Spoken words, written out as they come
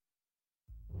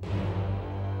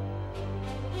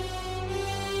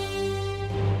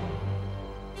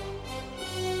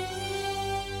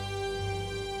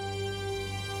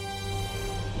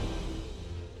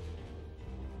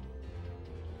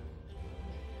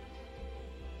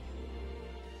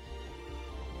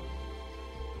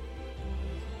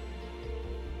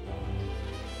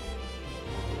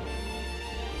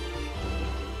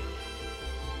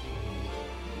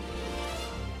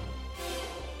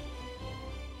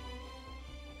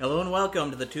Hello and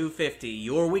welcome to the 250,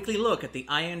 your weekly look at the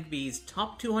IMDb's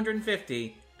top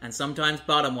 250 and sometimes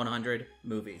bottom 100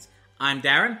 movies. I'm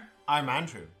Darren. I'm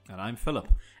Andrew. And I'm Philip.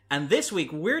 And this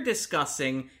week we're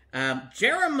discussing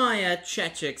Jeremiah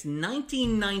Chechik's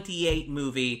 1998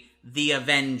 movie, The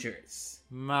Avengers.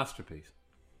 Masterpiece.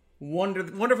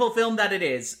 Wonderful film that it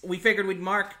is. We figured we'd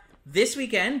mark this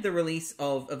weekend the release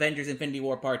of Avengers Infinity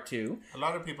War Part 2. A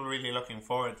lot of people really looking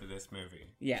forward to this movie.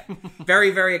 Yeah. Very,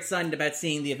 very excited about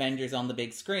seeing the Avengers on the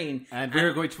big screen. And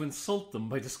we're going to insult them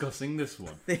by discussing this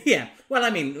one. Yeah. Well, I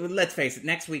mean, let's face it.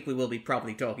 Next week we will be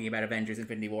probably talking about Avengers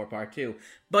Infinity War Part 2.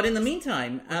 But in the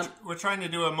meantime... we're trying to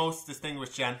do a most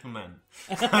distinguished gentleman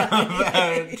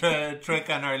to trick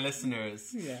on our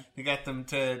listeners. Yeah. To get them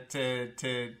to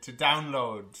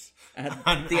download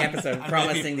the episode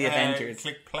promising the Avengers.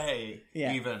 Click play,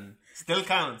 yeah. Even. Still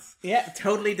counts. Yeah,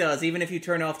 totally does, even if you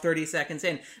turn off 30 seconds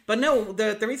in. But no,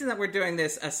 the reason that we're doing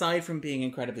this, aside from being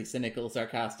incredibly cynical,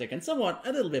 sarcastic, and somewhat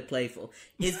a little bit playful,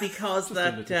 is because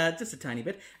just a tiny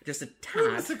bit, just a tad.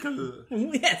 Whimsical.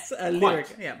 Yes, a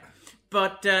lyric, yeah.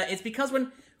 But it's because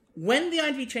when the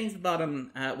IMDb changed the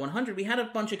bottom 100, we had a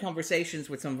bunch of conversations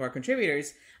with some of our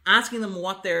contributors, asking them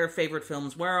what their favourite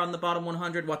films were on the bottom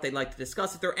 100, what they'd like to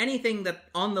discuss, if there were anything that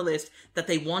on the list that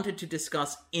they wanted to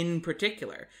discuss in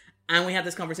particular. And we had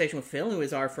this conversation with Phil, who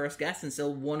is our first guest and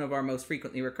still one of our most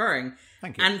frequently recurring.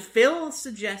 Thank you. And Phil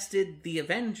suggested The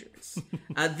Avengers.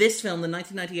 This film, the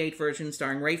 1998 version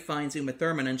starring Ralph Fiennes, Uma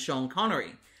Thurman, and Sean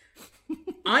Connery.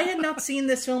 I had not seen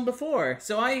this film before,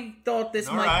 so I thought this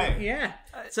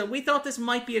So we thought this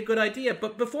might be a good idea.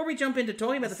 But before we jump into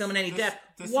talking about the film in any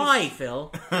depth, why,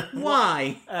 Phil?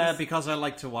 Why? Because I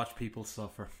like to watch people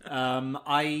suffer.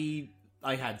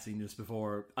 I had seen this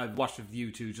before. I watched it with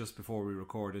you two just before we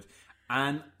recorded,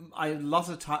 and a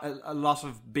lot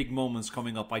of big moments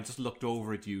coming up. I just looked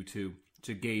over at you two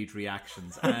to gauge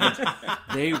reactions, and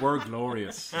they were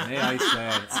glorious, may I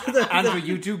say. Andrew,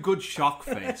 you do good shock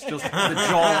face, just the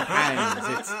jaw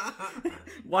hangs.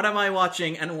 What am I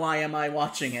watching, and why am I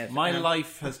watching it? My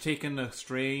life has taken a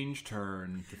strange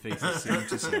turn, the faces seem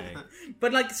to say.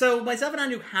 But so myself and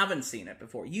Andrew haven't seen it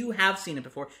before. You have seen it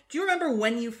before. Do you remember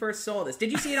when you first saw this?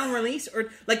 Did you see it on release, or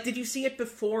did you see it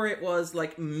before it was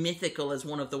mythical as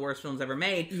one of the worst films ever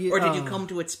made, or did you come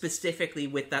to it specifically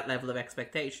with that level of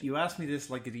expectation? You asked me this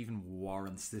like it even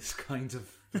warrants this kind of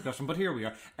discussion, but here we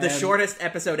are. The shortest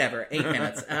episode ever, 8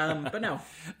 minutes. But no.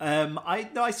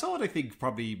 I saw it, I think,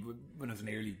 probably when I was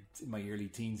in my early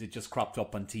teens. It just cropped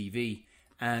up on TV.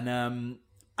 And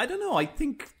I don't know, I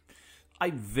think I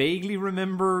vaguely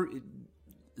remember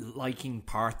liking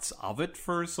parts of it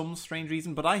for some strange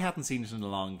reason, but I hadn't seen it in a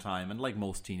long time. And like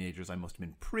most teenagers, I must have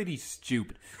been pretty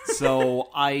stupid. So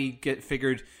I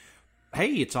figured...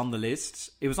 Hey, it's on the list.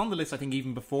 It was on the list, I think,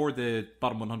 even before the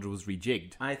bottom 100 was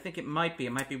rejigged. I think it might be. It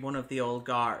might be one of the old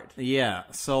guard. Yeah,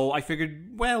 so I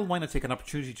figured, well, why not take an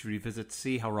opportunity to revisit,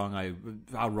 see how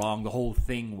wrong the whole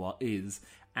thing is,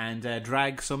 and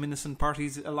drag some innocent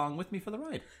parties along with me for the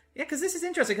ride. Yeah, because this is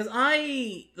interesting, because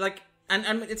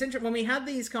and it's interesting, when we had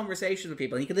these conversations with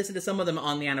people, and you can listen to some of them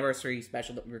on the anniversary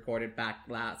special that we recorded back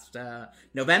last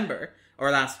November,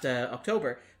 or last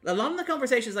October. A lot of the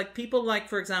conversations, people like,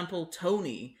 for example,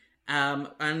 Tony,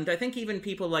 and I think even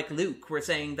people like Luke were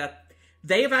saying that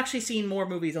they have actually seen more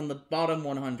movies on the bottom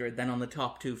 100 than on the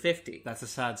top 250. That's a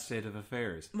sad state of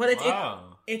affairs. Well,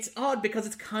 it's odd because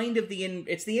it's kind of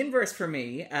it's the inverse for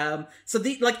me. So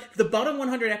the bottom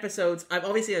 100 episodes,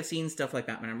 I've seen stuff like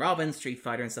Batman and Robin, Street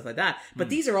Fighter, and stuff like that. But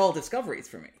these are all discoveries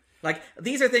for me.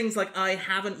 These are things I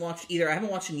haven't watched either. I haven't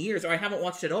watched in years, or I haven't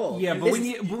watched at all. Yeah, but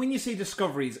when you say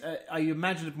discoveries, I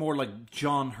imagine it more like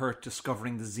John Hurt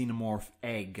discovering the xenomorph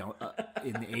egg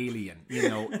in Alien. You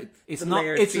know, it's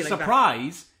a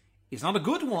surprise. It's not a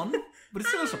good one, but it's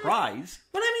still a surprise.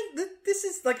 But I mean, this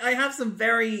is I have some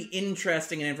very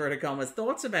interesting, in inverted commas,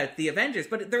 thoughts about the Avengers.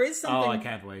 But there is something. Oh, I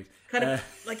can't wait. Kind of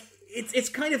it's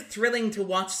kind of thrilling to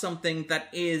watch something that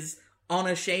is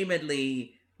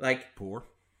unashamedly poor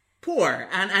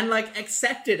and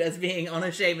accepted as being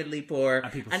unashamedly poor,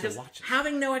 and people and still just watch it.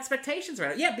 Having no expectations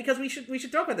around it. Yeah, because we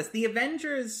should talk about this. The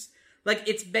Avengers,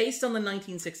 it's based on the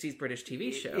 1960s British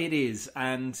TV show. It is,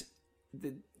 and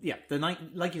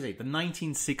like you say, the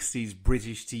 1960s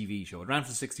British TV show. It ran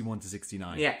from 61 to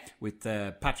 69. Yeah, with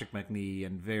Patrick Macnee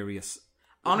and various.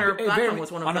 Honor Blackman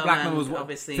was one of them. Honor Blackman was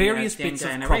obviously various bits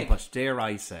of crumpet, dare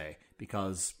I say.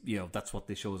 Because, that's what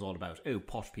this show is all about. Oh,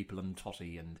 posh people and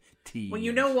totty and tea. Well,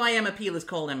 you know why Emma Peel is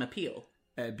called Emma Peel?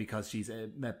 Because she's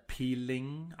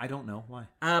appealing. I don't know why.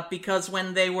 Because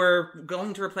when they were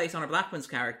going to replace Honor Blackman's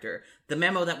character, the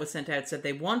memo that was sent out said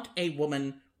they want a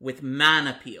woman with man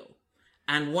appeal.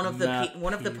 and one of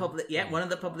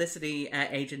the publicity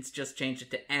agents just changed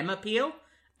it to Emma Peel,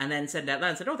 and then said it out loud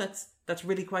and said, "Oh, that's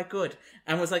really quite good,"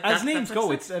 and was like, as names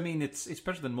go, it's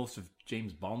better than most of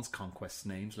James Bond's conquest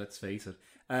names. Let's face it.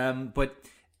 But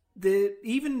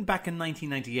even back in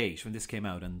 1998 when this came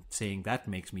out, and saying that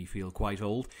makes me feel quite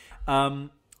old.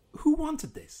 Who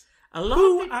wanted this? A lot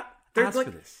of people. There's like,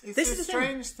 for this. It's a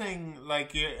strange thing.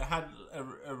 Like, you had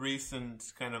a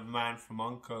recent kind of Man from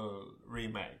U.N.C.L.E.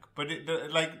 remake, but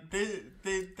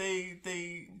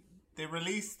they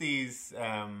released these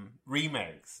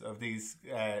remakes of these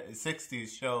 60s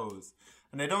shows,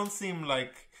 and they don't seem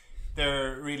like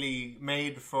they're really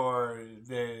made for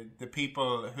the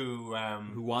people who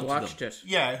watched it.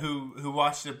 Yeah, who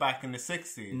watched it back in the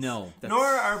 60s. No. Nor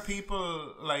are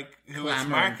people like who it's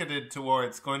marketed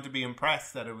towards going to be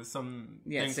impressed that it was something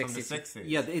from the 60s.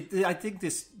 Yeah, I think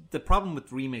the problem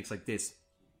with remakes like this,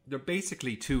 they're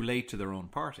basically too late to their own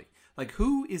party. Like,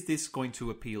 who is this going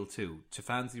to appeal to? To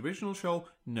fans of the original show?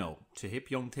 No. To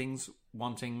hip young things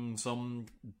wanting some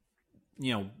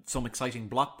exciting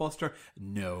blockbuster?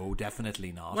 No,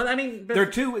 definitely not. Well, I mean,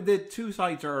 the two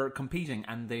sides are competing,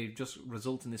 and they just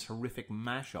result in this horrific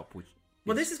mashup.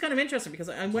 This is kind of interesting because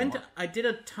I did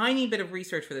a tiny bit of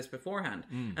research for this beforehand,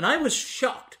 and I was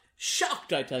shocked,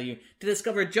 I tell you, to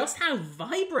discover just how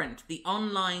vibrant the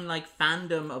online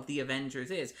fandom of the Avengers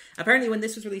is. Apparently, when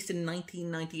this was released in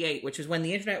 1998, which is when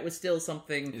the internet was still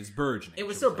something, it's burgeoning. It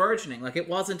was still burgeoning. Like, it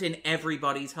wasn't in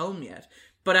everybody's home yet.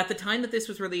 But at the time that this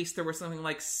was released, there were something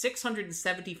like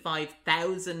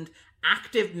 675,000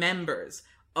 active members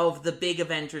of the big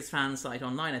Avengers fan site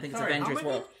online. I think it's Avengers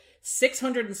World.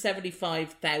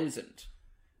 675,000.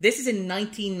 This is in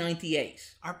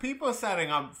 1998. Are people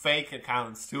setting up fake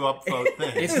accounts to upvote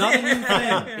things? It's not a new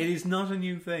thing. It is not a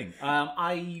new thing.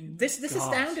 This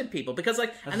astounded people because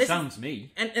that astounds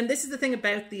me. And this is the thing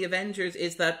about the Avengers,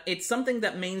 is that it's something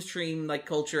that mainstream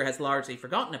culture has largely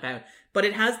forgotten about. But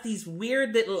it has these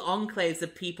weird little enclaves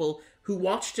of people who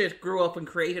watched it, grew up, and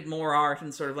created more art,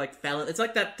 and sort of fell. It's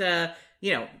like that.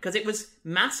 Because it was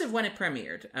massive when it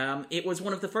premiered. It was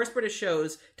one of the first British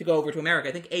shows to go over to America.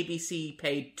 I think ABC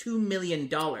paid $2 million.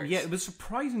 Yeah, it was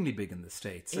surprisingly big in the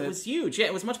States. It was huge. Yeah,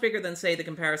 it was much bigger than, say, the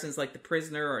comparisons like The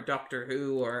Prisoner or Doctor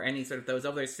Who or any sort of those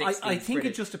other 60s I think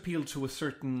British. It just appealed to a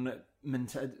certain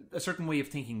way of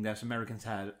thinking that Americans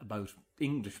had about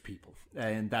English people,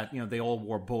 and that they all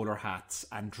wore bowler hats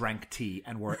and drank tea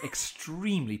and were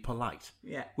extremely polite.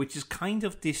 Yeah, which is kind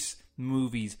of this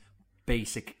movie's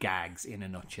basic gags in a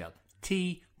nutshell: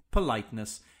 tea,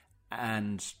 politeness,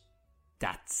 and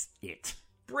that's it.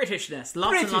 Britishness,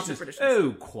 lots and lots of Britishness.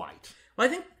 Oh, quite. Well, I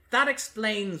think that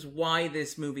explains why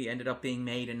this movie ended up being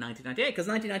made in 1998, because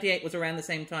 1998 was around the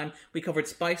same time we covered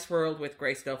Spice World with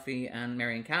Grace Duffy and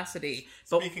Marion Cassidy.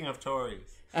 Speaking of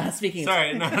Tories. Not Grace and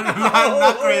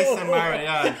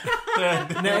Marion.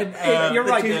 You're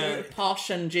right. Posh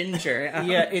and ginger.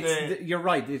 You're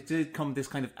right. It did come this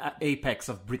kind of apex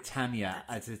of Britannia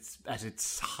at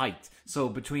its height. So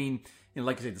between,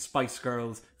 like I say, the Spice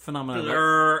Girls, phenomenal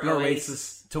Blur,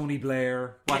 Oasis, Tony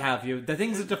Blair, what have you, the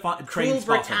things that defined Cool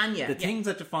Britannia, the things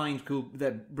that defined Cool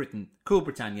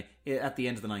Britannia at the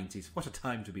end of the 90s. What a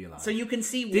time to be alive! So you can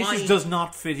see why this does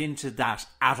not fit into that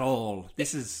at all.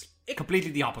 This is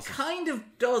completely the opposite. Kind of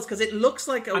does, because it looks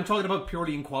like I'm talking about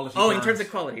purely in quality. Oh, in terms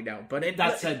of quality, no. But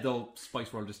that said, though,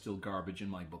 Spice World is still garbage in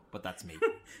my book, but that's me.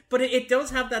 But it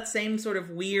does have that same sort of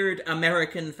weird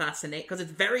American fascination, because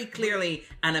it's very clearly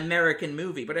an American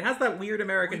movie, but it has that weird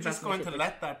American fascination. We're just going to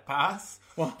let that pass?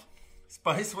 What?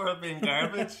 Spice World being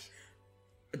garbage?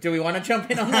 Do we want to jump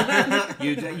in on that?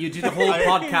 You did a whole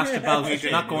podcast about it.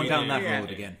 You're not going down that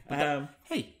road again.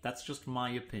 Hey, that's just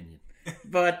my opinion.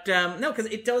 But no, because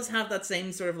it does have that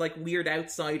same sort of weird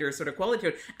outsider sort of quality to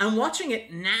it. And watching it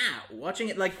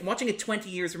 20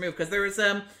 years removed, because there was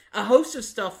a host of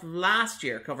stuff last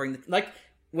year covering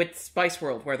with Spice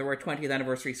World, where there were 20th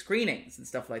anniversary screenings and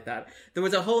stuff like that. There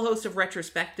was a whole host of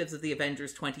retrospectives of the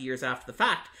Avengers 20 years after the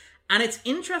fact. And it's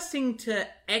interesting to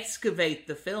excavate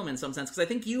the film in some sense, because I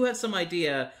think you have some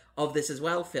idea of this as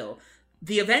well, Phil.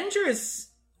 The Avengers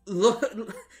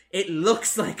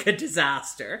looks like a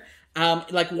disaster.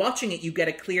 Watching it, you get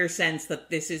a clear sense that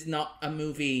this is not a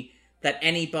movie that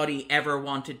anybody ever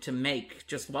wanted to make,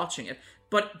 just watching it.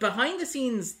 But behind the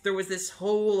scenes, there was this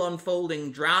whole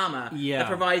unfolding drama that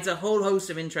provides a whole host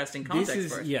of interesting context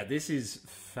for it. Yeah, this is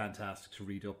fantastic to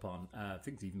read up on. I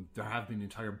think even there have been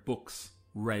entire books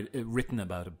written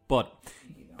about it. But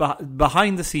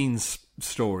behind the scenes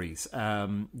stories,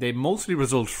 they mostly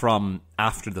result from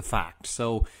after the fact.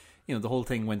 So, the whole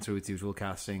thing went through its usual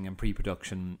casting and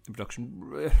pre-production,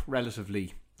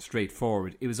 relatively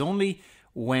straightforward. It was only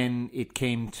when it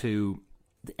came to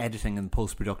the editing and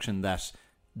post-production that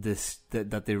the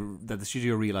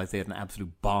studio realised they had an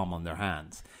absolute bomb on their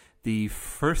hands. The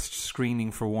first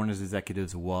screening for Warner's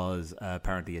executives was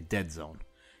apparently a dead zone.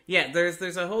 Yeah,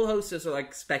 there's a whole host of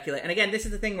speculate. And again, this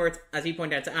is the thing where it's, as you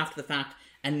point out, it's after the fact,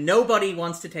 and nobody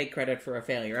wants to take credit for a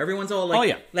failure. Everyone's all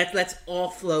let's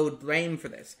offload blame for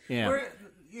this. Yeah.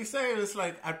 You say it was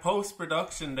like at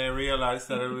post-production they realised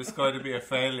that it was going to be a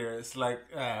failure. It's like,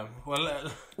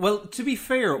 well, to be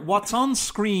fair, what's on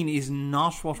screen is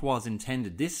not what was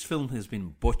intended. This film has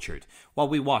been butchered. What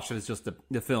we watched is just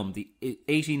the film, the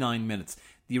 89 minutes.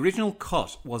 The original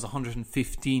cut was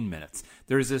 115 minutes.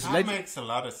 There's this that makes a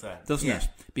lot of sense, doesn't it?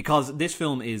 Because this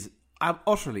film is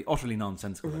utterly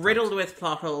nonsensical. Riddled with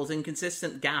plot holes,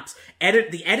 inconsistent gaps.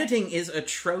 The editing is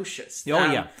atrocious.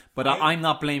 But I'm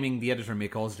not blaming the editor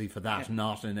Mick Osley for that,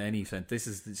 not in any sense. This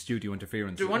is the studio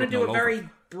interference. Do you want to do a very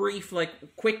brief,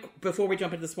 quick, before we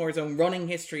jump into the spoiler zone, running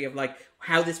history of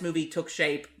how this movie took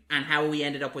shape and how we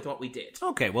ended up with what we did?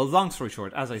 Okay, well, long story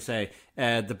short, as I say,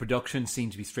 the production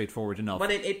seemed to be straightforward enough. But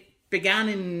it began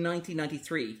in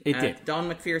 1993. It did. Don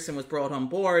McPherson was brought on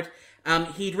board.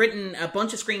 He'd written a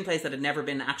bunch of screenplays that had never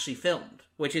been actually filmed,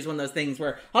 which is one of those things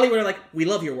where Hollywood are like, we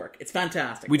love your work, it's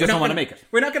fantastic. We just don't want to make it.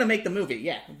 We're not going to make the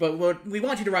movie, but we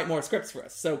want you to write more scripts for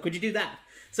us, so could you do that?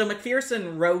 So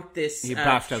McPherson wrote this... He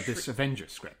bashed out this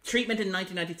Avengers script. Treatment in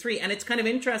 1993, and it's kind of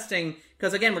interesting,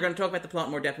 because again, we're going to talk about the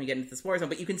plot more definitely get into the spoiler zone,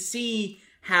 but you can see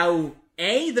how,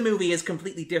 A, the movie is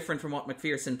completely different from what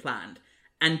McPherson planned,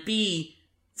 and B...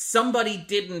 somebody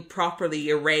didn't properly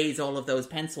erase all of those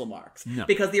pencil marks. No.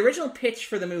 Because the original pitch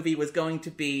for the movie was going to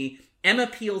be Emma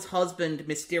Peel's husband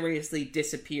mysteriously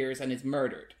disappears and is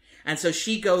murdered. And so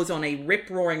she goes on a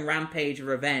rip-roaring rampage of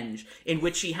revenge in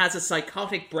which she has a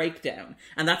psychotic breakdown.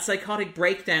 And that psychotic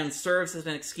breakdown serves as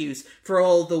an excuse for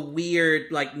all the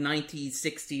weird, 90s,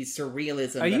 60s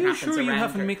surrealism that happens around her. Are you sure you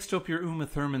haven't mixed up your Uma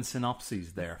Thurman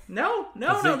synopses there? No.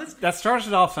 That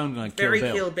started off sounding like very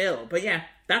Kill Bill. But yeah,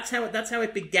 that's how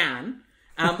it began.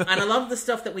 And a lot of the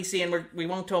stuff that we see, and we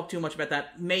won't talk too much about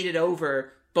that, made it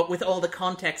over, but with all the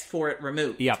context for it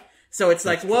removed. Yeah. So it's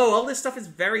whoa, all this stuff is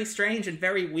very strange and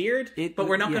very weird, but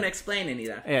we're not going to explain any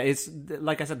of that. Yeah, it's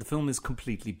like I said, the film is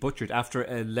completely butchered. After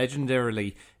a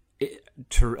legidarily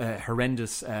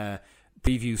horrendous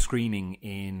preview screening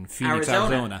in Phoenix,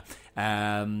 Arizona,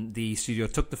 the studio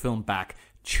took the film back,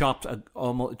 chopped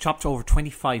over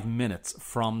 25 minutes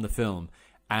from the film,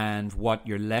 and what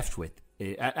you're left with,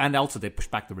 and also they pushed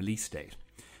back the release date,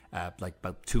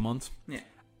 about 2 months. Yeah,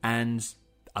 and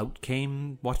out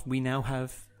came what we now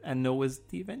have and know as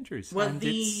the Avengers. Well,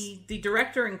 the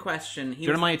director in question...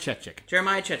 Jeremiah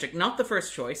Chechik, not the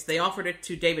first choice. They offered it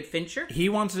to David Fincher. He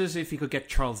wanted it if he could get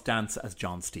Charles Dance as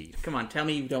John Steed. Come on, tell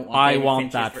me you don't want David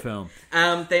want Fincher's that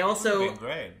film. They also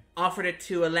offered it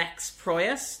to Alex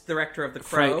Proyas, director of The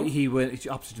Crow. He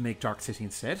opted to make Dark City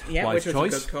instead. Yeah, Wise which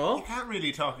choice. was a good call. You can't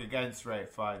really talk against Ray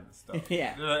Fiennes, though.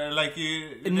 Yeah.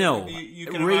 You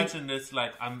can imagine this,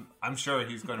 I'm sure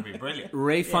he's going to be brilliant.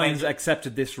 Ray Fiennes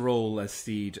accepted this role as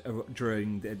Steed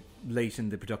late in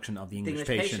the production of The English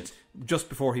Patient, just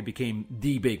before he became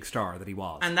the big star that he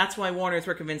was. And that's why Warners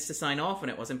were convinced to sign off on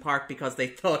it, was in part because they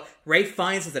thought, Ray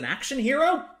Fiennes is an action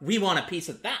hero? We want a piece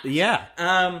of that. Yeah.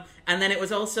 And then it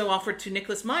was also offered to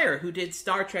Nicholas Meyer, who did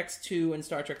Star Trek 2 and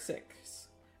Star Trek 6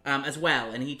 as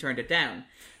well, and he turned it down.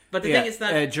 But the thing is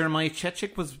that... Jeremiah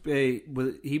Chechik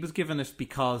he was given it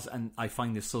because, and I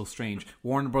find this so strange,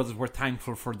 Warner Brothers were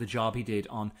thankful for the job he did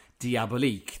on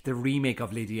Diabolique, the remake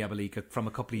of Les Diaboliques from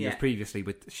a couple of years previously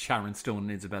with Sharon Stone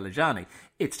and Isabella Gianni.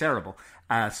 It's terrible.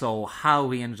 So how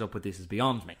he ended up with this is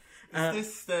beyond me.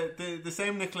 Is this the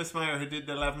same Nicholas Meyer who did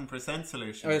the 11%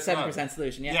 solution? Or the 7%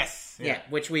 solution, yeah. Yes. Yeah,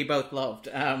 which we both loved.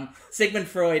 Sigmund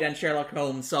Freud and Sherlock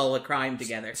Holmes solve a crime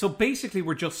together. So basically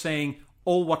we're just saying...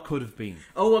 what could have been.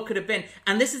 What could have been.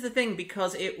 And this is the thing,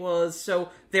 because it was... So,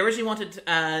 they originally wanted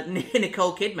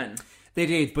Nicole Kidman. They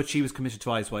did, but she was committed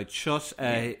to Eyes Wide Shut.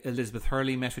 Elizabeth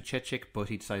Hurley met with Chechik, but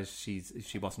he decided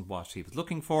she wasn't what he was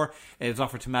looking for. It was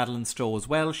offered to Madeleine Stowe as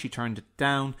well. She turned it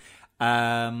down.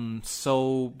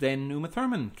 So then Uma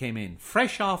Thurman came in,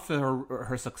 fresh off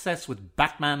her success with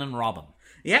Batman and Robin.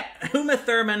 Yep, Uma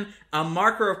Thurman, a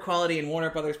marker of quality in Warner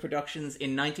Brothers Productions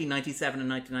in 1997 and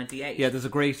 1998. Yeah, there's a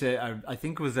great, I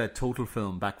think it was a Total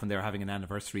Film back when they were having an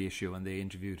anniversary issue and they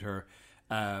interviewed her.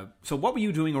 So what were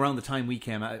you doing around the time we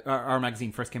came out, our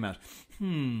magazine first came out?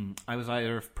 I was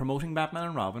either promoting Batman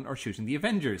and Robin or shooting the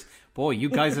Avengers. Boy, you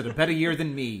guys had a better year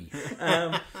than me.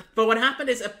 But what happened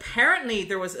is apparently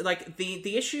there was,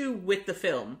 the issue with the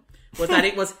film was that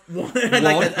it was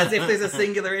like as if there's a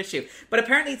singular issue. But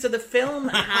apparently, so the film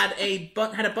had a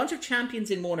bunch of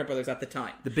champions in Warner Brothers at the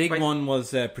time. The big one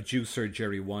was producer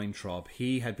Jerry Weintraub.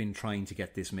 He had been trying to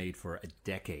get this made for a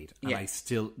decade, and I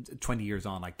still, 20 years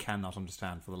on, I cannot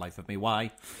understand for the life of me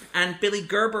why. And Billy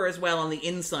Gerber as well on the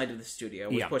inside of the studio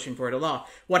was pushing for it a lot.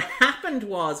 What happened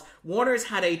was Warner's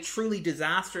had a truly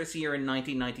disastrous year in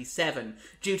 1997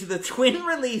 due to the twin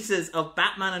releases of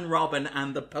Batman and Robin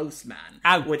and The Postman,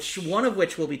 one of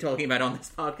which we'll be talking about on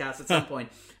this podcast at some point.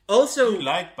 Also, you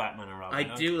like Batman and Robin?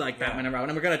 I do like Batman and Robin,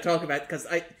 and we're going to talk about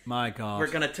my God, we're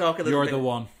going to talk a little bit. You're the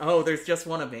one. Oh, there's just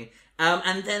one of me.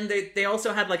 And then they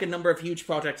also had like a number of huge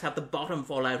projects have the bottom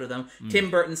fall out of them.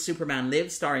 Tim Burton's Superman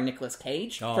Lives, starring Nicolas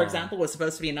Cage, for example, was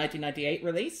supposed to be a 1998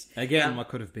 release. Again, what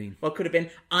could have been? What could have been?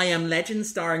 I Am Legend,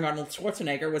 starring Arnold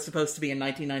Schwarzenegger, was supposed to be a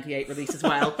 1998 release as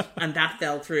well, and that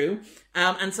fell through.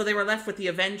 And so they were left with the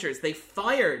Avengers. They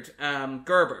fired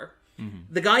Gerber.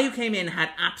 The guy who came in had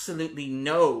absolutely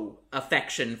no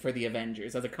affection for the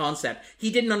Avengers as a concept. He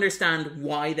didn't understand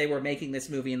why they were making this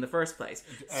movie in the first place.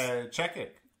 Check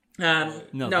it.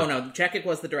 No. Chekik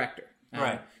was the director.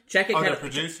 Right. Chekik the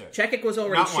producer. Chekik was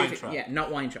already not shooting. Weintraub. Yeah,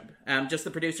 not Weintraub. Just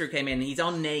the producer who came in. He's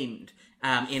unnamed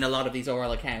in a lot of these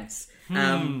oral accounts.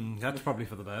 That's probably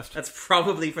for the best. That's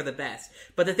probably for the best.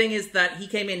 But the thing is that he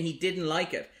came in, he didn't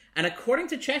like it. And according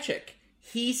to Chekik,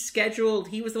 he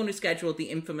was the one who scheduled the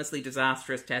infamously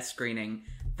disastrous test screening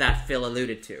that Phil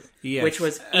alluded to, which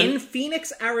was in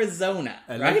Phoenix, Arizona,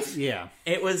 right? Yeah.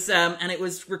 It was, and it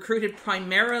was recruited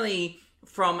primarily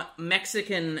from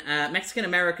Mexican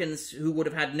Americans who would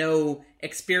have had no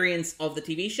experience of the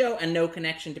TV show and no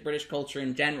connection to British culture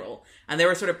in general. And they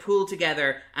were sort of pooled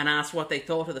together and asked what they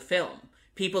thought of the film.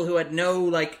 People who had no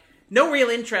real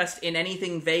interest in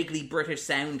anything vaguely British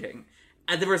sounding.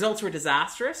 And the results were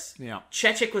disastrous. Yeah.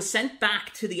 Chekik was sent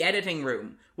back to the editing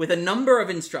room with a number of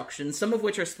instructions, some of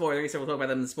which are spoilery, so we'll talk about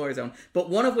them in the spoiler zone, but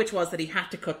one of which was that he had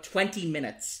to cut 20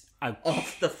 minutes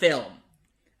off the film.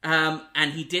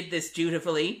 And he did this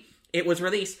dutifully. It was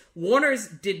released. Warner's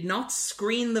did not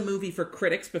screen the movie for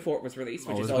critics before it was released,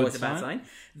 which is always a bad sign.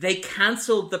 They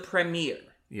cancelled the premiere.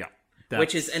 Yeah.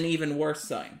 Which is an even worse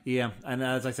sign. Yeah, and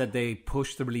as I said, they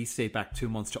pushed the release date back 2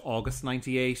 months to August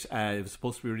 98. It was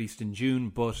supposed to be released in June,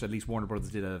 but at least Warner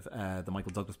Brothers did the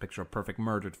Michael Douglas picture of Perfect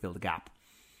Murder to fill the gap.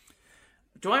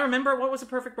 Do I remember what was A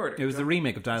Perfect Murder? It was a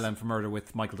remake of Dial M for Murder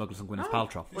with Michael Douglas and Gwyneth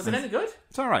Paltrow. Was it any good?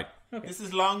 It's all right. Okay. This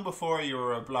is long before you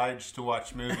were obliged to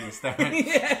watch movies,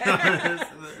 Darren.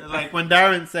 Like when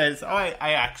Darren says, I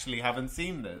actually haven't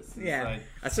seen this. It's like,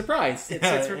 a surprise.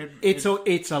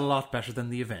 It's a lot better than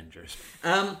the Avengers.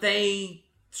 They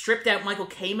stripped out Michael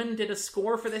Kamen, did a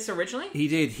score for this originally? He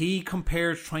did. He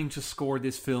compared trying to score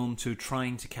this film to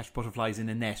trying to catch butterflies in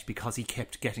a net because he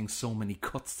kept getting so many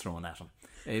cuts thrown at him.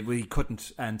 He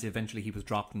couldn't, and eventually he was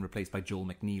dropped and replaced by Joel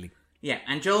McNeely. Yeah,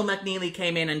 and Joel McNeely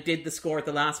came in and did the score at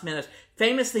the last minute.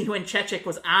 Famously, when Chekik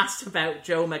was asked about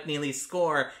Joe McNeely's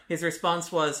score, his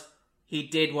response was, he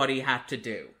did what he had to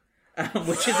do.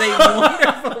 Which is a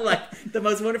wonderful, the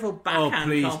most wonderful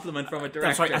backhand compliment from a director.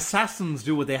 That's right, assassins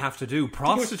do what they have to do.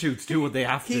 Prostitutes do what they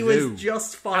have to do. He was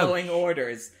just following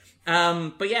orders.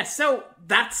 But yeah, so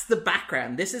that's the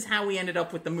background. This is how we ended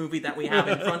up with the movie that we have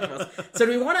in front of us. So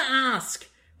do we want to ask,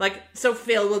 so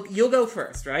Phil, you'll go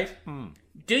first, right?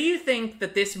 Do you think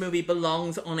that this movie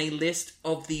belongs on a list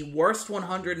of the worst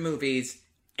 100 movies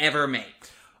ever made?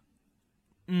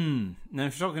 Now,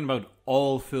 if you're talking about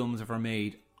all films ever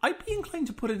made, I'd be inclined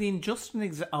to put it in just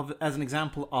as an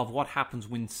example of what happens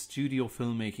when studio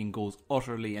filmmaking goes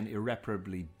utterly and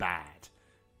irreparably bad.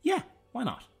 Yeah, why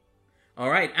not? All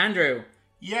right, Andrew.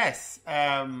 Yes,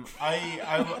 I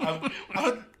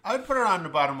would put it on the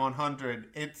bottom 100.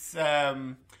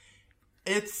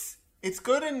 It's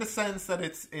good in the sense that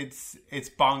it's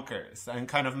bonkers and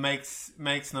kind of makes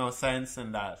no sense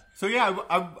in that. So yeah,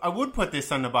 I would put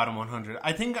this on the bottom 100.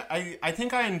 I think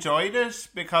I enjoyed it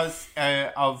because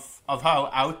of how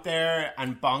out there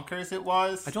and bonkers it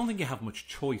was. I don't think you have much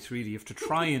choice really. You have to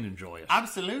try and enjoy it.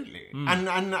 Absolutely, and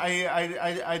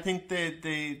I think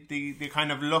the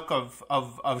kind of look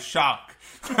of shock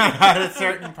at a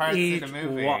certain parts of the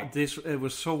movie. It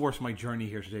was so worth my journey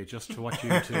here today just to watch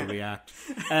you two react.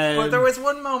 But there was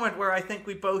one moment where I think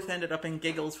we both ended up in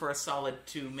giggles for a solid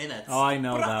 2 minutes. Oh, I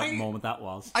know moment that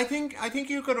was. I think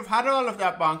you could have had all of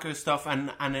that bonkers stuff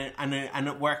and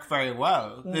it worked very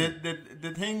well.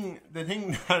 The thing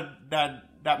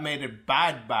that made it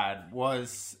bad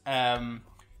was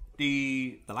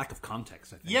the lack of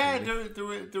context. I think. Yeah,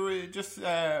 really. there were just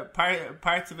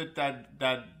parts of it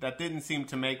that didn't seem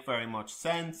to make very much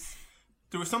sense.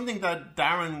 There was something that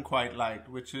Darren quite liked,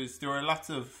 which is there were lots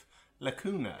of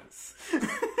lacunas.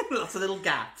 Lots of little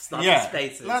gaps, lots of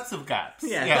spaces. Lots of gaps.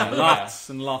 Yeah. Lots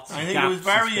and lots of gaps. I think it was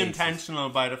very and intentional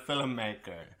by the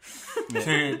filmmaker.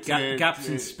 Gaps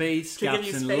in space, to give gaps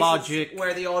you in spaces logic.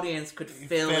 where the audience could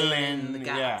fill in the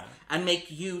gaps. yeah. And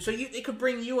make you, so it could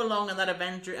bring you along on that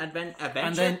adventure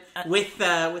then, with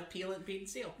Peel and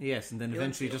Seal. Yes, and then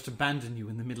eventually just abandon you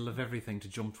in the middle of everything to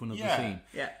jump to another scene.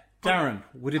 Yeah. Darren,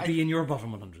 would it be in your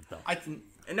bottom 100 though?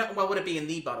 No, well, would it be in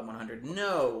the bottom 100?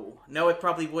 No, it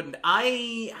probably wouldn't.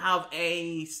 I have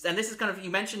and this is kind of, you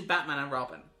mentioned Batman and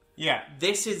Robin. Yeah.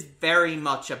 This is very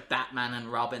much a Batman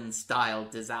and Robin style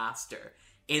disaster,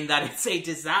 in that it's a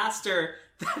disaster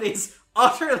that is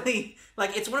utterly,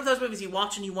 like, it's one of those movies you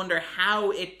watch and you wonder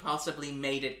how it possibly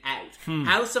made it out.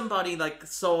 How somebody, like,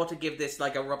 saw to give this,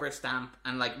 like, a rubber stamp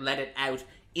and, like, let it out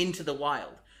into the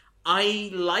wild.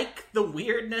 I like the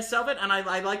weirdness of it, and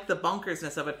I like the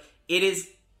bonkersness of it. It is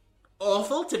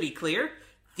awful, to be clear.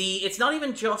 It's not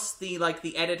even just the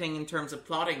editing in terms of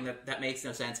plotting that makes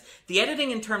no sense. The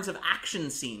editing in terms of action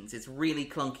scenes is really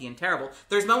clunky and terrible.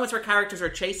 There's moments where characters are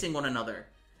chasing one another,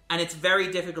 and it's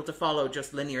very difficult to follow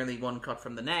just linearly one cut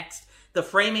from the next. The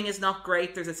framing is not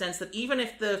great. There's a sense that even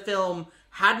if the film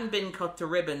hadn't been cut to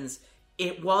ribbons,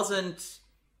 it wasn't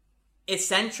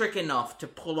eccentric enough to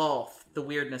pull off the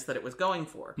weirdness that it was going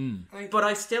for. But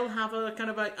I still have a kind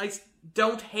of I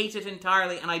don't hate it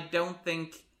entirely, and I don't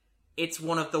think it's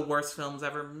one of the worst films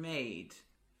ever made.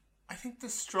 I think the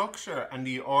structure and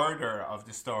the order of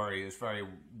the story is very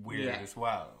weird as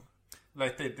well.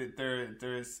 Like,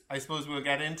 there's, I suppose we'll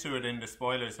get into it in the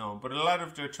spoiler zone, but a lot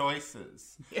of their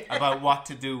choices about what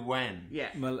to do when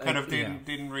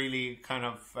didn't really kind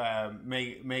of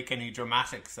make any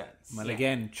dramatic sense. Well,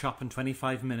 again, chopping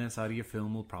 25 minutes out of your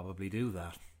film will probably do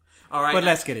that. All right, but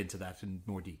let's get into that in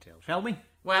more detail, shall we?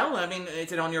 Well, I mean,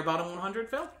 is it on your bottom 100,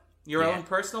 Phil? Your own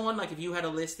personal one? Like, if you had a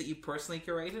list that you personally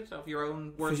curated of your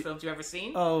own worst films you've ever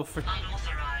seen? Oh, for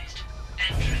unauthorized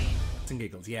entry. and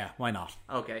giggles, yeah, why not?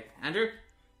 Okay. Andrew?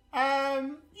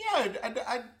 I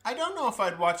don't know if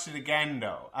I'd watch it again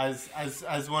though,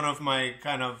 as one of my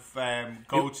kind of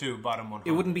go-to bottom 100.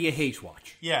 It wouldn't be a hate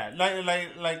watch. Yeah,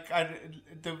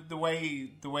 the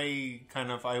way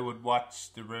kind of I would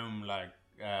watch The Room, like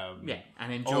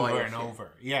and enjoy over it, and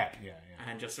over. Yeah,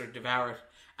 and just sort of devour it.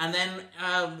 And then,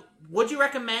 would you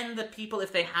recommend that people,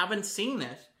 if they haven't seen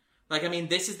it, like, I mean,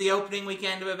 this is the opening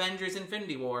weekend of Avengers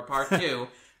Infinity War Part 2.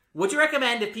 Would you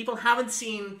recommend, if people haven't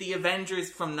seen the Avengers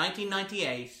from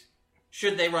 1998,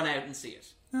 should they run out and see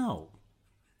it? No.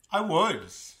 I would.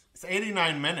 It's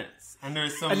 89 minutes, and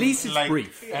there's some at least it's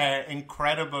brief.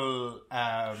 Incredible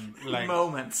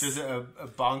moments. There's a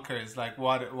bonkers like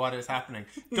what is happening.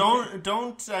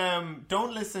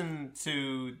 Don't listen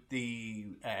to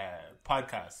the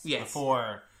podcast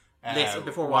before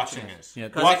watching it. Yeah,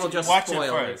 because it will just spoil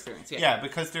the experience. Yeah,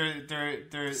 because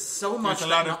there's so much. There's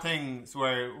a lot of things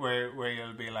where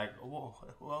you'll be like, whoa,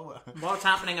 what's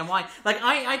happening and why? Like,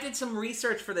 I did some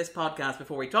research for this podcast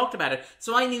before we talked about it,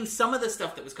 so I knew some of the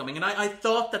stuff that was coming, and I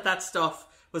thought that stuff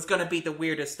was going to be the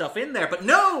weirdest stuff in there, but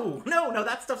no,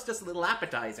 that stuff's just a little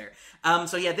appetizer.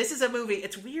 So yeah, this is a movie.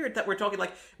 It's weird that we're talking,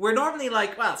 like, we're normally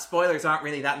like, well, spoilers aren't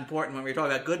really that important when we're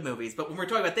talking about good movies, but when we're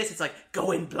talking about this, it's like,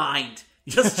 go in blind.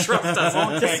 Just trust us.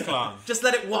 Won't take long. Just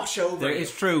let it wash over.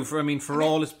 It's true. For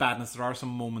all its badness, there are some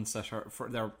moments that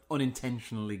they're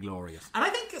unintentionally glorious. And I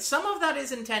think some of that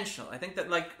is intentional. I think that,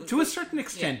 like, to a certain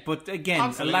extent, but again,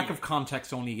 absolutely. A lack of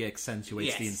context only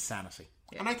accentuates the insanity.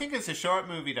 Yeah. And I think it's a short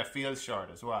movie that feels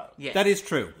short as well. Yeah. That is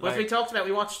true. Well, as we talked about,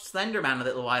 we watched Slender Man a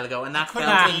little while ago, and that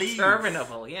felt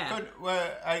interminable. Yeah.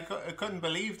 I couldn't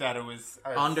believe that it was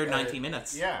under 90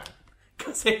 minutes. Yeah.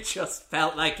 Because it just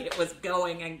felt like it was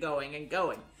going and going and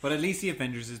going. But at least the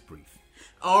Avengers is brief.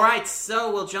 Alright,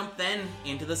 so we'll jump then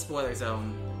into the spoiler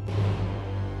zone.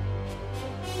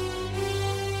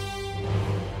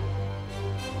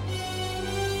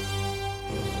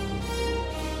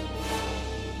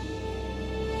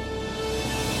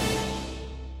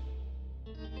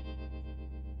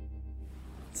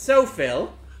 So,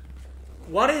 Phil,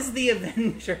 what is the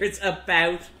Avengers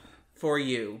about for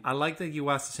you? I like that you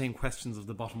ask the same questions of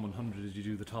the bottom 100 as you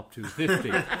do the top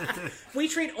 250. We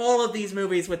treat all of these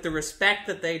movies with the respect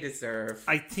that they deserve.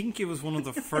 I think it was one of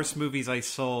the first movies I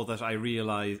saw that I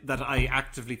realised, that I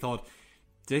actively thought,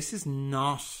 this is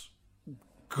not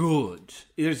good.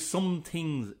 There's some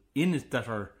things in it that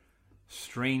are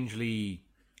strangely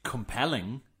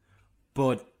compelling,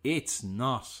 but it's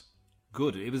not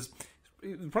good. It was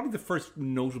probably the first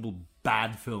notable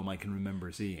bad film I can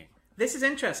remember seeing. This is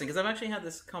interesting, because I've actually had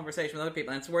this conversation with other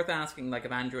people, and it's worth asking, like,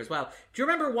 of Andrew as well. Do you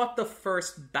remember what the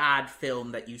first bad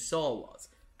film that you saw was?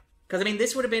 Because, I mean,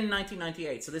 this would have been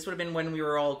 1998, so this would have been when we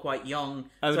were all quite young.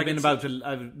 I would So have been can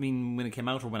about, when it came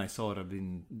out or when I saw it, I'd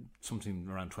been something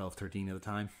around 12, 13 at the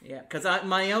time. Yeah, because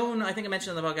my own, I think I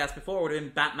mentioned on the podcast before, would have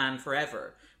been Batman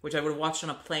Forever, which I would have watched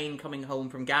on a plane coming home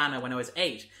from Ghana when I was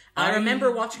 8. And I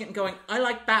remember watching it and going, I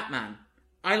like Batman.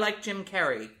 I like Jim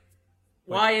Carrey.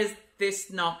 Why is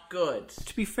this not good?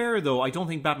 To be fair, though, I don't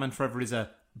think Batman Forever is a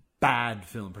bad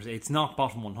film per se. It's not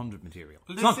bottom 100 material.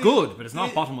 It's not good, but it's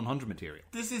not bottom 100 material.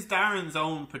 This is Darren's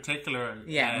own particular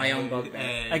my own book.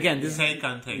 Again, this take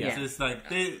on things. Yeah. It's like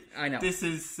I know. This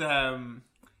is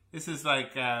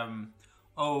like you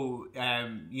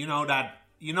know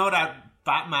that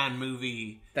Batman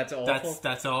movie That's awful.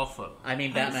 That's awful. I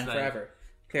mean, Batman Forever.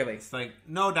 Clearly, It's like,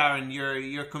 no, Darren,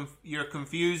 you're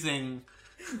confusing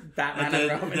Batman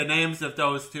and Robin. the names of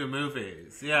those two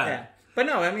movies. Yeah. But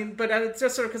no, I mean, but it's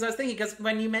just sort of because I was thinking, because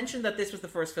when you mentioned that this was the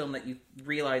first film that you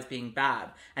realised being bad,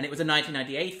 and it was a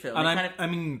 1998 film, And I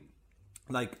mean,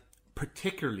 like,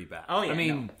 particularly bad. Oh, yeah, I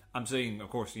mean, no. I'm saying, of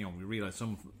course, we realise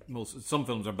some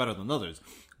films are better than others,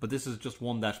 but this is just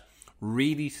one that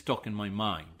really stuck in my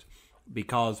mind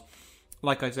because,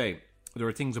 like I say, there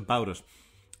are things about it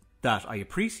that I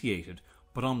appreciated,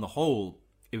 but on the whole,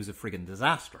 it was a friggin'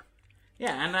 disaster.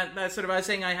 Yeah, and that sort of, I was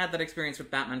saying I had that experience with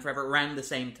Batman Forever around the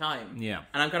same time. Yeah.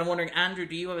 And I'm kind of wondering, Andrew,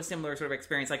 do you have a similar sort of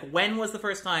experience? Like, when was the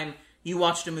first time you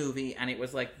watched a movie and it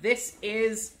was like, this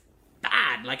is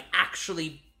bad, like,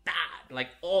 actually bad, like,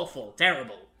 awful,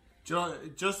 terrible?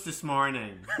 Just this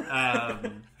morning,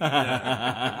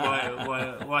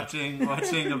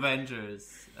 watching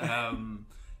Avengers.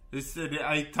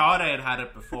 I thought I had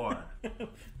it before.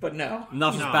 But no.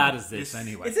 Not as bad as this,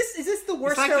 anyway. Is this the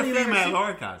worst It's like film the you've ever female seen?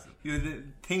 orgasm. You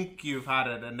think you've had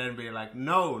it and then be like,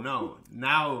 no,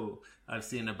 now I've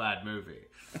seen a bad movie.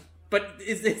 But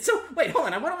is it so? Wait, hold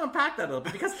on. I want to unpack that a little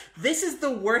bit because this is the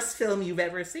worst film you've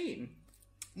ever seen.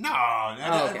 No,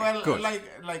 okay. well, Good.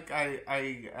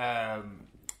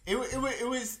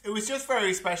 It was just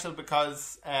very special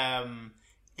because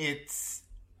it's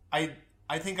I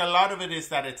think a lot of it is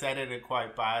that it's edited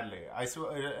quite badly.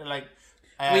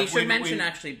 We should mention,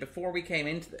 actually, before we came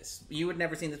into this, you had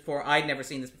never seen this before, I'd never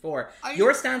seen this before.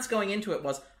 Your stance going into it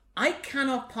was, I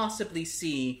cannot possibly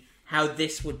see how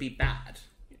this would be bad.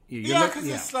 Because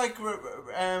it's like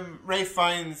Ray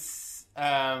Fiennes.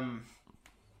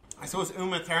 I suppose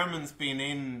Uma Thurman's been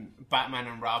in Batman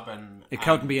and Robin. It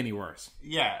can't be any worse.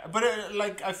 Yeah, but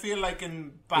I feel like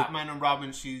in Batman and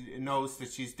Robin, she knows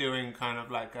that she's doing kind of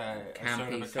like a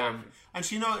sort of a camp, and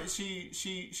she knows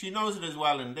she knows it as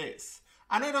well in this.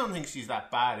 And I don't think she's that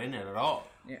bad in it at all.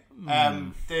 Yeah.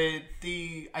 I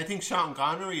think Sean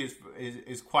Connery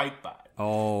is quite bad.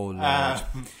 Oh, Lord.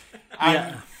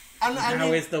 And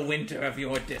How is the winter of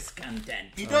your discontent?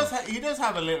 He does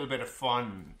have a little bit of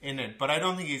fun in it, but I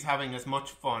don't think he's having as much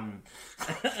fun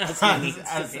as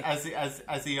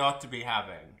he ought to be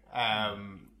having.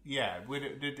 With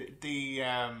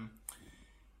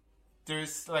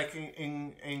there's like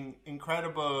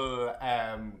incredible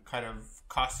kind of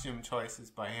costume choices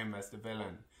by him as the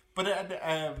villain. But But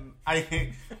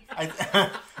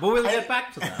we'll get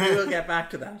back to that. We will get back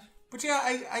to that. But yeah,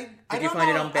 I Did you find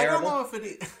it unbearable?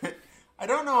 I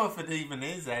don't know if it even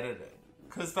is edited,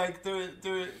 because like there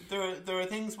are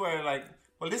things where like,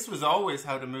 well, this was always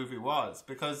how the movie was,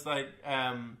 because like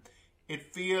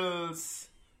it feels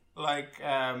like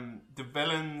the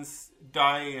villains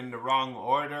die in the wrong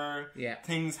order. Yeah,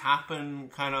 things happen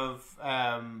kind of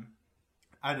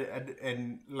at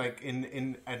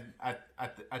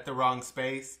the wrong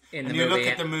space, and you look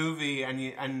at the movie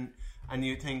and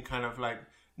you think kind of like,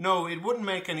 no, it wouldn't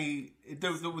make any.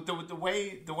 The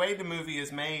way the movie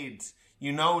is made,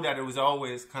 you know that it was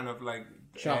always kind of like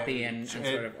choppy and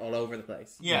sort of all over the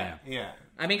place. Yeah.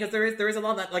 I mean, because there is a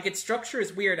lot of that. Like, its structure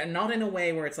is weird, and not in a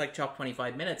way where it's like chop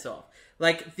 25 minutes off.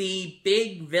 Like, the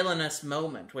big villainous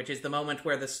moment, which is the moment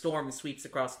where the storm sweeps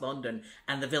across London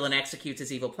and the villain executes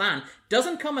his evil plan,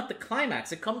 doesn't come at the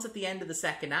climax. It comes at the end of the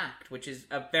second act, which is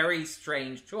a very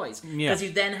strange choice. Because you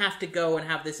then have to go and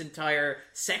have this entire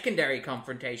secondary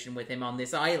confrontation with him on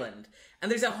this island. And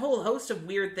there's a whole host of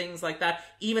weird things like that,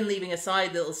 even leaving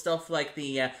aside little stuff like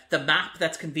the map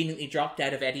that's conveniently dropped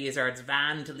out of Eddie Izzard's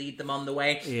van to lead them on the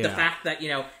way. Yeah. The fact that,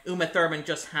 Uma Thurman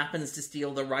just happens to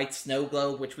steal the right snow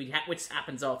globe, which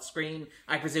happens off screen,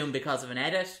 I presume because of an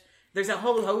edit. There's a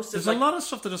whole host of... There's a lot of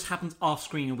stuff that just happens off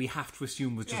screen and we have to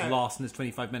assume was just lost in this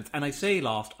 25 minutes. And I say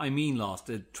lost, I mean lost.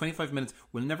 25 minutes,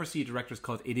 we'll never see a director's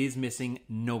cut. It is missing.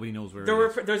 Nobody knows where it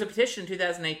is. There was a petition in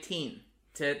 2018...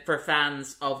 for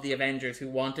fans of the Avengers who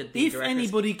wanted the If directors.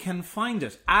 anybody can find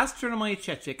it, ask Jeremiah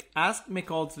Chechik, ask Mick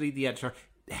Aldsley, the editor.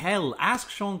 hell, ask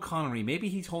Sean Connery. Maybe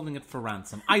he's holding it for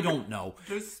ransom. I don't know.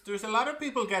 There's a lot of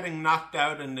people getting knocked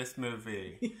out in this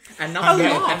movie, And A not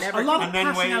lot and of then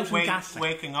passing out and gassing.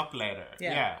 waking up later.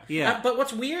 Yeah. Yeah. But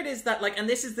what's weird is that, like, and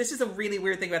this is a really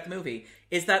weird thing about the movie,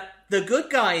 is that the good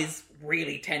guys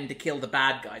really tend to kill the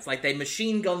bad guys. Like, they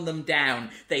machine gun them down,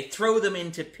 they throw them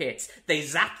into pits, they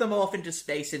zap them off into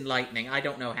space in lightning. I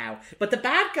don't know how. But the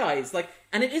bad guys, like,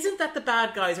 and it isn't that the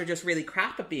bad guys are just really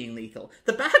crap at being lethal.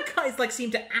 The bad guys, like, seem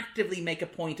to actively make a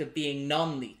point of being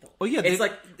non-lethal. Oh yeah,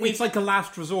 it's like a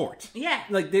last resort. Yeah.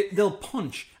 Like they'll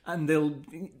punch and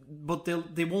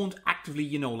they won't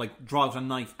actively, like draw out a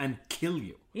knife and kill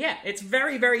you. Yeah, it's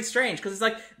very, very strange, because it's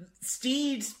like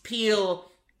Steed, Peel,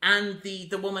 and the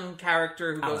woman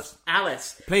character who goes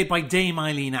Alice, Played by Dame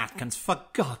Eileen Atkins, for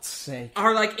God's sake.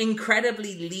 are like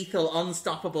incredibly lethal,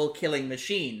 unstoppable killing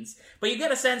machines. But you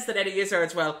get a sense that Eddie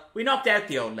Izzard's, well, we knocked out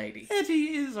the old lady.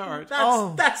 Eddie Izzard.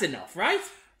 That's enough, right?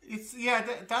 It's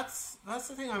that's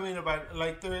the thing I mean about,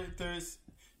 like, there's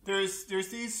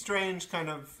these strange kind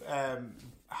of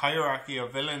hierarchy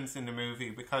of villains in the movie,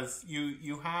 because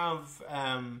you have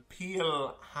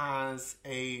Peel has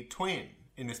a twin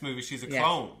in this movie. She's a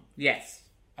clone. Yes.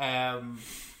 And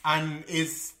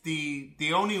is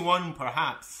the only one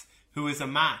perhaps who is a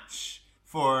match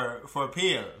for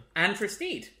Peel. And for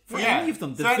Steed. For Yeah. any of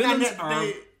them, the So villains they-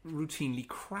 are routinely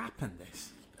crap in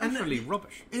this. Utterly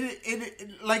rubbish.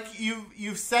 It like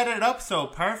you've set it up so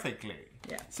perfectly.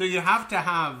 Yeah. So you have to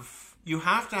have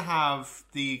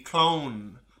the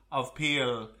clone of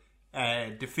Peel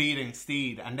defeating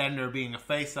Steed, and then there being a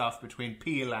face-off between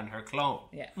Peel and her clone.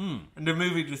 Yeah. And the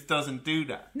movie just doesn't do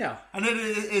that. No. And it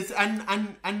is and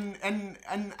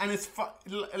it's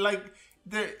like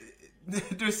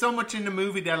there's so much in the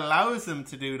movie that allows them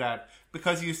to do that,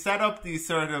 because you set up these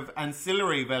sort of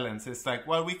ancillary villains. It's like,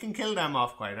 well, we can kill them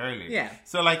off quite early. Yeah.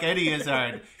 So like Eddie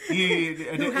Izzard,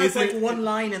 Who has like one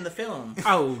line in the film.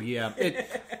 Oh yeah,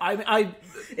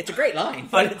 It's a great line,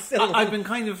 but it's still... I've been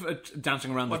kind of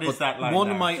dancing around this. What is that line,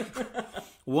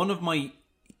 one of my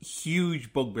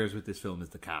huge bugbears with this film is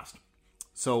the cast.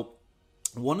 So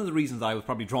one of the reasons I was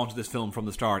probably drawn to this film from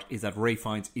the start is that Ralph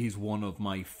Fiennes is one of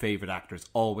my favourite actors.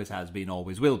 Always has been,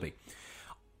 always will be.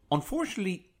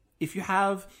 Unfortunately, if you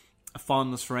have a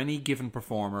fondness for any given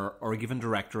performer or a given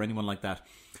director, anyone like that,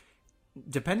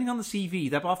 depending on the CV,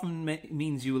 that often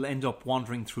means you will end up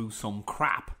wandering through some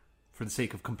crap for the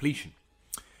sake of completion.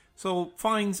 So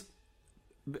Fiennes,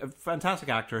 a fantastic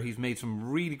actor. He's made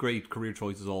some really great career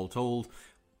choices all told.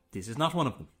 This is not one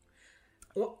of them.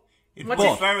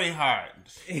 It's very hard.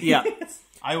 Yeah.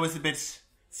 I was a bit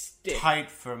Stiff. tight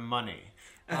for money.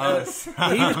 He was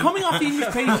coming off the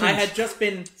English Patient. I had just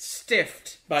been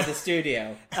stiffed by the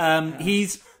studio. He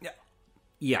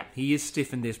is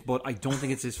stiff in this, but I don't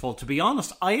think it's his fault. To be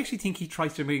honest, I actually think he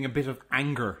tries to bring a bit of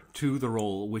anger to the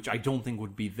role, which I don't think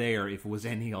would be there if it was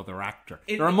any other actor.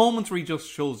 There are moments where he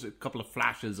just shows a couple of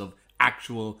flashes of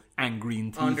actual angry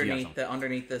enthusiasm.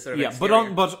 Underneath the sort of exterior.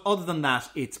 But other than that,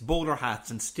 it's bowler hats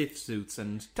and stiff suits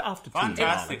and off the tee.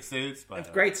 Fantastic suits, by the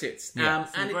way. Great suits. Yeah.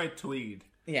 Some great tweed.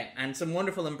 Yeah, and some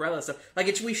wonderful umbrella stuff. Like,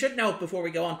 we should note before we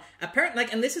go on, apparently,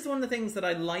 and this is one of the things that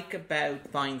I like about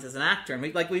Fiennes as an actor. And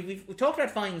we've talked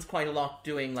about Fiennes quite a lot,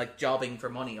 doing like jobbing for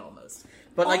money almost.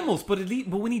 But almost, but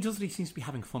when he does it, he seems to be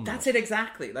having fun. That's it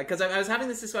exactly. Like, because I was having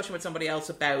this discussion with somebody else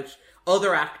about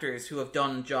other actors who have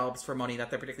done jobs for money that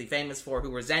they're particularly famous for, who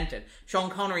resent it. Sean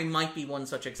Connery might be one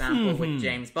such example with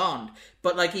James Bond,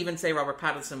 but like even say Robert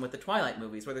Pattinson with the Twilight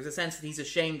movies, where there's a sense that he's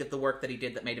ashamed of the work that he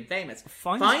did that made him famous.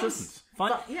 Fiennes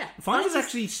Fiennes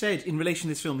actually said in relation to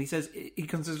this film, he says he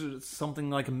considers it something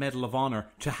like a Medal of Honor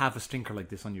to have a stinker like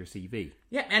this on your CV.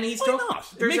 Yeah, and he's Why not?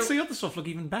 It makes the other stuff look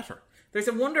even better. There's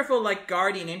a wonderful, like,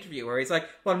 Guardian interview where he's like,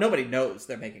 well, nobody knows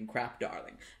they're making crap,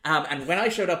 darling. And when I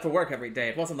showed up for work every day,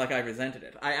 it wasn't like I resented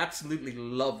it. I absolutely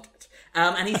loved it.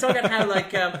 And he's talking about how,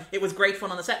 like, it was great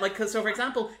fun on the set. Like, so, for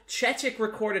example, Chechik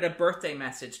recorded a birthday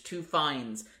message to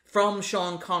Fiennes from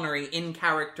Sean Connery in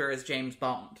character as James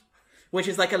Bond. Which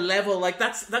is like a level, like,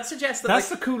 that suggests that... That's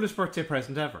the coolest birthday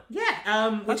present ever.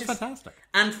 Yeah. That's fantastic.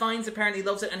 And Fiennes apparently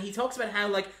loves it, and he talks about how,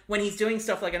 like, when he's doing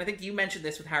stuff like, and I think you mentioned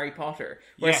this with Harry Potter,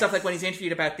 where stuff like when he's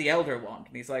interviewed about the Elder Wand,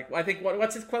 and he's like, I think,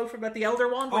 what's his quote about the Elder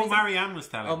Wand? Marianne was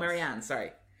telling us. Marianne,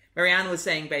 sorry. Marianne was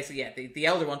saying basically, the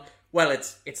Elder Wand, well,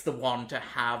 it's the one to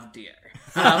have, dear.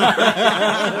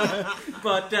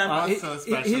 But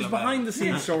his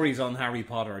behind-the-scenes stories on Harry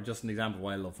Potter are just an example of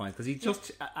why I love Fiennes, because he's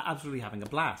just absolutely having a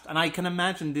blast. And I can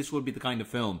imagine this would be the kind of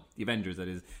film, the Avengers that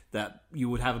is, that you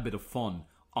would have a bit of fun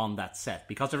on that set,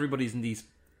 because everybody's in these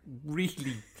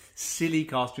really silly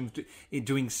costumes,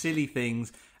 doing silly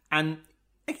things, and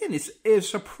again, it's a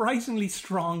surprisingly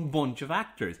strong bunch of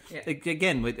actors. Yeah.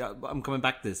 Again, I'm coming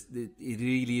back to this. It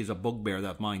really is a bugbear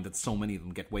of mine that so many of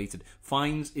them get wasted.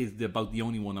 Fiennes is about the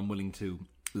only one I'm willing to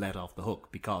let off the hook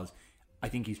because I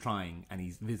think he's trying and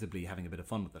he's visibly having a bit of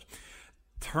fun with it.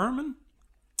 Thurman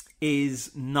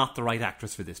is not the right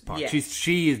actress for this part. Yes.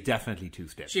 She is definitely too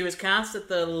stiff. She was cast at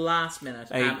the last minute,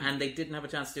 and they didn't have a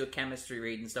chance to do a chemistry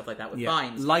read and stuff like that with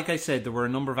Fiennes. Like I said, there were a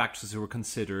number of actresses who were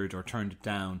considered or turned it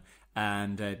down,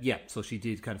 and so she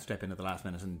did kind of step in at the last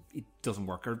minute, and it doesn't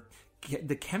work.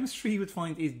 The chemistry you would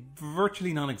find is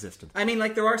virtually non-existent. I mean,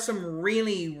 like, there are some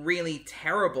really, really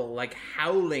terrible, like,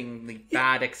 howlingly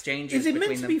bad exchanges between them. Is it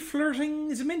meant to be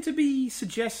flirting? Is it meant to be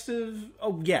suggestive?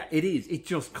 Oh, yeah, it is. It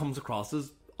just comes across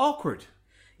as awkward.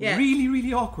 Yeah. Really,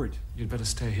 really awkward. You'd better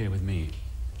stay here with me.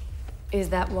 Is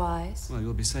that wise? Well,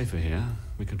 you'll be safer here.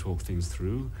 We can talk things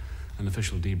through. An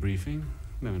official debriefing.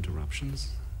 No interruptions.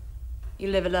 You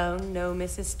live alone, no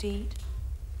Mrs. Steed?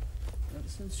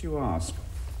 Since you ask.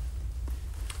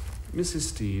 Mrs.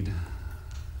 Steed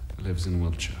lives in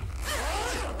Wiltshire.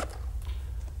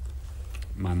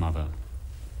 My mother.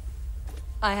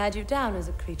 I had you down as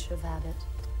a creature of habit.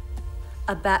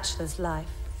 A bachelor's life.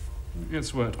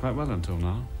 It's worked quite well until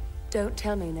now. Don't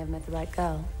tell me you never met the right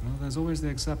girl. Well, there's always the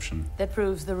exception. That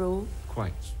proves the rule.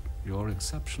 Quite. You're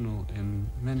exceptional in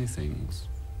many things.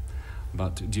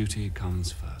 But duty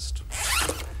comes first.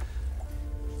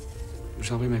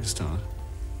 Shall we make a start?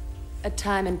 A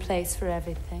time and place for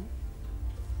everything.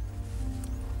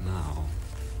 Now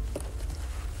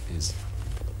is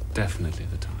definitely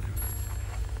the time.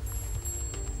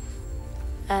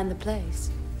 And the place.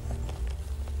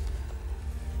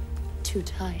 Too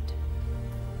tight.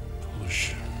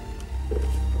 Push.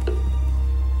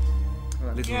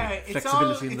 Yeah, it's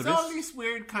flexibility in the all wrist. these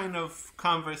weird kind of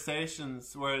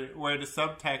conversations where the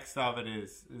subtext of it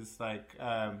is like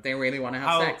They really want to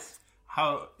have sex.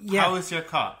 How is your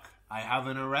cock? I have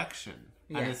an erection,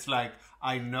 and it's like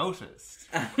I noticed.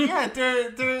 Yeah,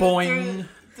 they're Boing.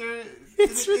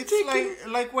 It's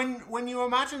like when you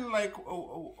imagine like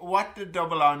what the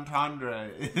double entendre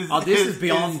is. Oh, this is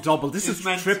beyond double. This is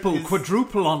triple,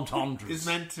 quadruple entendres. Is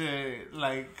meant to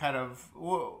like kind of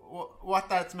what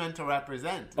that's meant to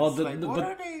represent. It's Oh, what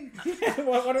are they?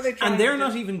 What are they trying And they're to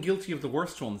not do? even guilty of the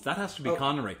worst ones. That has to be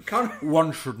Connery. Connery.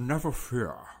 One should never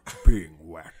fear being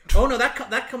wet. Oh, no,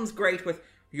 that comes great with,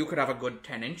 you could have a good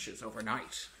 10 inches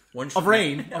overnight. Of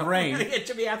rain. It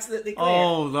should be absolutely clear.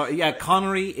 Oh, Lord. Yeah,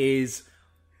 Connery is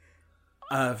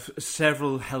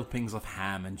several helpings of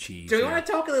ham and cheese. Do we want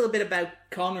to talk a little bit about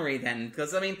Connery then?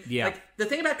 Because, I mean, Yeah. like, the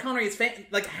thing about Connery is,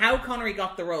 like, how Connery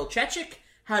got the role. Chechik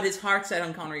had his heart set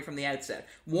on Connery from the outset.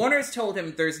 Warner's told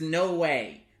him there's no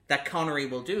way that Connery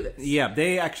will do this. Yeah,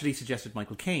 they actually suggested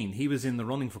Michael Caine. He was in the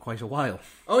running for quite a while.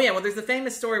 Oh, yeah, well, there's the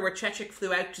famous story where Chechik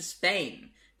flew out to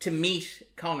Spain to meet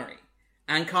Connery.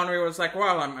 And Connery was like,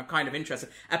 well, I'm kind of interested.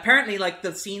 Apparently, like,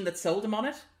 the scene that sold him on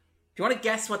it. Do you want to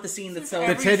guess what the scene that sold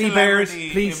The him? teddy bears.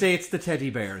 celebrity Please say it's the teddy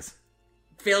bears.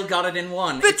 Phil got it in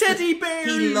one. The teddy bears!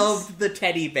 He loved the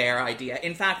teddy bear idea.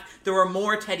 In fact, there were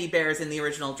more teddy bears in the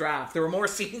original draft. There were more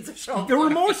scenes of Sean There were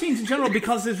Connery. more scenes in general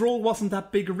because his role wasn't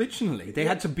that big originally. They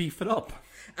had to beef it up.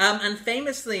 And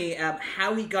famously,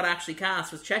 how he got actually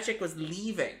cast was Chechik was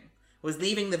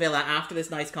leaving the villa after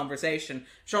this nice conversation.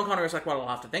 Sean Connery was like, well, I'll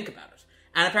have to think about it.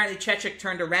 And apparently Chechik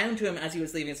turned around to him as he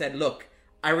was leaving and said, look,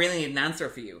 I really need an answer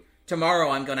for you. Tomorrow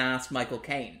I'm going to ask Michael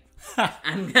Caine.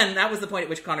 and that was the point at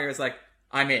which Connery was like,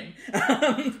 I'm in.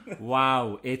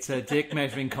 Wow, it's a dick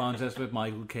measuring contest with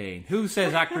Michael Caine. Who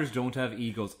says actors don't have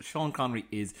egos? Sean Connery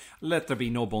is, let there be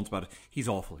no bones about it, he's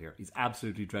awful here. He's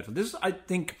absolutely dreadful. I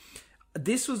think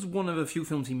this was one of a few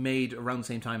films he made around the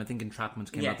same time. I think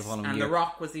Entrapment came out the following and year. The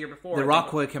Rock was the year before. The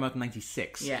Rock came out in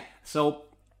 96. Yeah. So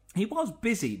he was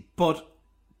busy, but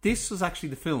this was actually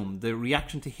the film. The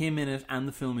reaction to him in it and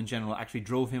the film in general actually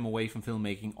drove him away from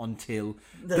filmmaking until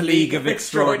The League of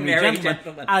Extraordinary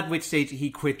Gentlemen, at which stage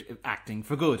he quit acting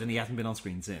for good and he hasn't been on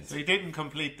screen since. So he didn't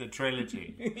complete the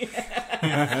trilogy.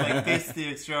 Like this, The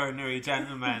Extraordinary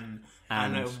Gentleman,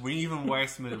 and an even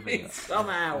worse movie.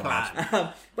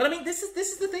 Somehow. But I mean, this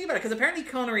is the thing about it, because apparently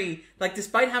Connery, like,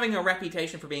 despite having a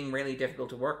reputation for being really difficult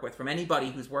to work with from anybody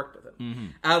who's worked with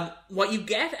him, what you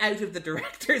get out of the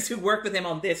directors who worked with him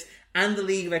on this and The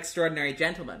League of Extraordinary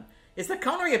Gentlemen is that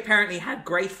Connery apparently had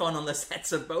great fun on the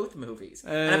sets of both movies,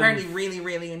 and apparently really,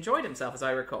 really enjoyed himself, as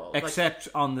I recall. Except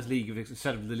on the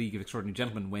set of The League of Extraordinary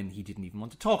Gentlemen, when he didn't even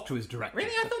want to talk to his director.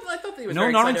 Really? I thought he was No,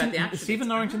 very excited about the Norrington. action. Stephen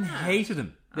Norrington hated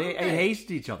him. They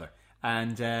hated each other.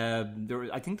 And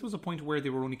I think there was a point where they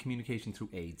were only communicating through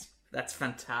aids. That's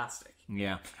fantastic.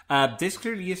 Yeah. This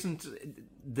clearly isn't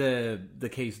the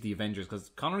case of the Avengers, because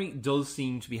Connery does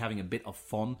seem to be having a bit of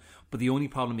fun, but the only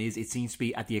problem is it seems to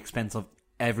be at the expense of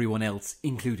everyone else,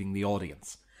 including the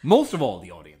audience. Most of all,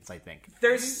 the audience, I think.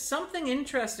 There's something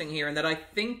interesting here in that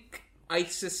I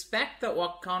suspect that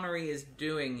what Connery is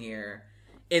doing here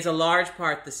is a large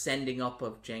part the sending up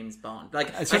of James Bond.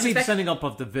 Like, especially the sending up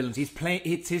of the villains.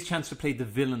 It's his chance to play the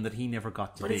villain that he never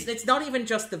got to be. But it's not even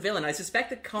just the villain. I suspect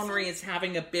that Connery is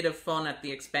having a bit of fun at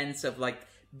the expense of, like,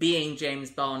 being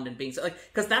James Bond and being... like,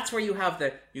 because that's where you have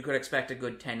you could expect a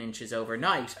good 10 inches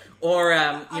overnight. Or,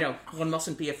 one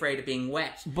mustn't be afraid of being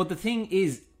wet. But the thing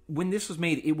is, when this was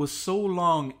made, it was so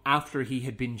long after he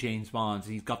had been James Bond.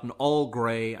 He's gotten all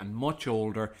grey and much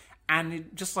older... And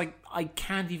it just like, I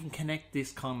can't even connect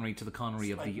this Connery to the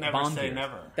Connery of the Bond Never Say years.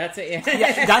 Never. That's it.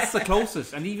 Yeah, that's the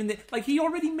closest. And even he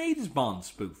already made his Bond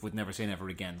spoof with Never Say Never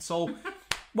Again. So,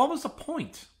 what was the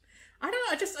point? I don't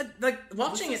know. I just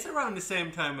watching it around the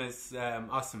same time as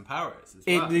Austin Powers. As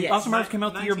well. Austin Powers came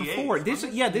out the year before. This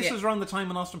was was around the time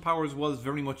when Austin Powers was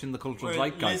very much in the cultural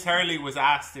zeitgeist. Liz Hurley was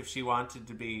asked if she wanted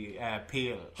to be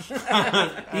Peel.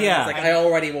 Yeah, it's like, I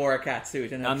already wore a cat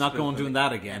suit, and I'm not going doing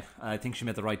that again. I think she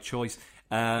made the right choice.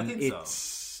 I think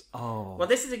so. Oh. Well,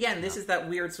 this is that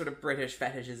weird sort of British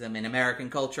fetishism in American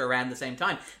culture around the same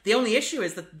time. The only issue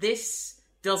is that this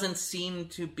doesn't seem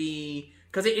to be...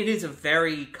 Because it is a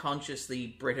very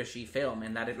consciously Britishy film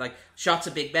in that it, like, shots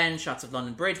of Big Ben, shots of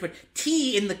London Bridge, but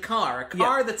tea in the car, a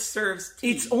car that serves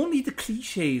tea. It's only the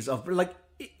cliches of, like,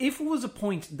 if it was a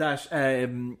point that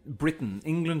Britain,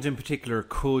 England in particular,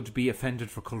 could be offended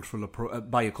for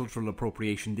by a cultural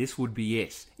appropriation, this would be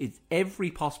it. It's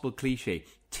every possible cliche.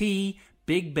 Tea,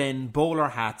 Big Ben, bowler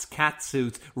hats, cat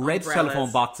suits, red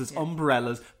telephone boxes,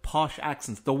 umbrellas, posh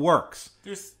accents, the works.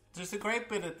 There's a great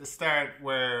bit at the start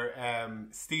where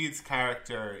Steed's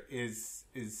character is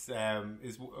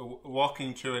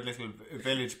walking through a little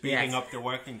village beating up the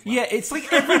working class. Yeah, it's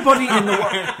like everybody in the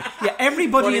world. Yeah,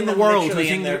 everybody in the world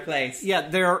is in their place. Yeah,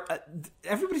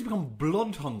 everybody's become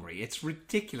blood hungry. It's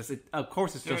ridiculous. Of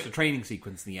course, it's just a training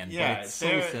sequence in the end, but it's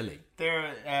so silly.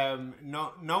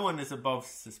 No one is above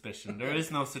suspicion. There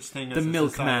is no such thing as the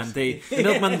milkman. The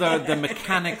milkman, the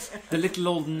mechanics, the little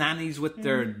old nannies with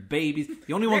their babies.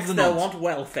 The only ones that want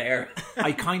welfare.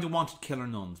 I kind of wanted killer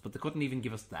nuns, but they couldn't even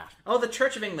give us that. Oh, the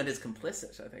Church of England is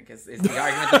complicit, I think, is the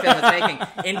argument the film is making.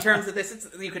 In terms of this,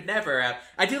 you could never...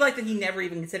 I do like that he never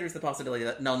even considers the possibility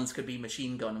that nuns could be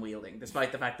machine gun wielding,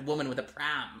 despite the fact the woman with a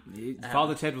pram...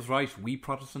 Father Ted was right. We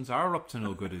Protestants are up to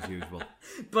no good as usual.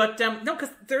 But, no, because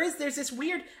there's this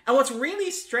weird... And what's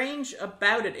really strange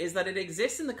about it is that it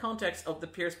exists in the context of the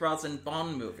Pierce Brosnan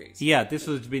Bond movies. Yeah, this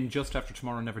has been just after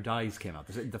Tomorrow Never Dies came out,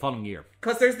 the following year.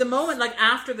 Because there's the moment, like,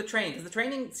 after the training, because the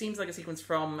training seems like a sequence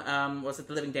from, was it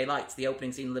The Living Daylights, the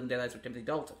opening scene of Living Daylights with Timothy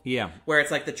Dalton. Yeah. Where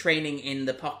it's like the training in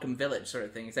the Popcom village sort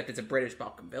of thing, except it's a British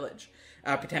Popcom village.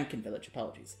 Potemkin village,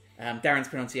 apologies. Darren's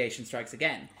pronunciation strikes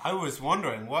again. I was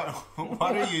wondering, what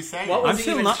are you saying? I'm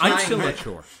still not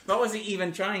sure. What was he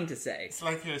even trying to say? It's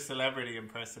like your celebrity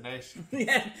impersonation.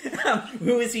 Yeah.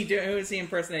 Who is he doing? Who is he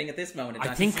impersonating at this moment in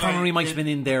time? I think Connery might have been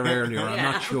in there earlier. I'm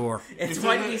not sure. It's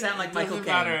why did he sound like Michael Caine?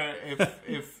 It doesn't matter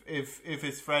if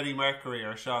it's Freddie Mercury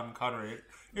or Sean Connery.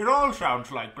 It all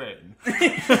sounds like Bane.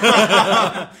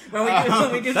 when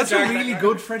we do that's a really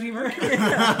good Freddie Mercury.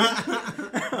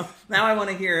 Now I want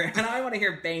to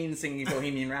hear Bane singing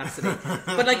Bohemian Rhapsody.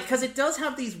 But like, because it does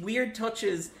have these weird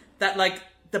touches that like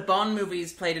the Bond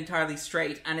movies played entirely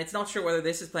straight, and it's not sure whether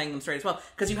this is playing them straight as well.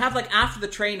 Because you have like after the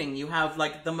training, you have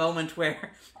like the moment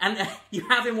where, and you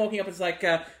have him walking up. It's like,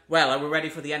 well, are we ready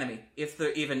for the enemy? If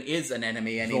there even is an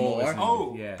enemy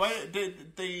anymore. Yes. But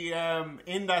the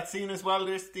in that scene as well,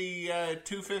 there's the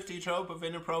 250 trope of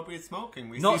inappropriate smoking.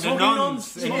 We see the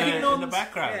nuns in the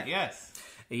background. Yeah. Yes.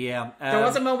 Yeah. There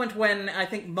was a moment when I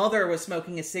think Mother was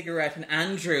smoking a cigarette and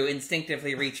Andrew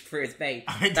instinctively reached for his vape.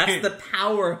 That's the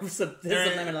power of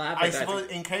subliminal advertising. I suppose,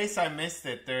 in case I missed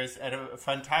it, there's a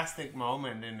fantastic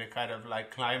moment in the kind of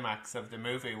like climax of the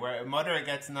movie where Mother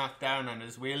gets knocked down on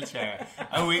his wheelchair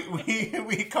and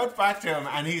we cut back to him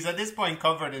and he's at this point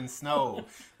covered in snow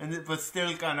but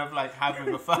still kind of like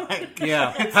having a fag.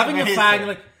 Yeah, having amazing. A fag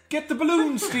like... Get the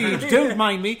balloon, Steve. Don't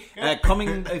mind me.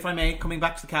 Coming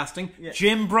back to the casting. Yeah.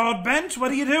 Jim Broadbent,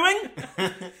 what are you doing?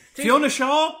 Fiona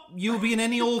Shaw, you'll be in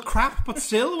any old crap, but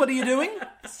still, what are you doing?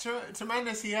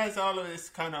 Tremendous. He has all of this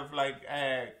kind of like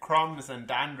crumbs and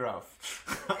dandruff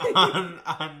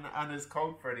on his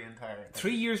coat for the entire thing.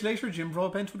 3 years later, Jim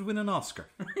Broadbent would win an Oscar.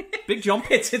 Big jump.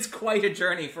 It's quite a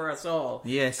journey for us all.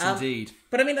 Yes, indeed.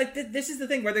 But I mean, like, this is the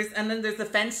thing where then there's the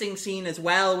fencing scene as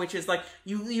well, which is like,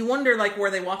 you wonder, like, were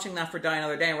they watching that for Die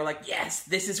Another Day? And we're like, yes,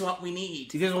 this is what we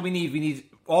need. This is what we need. We need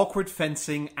awkward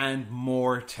fencing and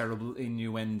more terrible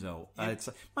innuendo. It's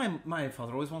my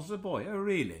father always wanted a boy. Oh,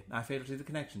 really? I failed to see the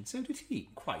connection. So did he.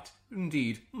 Quite.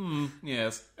 Indeed.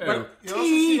 Yes. Well, you also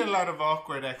see a lot of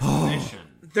awkward exposition.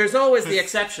 There's always the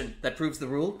exception that proves the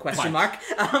rule, question mark.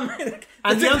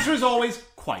 And the answer is always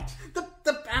quite.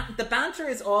 The banter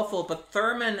is awful, but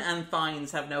Thurman and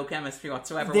Fiennes have no chemistry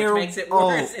whatsoever, which makes it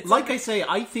worse. It's like I say,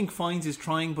 I think Fiennes is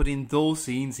trying, but in those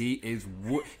scenes he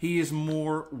is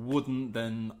more wooden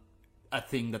than a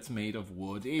thing that's made of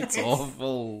wood. It's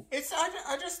awful.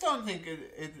 I just don't think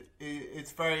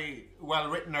it's very well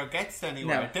written or gets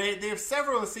anywhere. No. They have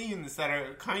several scenes that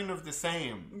are kind of the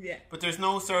same, but there's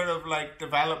no sort of like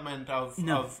development of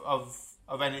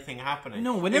anything happening.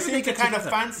 No, whenever they seem to kind of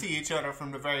fancy each other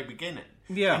from the very beginning.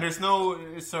 Yeah, and there's no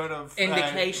sort of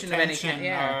indication of anything.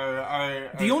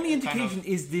 Or the only indication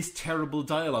is this terrible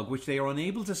dialogue, which they are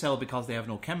unable to sell because they have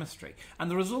no chemistry. And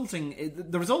the result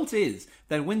is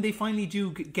that when they finally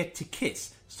do get to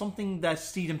kiss, something that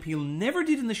Steed and Peele never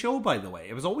did in the show, by the way,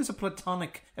 it was always a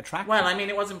platonic attraction. Well, I mean,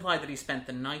 it was implied that he spent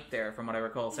the night there, from what I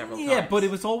recall, several times. Yeah, but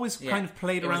it was always kind of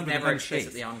played around. It was never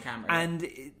explicitly on camera. And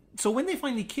so when they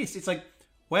finally kissed, it's like,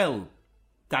 well,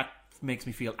 that makes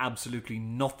me feel absolutely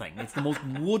nothing. It's the most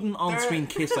wooden on-screen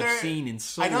kiss I've seen in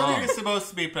so long. I don't think it's supposed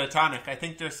to be platonic. I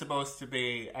think they're supposed to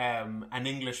be an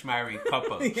English married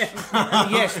couple.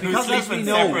 Yes, because as we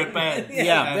know, separate beds.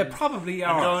 Yeah, they probably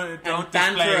are. Don't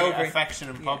display affection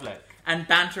in public. And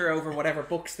banter over whatever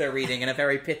books they're reading in a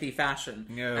very pithy fashion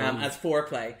as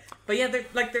foreplay. But yeah,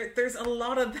 there's a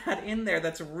lot of that in there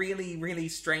that's really, really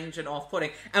strange and off-putting.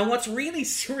 And what's really,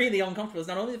 really uncomfortable is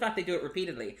not only the fact they do it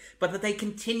repeatedly, but that they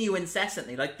continue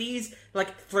incessantly. Like these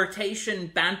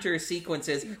flirtation banter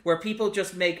sequences where people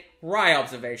just make wry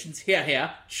observations.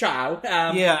 Yeah, ciao.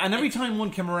 And every time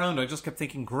one came around, I just kept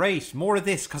thinking, great, more of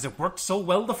this, because it worked so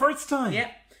well the first time.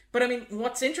 Yeah, but I mean,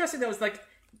 what's interesting though is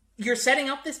you're setting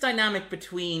up this dynamic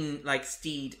between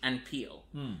Steed and Peele.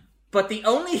 But the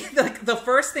only the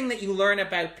first thing that you learn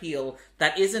about Peele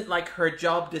that isn't her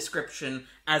job description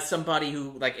as somebody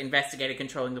who investigated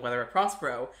controlling the weather at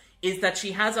Prospero is that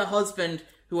she has a husband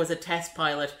who was a test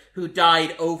pilot who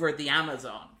died over the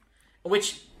Amazon,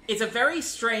 which is a very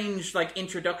strange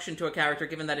introduction to a character,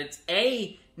 given that it's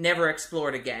never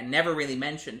explored again, never really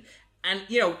mentioned, and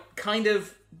kind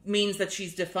of means that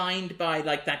she's defined by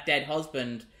that dead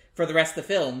husband for the rest of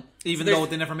the film. Even though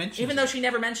they never mentioned Even though she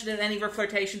never mentioned it in any of her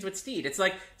flirtations with Steed. It's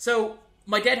so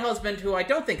my dead husband, who I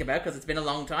don't think about because it's been a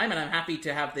long time and I'm happy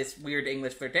to have this weird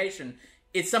English flirtation,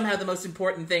 is somehow the most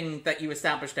important thing that you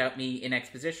established about me in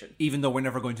exposition. Even though we're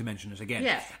never going to mention it again.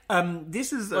 Yeah.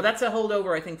 This is... Well, that's a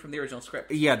holdover, I think, from the original script.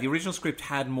 Yeah, the original script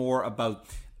had more about...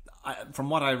 from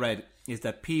what I read, is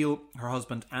that Peele, her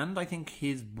husband, and I think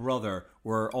his brother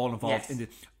were all involved in the...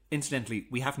 Incidentally,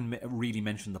 we haven't really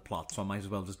mentioned the plot, so I might as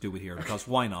well just do it here, because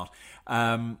why not?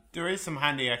 There is some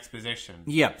handy exposition.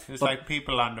 Yeah. There's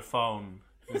people on the phone.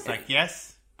 It's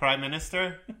yes, Prime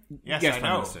Minister? Yes, I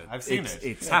know. Minister. I've seen it.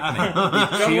 It's happening.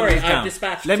 Don't worry, I've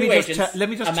dispatched two agents,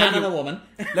 a man and a woman.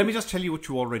 Let me just tell you what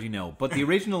you already know. But the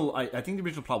original, I think the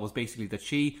original plot was basically that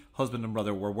she, husband and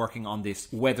brother, were working on this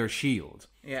weather shield.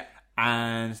 Yeah.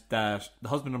 And that the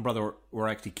husband and brother were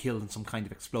actually killed in some kind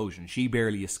of explosion. She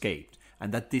barely escaped.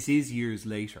 And that this is years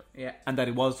later. Yeah. And that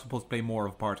it was supposed to play more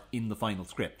of a part in the final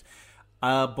script.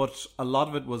 But a lot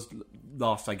of it was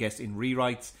lost, I guess, in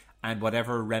rewrites and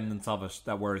whatever remnants of it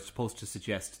that were supposed to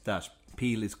suggest that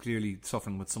Peele is clearly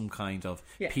suffering with some kind of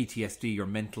PTSD or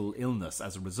mental illness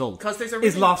as a result. Because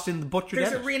is lost in the butchered edit.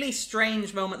 There's a really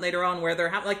strange moment later on where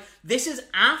they're this is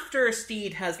after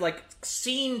Steed has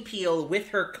seen Peele with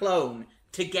her clone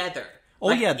together.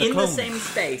 The in clone. The same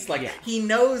space. He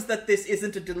knows that this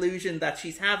isn't a delusion that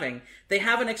she's having. They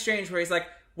have an exchange where he's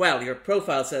well, your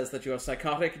profile says that you're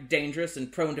psychotic, dangerous,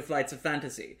 and prone to flights of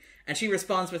fantasy. And she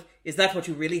responds with, is that what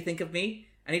you really think of me?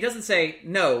 And he doesn't say,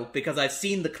 no, because I've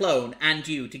seen the clone and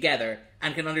you together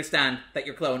and can understand that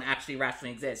your clone actually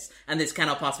rationally exists, and this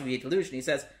cannot possibly be a delusion. He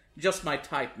says, just my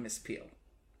type, Miss Peele.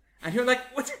 And you're what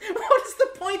is the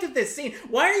point of this scene?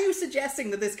 Why are you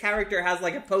suggesting that this character has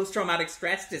a post-traumatic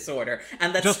stress disorder?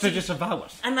 And that just to disavow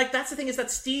it. And that's the thing, is that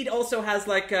Steed also has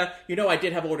I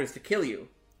did have orders to kill you.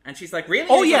 And she's like, really?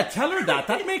 Oh He's yeah, like, tell her that.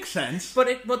 That makes sense.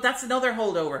 But that's another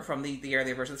holdover from the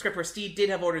earlier version of the script where Steed did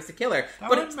have orders to kill her. That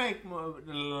but would make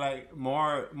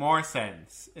more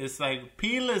sense. It's like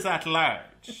Peel is at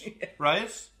large,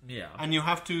 right? Yeah. And you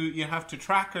have to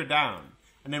track her down.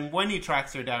 And then when he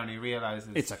tracks her down, he realizes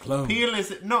It's a clone. Peel is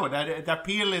that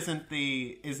Peel isn't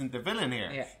the villain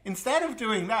here. Yeah. Instead of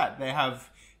doing that, they have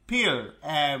Peel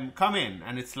come in,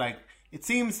 and it's like, it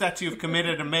seems that you've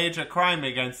committed a major crime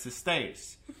against the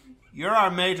state. You're our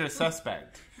major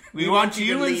suspect. We want you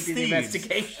to and lead the Steve.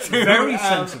 investigation. Very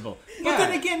sensible. But yeah.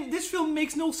 then again, this film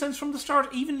makes no sense from the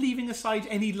start, even leaving aside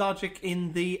any logic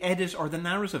in the edit or the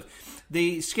narrative.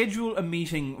 They schedule a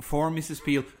meeting for Mrs.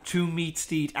 Peel to meet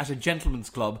Steed at a gentleman's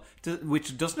club,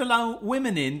 which doesn't allow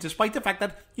women in, despite the fact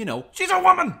that, she's a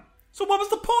woman! So what was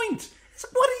the point? It's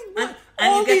like,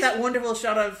 and you get that wonderful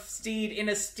shot of Steed in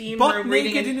a steam room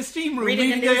reading in a steam room,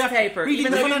 reading a newspaper, reading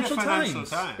even the though- Financial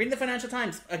Times. Reading the Financial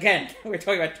Times. Again, we're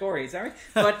talking about Tories, aren't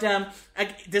we? But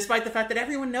despite the fact that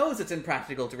everyone knows it's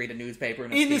impractical to read a newspaper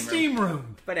in a steam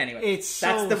room. But anyway, that's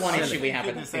the one issue we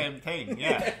have. The same thing,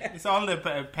 yeah. It's all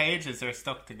the pages are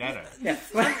stuck together. Yeah,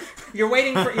 well, you're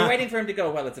waiting for him to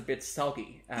go. Well, it's a bit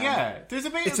soggy. Yeah, there's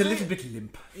It's a little bit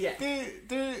limp. Yeah,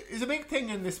 there is a big thing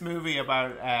in this movie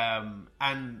about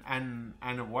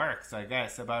and it works, I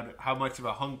guess, about how much of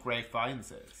a hunk Ray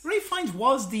Fiennes is. Ray Fiennes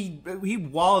was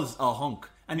a hunk,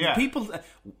 and Yeah. people.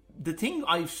 The thing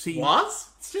I've seen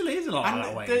still is in a lot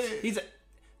of ways.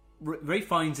 Ray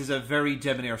Fiennes is a very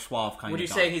debonair, suave kind of guy. Would you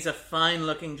say he's a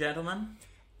fine-looking gentleman?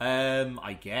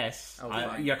 I guess.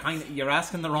 You're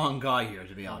asking the wrong guy here,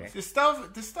 to be honest. The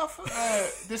stuff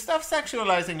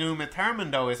sexualizing Uma Thurman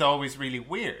though is always really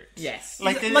weird. Yes,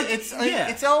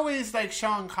 it's always like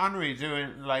Sean Connery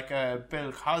doing like a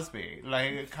Bill Cosby,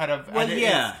 like kind of. Well,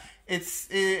 yeah. It's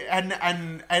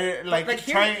like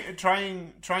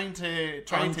trying to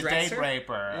date rape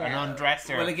her and undress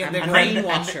her. Well, again, and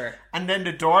brainwash her, and then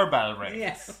the doorbell rings.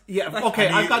 Yes. Yeah. Okay.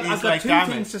 I've got two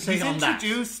things to say he's on that.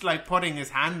 He's introduced like putting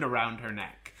his hand around her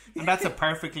neck, and that's a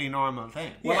perfectly normal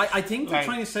thing. Well, I think they're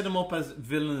trying to set him up as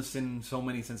villainous in so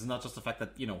many senses, not just the fact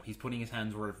that he's putting his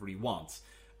hands wherever he wants.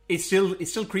 It's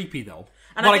still creepy though.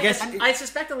 And but I guess I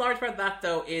suspect a large part of that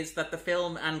though is that the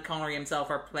film and Connery himself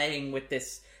are playing with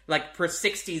this like per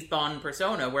 60s Bond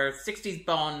persona, where 60s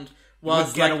Bond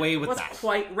was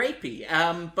quite rapey,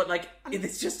 but like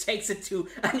this just takes it to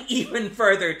an even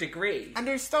further degree. And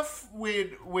there's stuff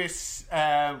with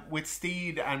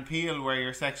Steed and Peel where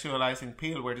you're sexualizing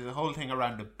Peel, where there's a whole thing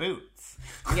around the boots.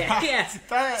 Yeah, yes,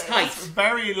 that's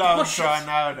very long drawn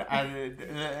out, and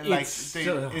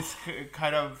it's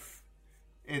kind of.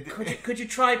 Could you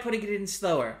try putting it in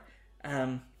slower?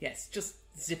 Yes, just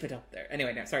zip it up there.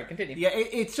 Anyway, no, sorry, continue. Yeah,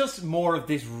 it's just more of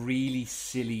this really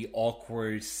silly,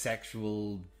 awkward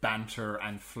sexual banter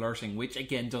and flirting, which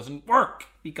again doesn't work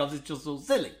because it's just so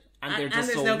silly. And they're just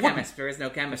there's so no chemistry. There is no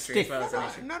chemistry as well as an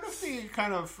issue. None of the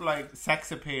kind of like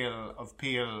sex appeal of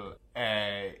Peel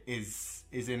is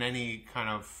in any kind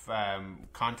of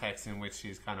context in which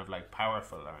she's kind of like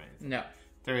powerful or anything. No.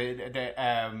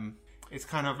 It's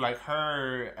kind of like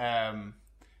her.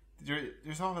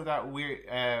 There's all of that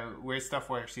weird stuff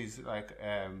where she's like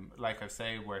I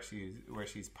say, where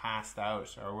she's passed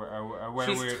out, or where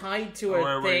she's tied to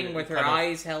a thing with her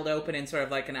eyes held open in sort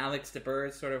of like an Alex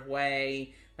DeBurse sort of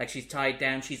way. Like she's tied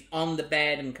down, she's on the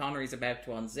bed, and Connery's about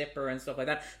to unzip her and stuff like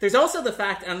that. There's also the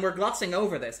fact, and we're glossing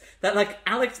over this, that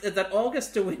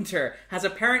August de Winter has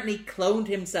apparently cloned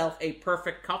himself a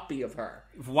perfect copy of her.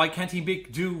 Why can't he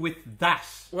do with that?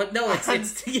 Well, no, it's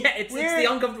the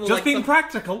uncomfortable. Just being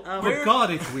practical. But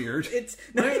God, it's weird.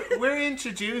 We're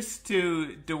introduced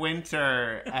to De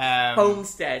Winter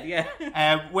homestead.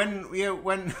 Yeah. When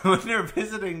they're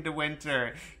visiting De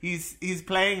Winter, he's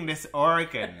playing this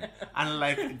organ and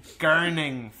like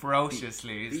gurning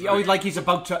ferociously. Like he's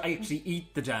about to actually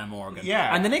eat the damn organ.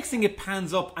 Yeah. And the next thing it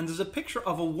pans up, and there's a picture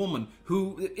of a woman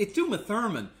who it's Uma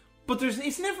Thurman. But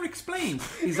it's never explained.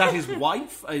 Is that his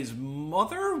wife? His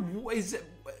mother? Is it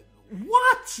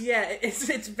what? Yeah,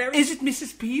 it's very. Is it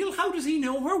Mrs. Peel? How does he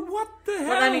know her? What the hell?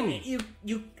 Well, I mean,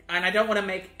 you and I don't want to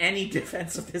make any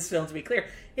defense of this film, to be clear.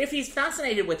 If he's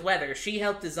fascinated with weather, she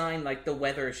helped design like the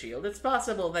weather shield. It's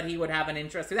possible that he would have an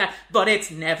interest in that, but it's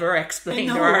never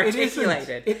explained or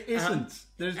articulated. It isn't.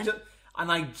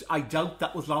 I doubt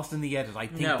that was lost in the edit. I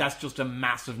think that's just a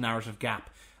massive narrative gap.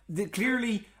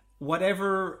 Clearly,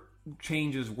 whatever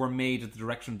changes were made at the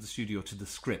direction of the studio to the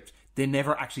script, they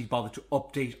never actually bothered to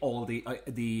update all the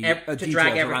to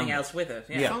drag everything else with it.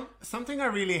 Yeah. Something I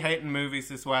really hate in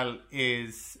movies as well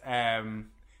is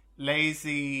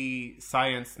lazy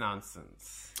science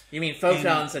nonsense. You mean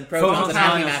photons and protons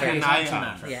and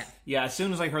antimatter? Yeah. Yeah, as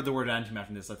soon as I heard the word antimatter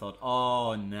in this, I thought,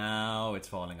 oh, now it's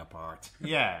falling apart.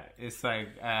 Yeah, it's like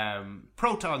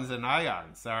protons and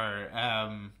ions are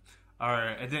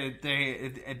they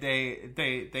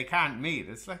can't meet.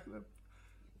 It's like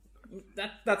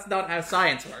that's not how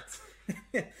science works.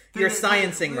 You're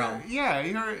sciencing wrong. Yeah,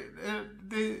 it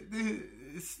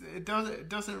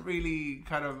doesn't really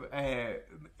kind of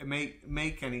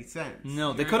make any sense.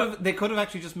 No, they could have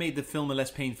actually just made the film a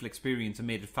less painful experience and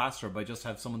made it faster by just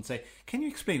have someone say, "Can you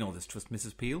explain all this to us,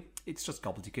 Mrs. Peel?" It's just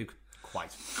gobbledygook.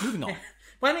 Quite. Moving on.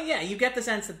 Well, I mean, yeah, you get the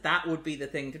sense that would be the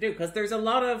thing to do, because there's a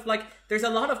lot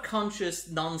of conscious,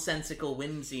 nonsensical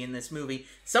whimsy in this movie.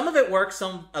 Some of it works,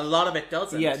 a lot of it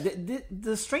doesn't. Yeah,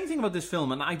 the strange thing about this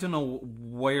film, and I don't know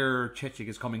where Chechik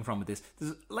is coming from with this,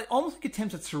 there's almost like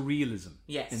attempts at surrealism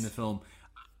in the film,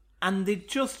 and they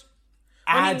just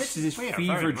adds to this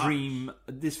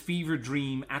fever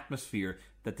dream atmosphere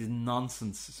that the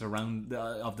nonsense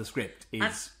of the script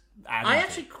is. I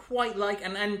actually quite like,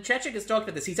 and Chechik has talked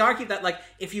about this. He's argued that, like,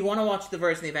 if you want to watch the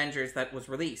version of the Avengers that was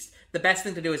released, the best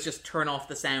thing to do is just turn off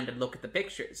the sound and look at the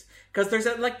pictures, because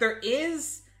there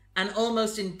is an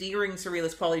almost endearing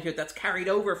surrealist quality to it that's carried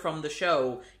over from the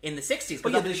show in the 60s.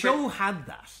 But the show had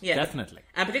that, definitely.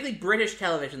 And particularly British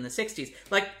television in the 60s.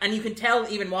 And you can tell,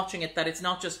 even watching it, that it's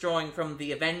not just drawing from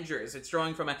the Avengers, it's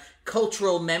drawing from a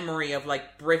cultural memory of,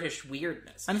 like, British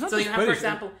weirdness. And it's not so just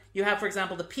you have, for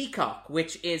example, the Peacock,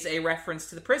 which is a reference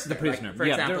to The Prisoner. For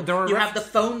example. You have the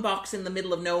phone box in the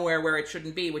middle of nowhere where it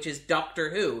shouldn't be, which is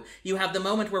Doctor Who. You have the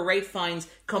moment where Ralph Fiennes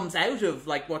comes out of,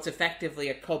 like, what's effectively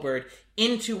a cupboard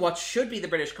into what should be the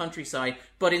British countryside,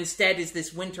 but instead is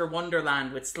this winter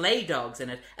wonderland with sleigh dogs in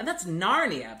it, and that's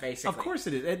Narnia, basically. Of course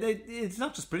it is. It's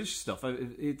not just British stuff.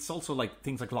 It's also like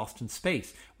things like Lost in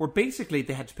Space, where basically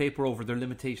they had to paper over their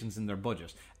limitations in their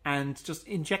budget and just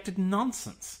injected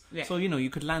nonsense. Yeah. So, you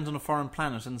could land on a foreign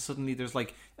planet and suddenly there's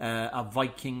like a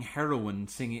Viking heroine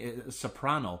singing a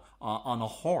soprano on a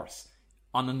horse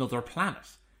on another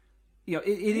planet.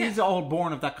 It is all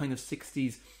born of that kind of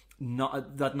 60s,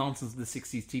 that nonsense of the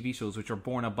 60s TV shows, which are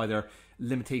born out by their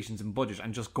limitations in budget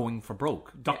and just going for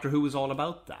broke. Doctor Who is all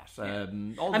about that.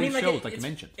 All these shows, like you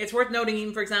mentioned. It's worth noting,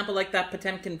 even, for example, like that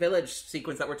Potemkin village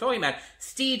sequence that we're talking about.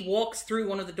 Steed walks through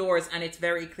one of the doors and it's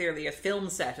very clearly a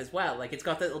film set as well. Like, it's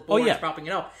got the little boards propping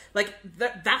it up. Like,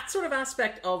 that sort of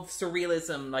aspect of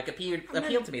surrealism, like, appealed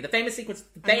to me. The famous sequence,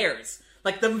 the bears.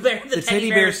 Like, the teddy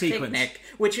bear sequence. Picnic,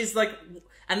 which is like...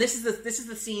 And this is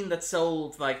the scene that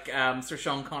sold, like, Sir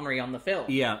Sean Connery on the film.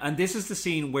 Yeah, and this is the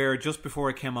scene where just before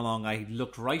I came along, I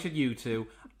looked right at you two.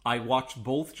 I watched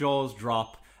both jaws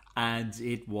drop, and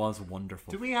it was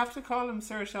wonderful. Do we have to call him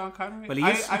Sir Sean Connery? Well, he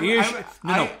is. Sean.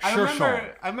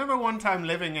 I remember one time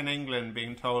living in England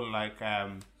being told, like, I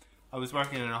was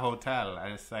working in a hotel,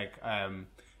 and it's like,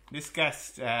 this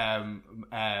guest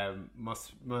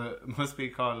must be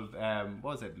called, what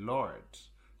was it, Lord?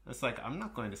 It's like, I'm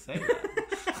not going to say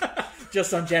that.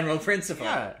 Just on general principle.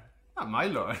 Yeah. Not my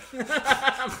lord.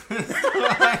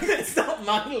 It's not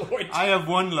my lord. I have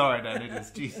one lord, and it is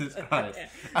Jesus Christ.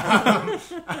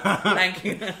 Thank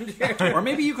you, Andrew. Or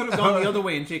maybe you could have gone the other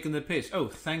way and taken the piss. Oh,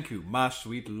 thank you, my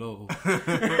sweet lord. But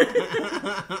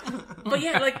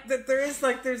yeah, like,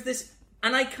 there's this...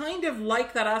 And I kind of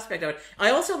like that aspect of it. I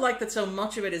also like that so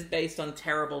much of it is based on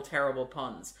terrible, terrible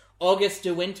puns. August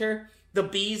de Winter... The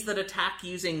bees that attack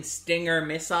using Stinger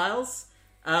missiles.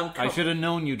 I should have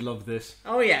known you'd love this.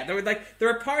 Oh yeah, there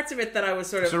were parts of it that I was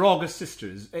sort of... They're August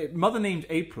sisters. Mother named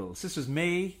April. Sisters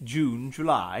May, June,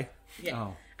 July. Yeah.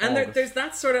 Oh, and there's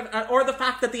that sort of... or the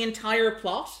fact that the entire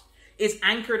plot is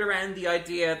anchored around the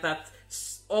idea that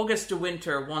August de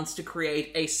Winter wants to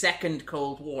create a second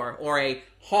Cold War, or a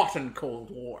hot and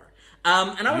cold war.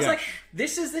 And I was like,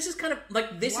 this is kind of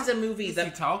like, this is a movie that...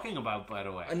 What is he talking about, by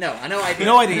the way? No, I know I do.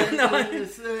 No idea.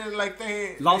 It's like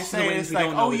they say, it's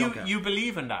like, oh, you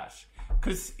believe in that?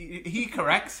 Because he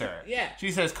corrects her. Yeah.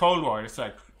 She says Cold War. It's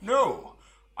like, no,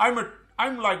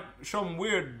 I'm like some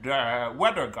weird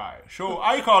weather guy, so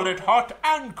I call it hot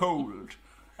and cold.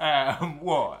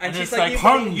 War. And she's it's like,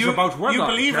 puns about weather. You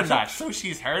believe in that? So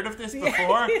she's heard of this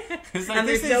before. Like, and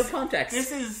there's no context.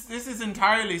 This is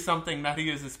entirely something that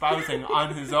he is espousing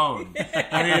on his own,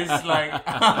 and it's like,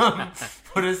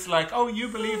 But it's like, oh, you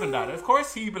believe in that. Of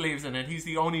course he believes in it. He's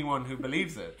the only one who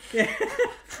believes it. Yeah.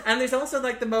 And there's also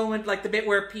like the moment, like the bit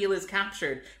where Peel is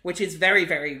captured, which is very,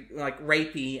 very like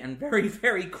rapey and very,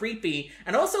 very creepy,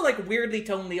 and also like weirdly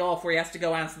tonally off, where he has to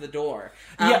go answer the door.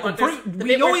 But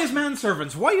we know he has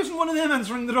manservants. Why isn't one of them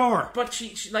answering the door? But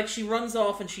she runs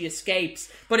off and she escapes,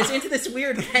 but it's into this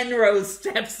weird Penrose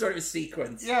steps sort of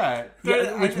sequence. Yeah,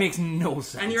 which makes no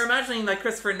sense. And you're imagining like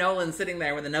Christopher Nolan sitting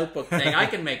there with a notebook saying, "I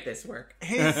can make this work."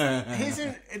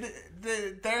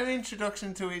 Their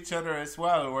introduction to each other as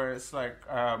well, where it's like,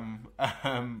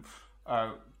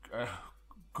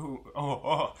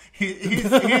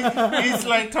 he's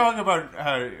like talking about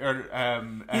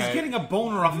he's getting a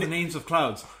boner off the names of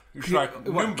clouds. It's like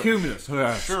cumulus,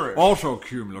 sure. Also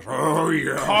cumulus. Oh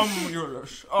yeah,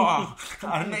 cumulus. Oh,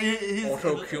 and he's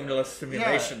Auto-cumulus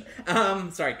simulation. Yeah.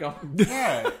 Sorry, go on.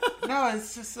 Yeah, no,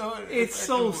 it's just so. It's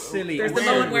so silly. There's the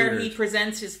moment where he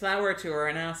presents his flower to her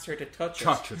and asks her to touch it.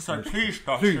 Touch it. It's like, please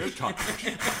touch Please it. touch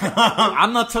it.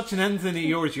 I'm not touching anything of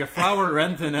yours, your flower or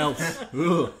anything else.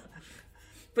 Ugh.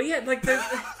 But yeah, like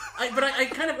I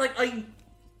kind of like He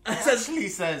actually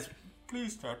says,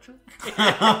 please touch it.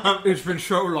 It's been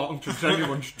so long since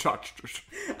anyone's touched it.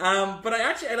 But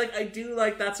I do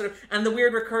like that sort of, and the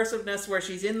weird recursiveness where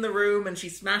she's in the room and she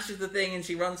smashes the thing and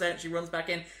she runs out and she runs back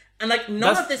in. And like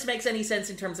none of this makes any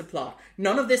sense in terms of plot.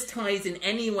 None of this ties in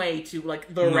any way to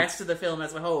like the rest of the film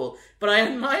as a whole. But I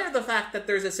admire the fact that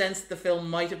there's a sense that the film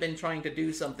might have been trying to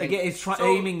do something. Again, it's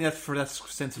aiming for that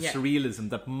sense of surrealism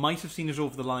that might have seen it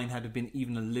over the line had it been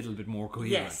even a little bit more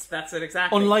coherent. Yes, that's it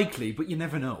exactly. Unlikely, but you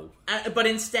never know. But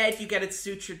instead, you get it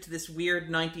sutured to this weird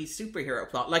 90s superhero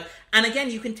plot. Like, and again,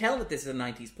 you can tell that this is a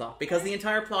 90s plot because the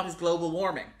entire plot is global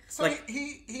warming. So like,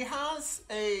 he has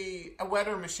a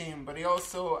weather machine, but he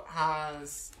also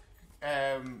has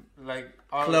like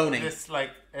all cloning. This like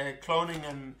cloning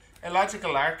and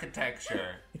illogical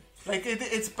architecture. Like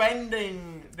it's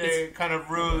bending the kind of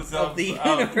rules of the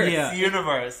universe. The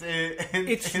universe.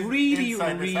 It's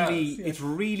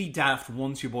really daft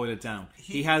once you boil it down.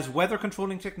 He has weather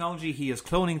controlling technology. He has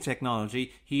cloning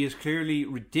technology. He is clearly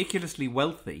ridiculously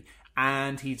wealthy,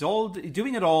 and he's all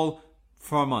doing it all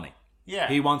for money. Yeah,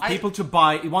 he wants people to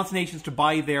buy. He wants nations to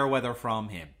buy their weather from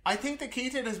him. I think the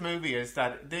key to this movie is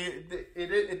that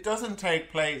it doesn't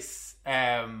take place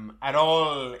at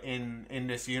all in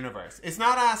this universe. It's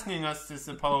not asking us to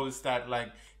suppose that,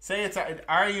 like, say it's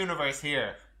our universe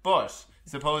here, but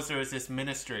suppose there is this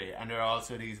ministry and there are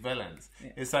also these villains.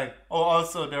 Yeah. It's like, oh,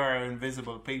 also there are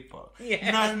invisible people.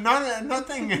 Yeah.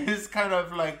 Nothing is kind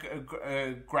of like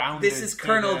grounded. This is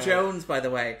Colonel Jones, by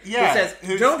the way. Yeah, who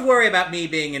says, don't worry about me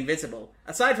being invisible.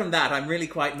 Aside from that, I'm really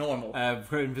quite normal.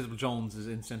 Invisible Jones is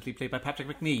instantly played by Patrick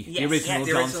McNee, yes, the original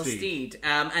John Steed.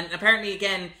 And apparently,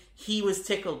 again, he was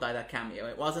tickled by that cameo.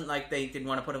 It wasn't like they didn't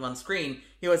want to put him on screen.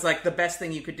 He was like, the best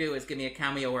thing you could do is give me a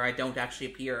cameo where I don't actually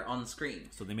appear on screen.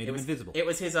 So they made him invisible. It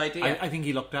was his idea. I think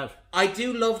he lucked out. I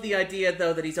do love the idea,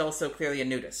 though, that he's also clearly a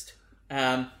nudist. It's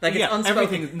unspoken.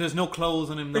 Everything. There's no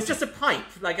clothes on him. There's just a pipe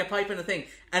and a thing.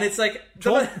 And it's like...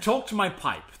 Talk to my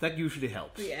pipe. That usually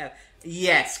helps. Yeah.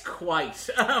 Yes, quite.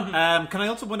 Can I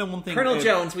also point out one thing? Colonel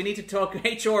Jones, we need to talk.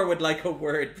 HR would like a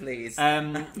word, please.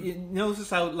 You notice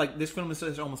how like this film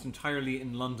is almost entirely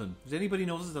in London. Does anybody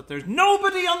notice that there's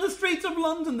nobody on the streets of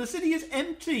London? The city is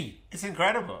empty. It's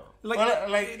incredible.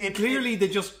 Clearly they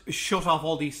just shut off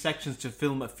all these sections to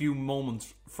film a few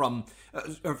moments from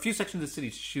a few sections of the city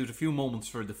to shoot a few moments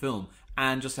for the film.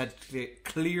 And just had to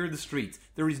clear the streets.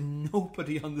 There is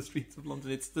nobody on the streets of London.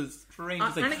 It's the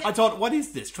strangest thing. I thought, what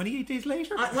is this? 28 days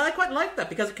later? I quite like that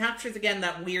because it captures again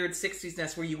that weird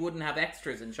 60s-ness where you wouldn't have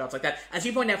extras in shots like that. As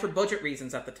you point out, for budget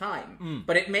reasons at the time.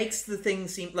 But it makes the thing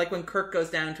seem like when Kirk goes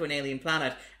down to an alien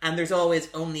planet and there's always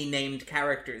only named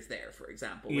characters there, for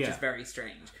example, which is very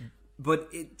strange. But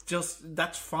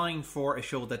that's fine for a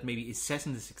show that maybe is set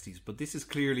in the 60s, but this is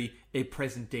clearly a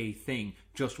present day thing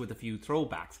just with a few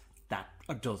throwbacks. That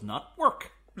does not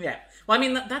work. Yeah. Well, I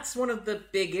mean, that's one of the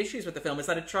big issues with the film is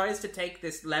that it tries to take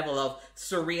this level of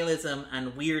surrealism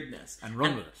and weirdness. And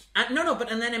run with it.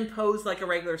 And then impose like a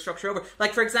regular structure over.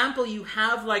 Like, for example, you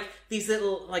have like these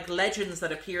little like legends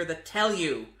that appear that tell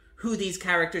you who these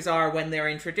characters are when they're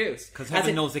introduced. Because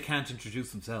heaven knows they can't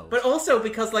introduce themselves. But also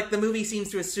because like the movie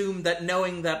seems to assume that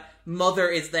knowing that Mother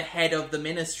is the head of the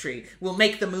ministry will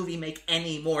make the movie make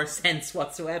any more sense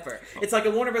whatsoever. It's like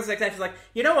a Warner Bros. Executive is like,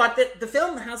 you know what, the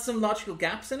film has some logical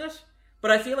gaps in it, but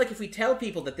I feel like if we tell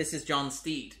people that this is John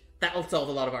Steed, that'll solve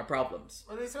a lot of our problems.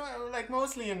 Well, it's like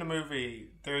mostly in the movie,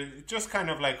 they're just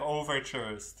kind of like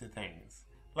overtures to things.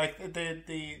 Like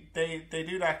they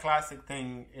do that classic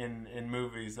thing in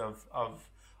movies of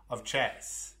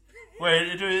chess,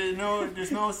 where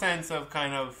there's no sense of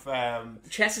kind of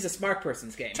chess is a smart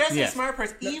person's game. Chess is a smart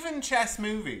person. Even chess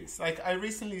movies. Like I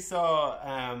recently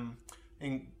saw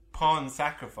in Pawn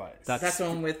Sacrifice. That's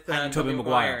one with Tobey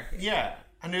Maguire. Yeah,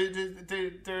 and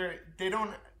they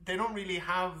don't really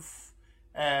have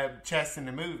chess in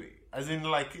the movie. As in, you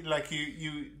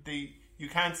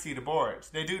can't see the board.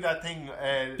 They do that thing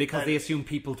because they assume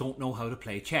people don't know how to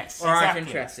play chess or aren't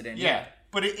interested in. Yeah,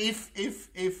 but if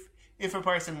a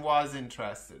person was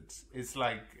interested, it's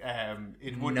like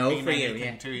it wouldn't mean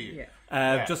anything to you.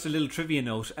 Yeah. Just a little trivia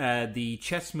note: the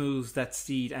chess moves that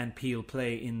Steed and Peel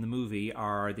play in the movie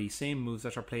are the same moves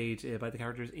that are played by the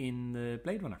characters in the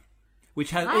Blade Runner.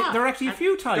 Which has there are actually a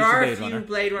few ties to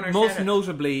Blade Runner. Most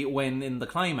notably when in the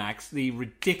climax, the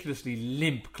ridiculously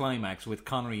limp climax with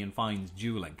Connery and Fiennes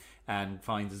dueling, and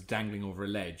Fiennes is dangling over a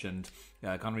ledge, and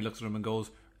Connery looks at him and goes,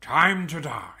 "Time to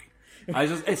die."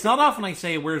 It's not often I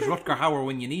say, "Where's Rutger Hauer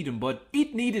when you need him?" but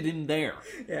it needed him there.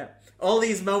 Yeah. All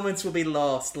these moments will be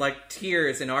lost like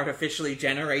tears in artificially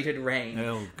generated rain.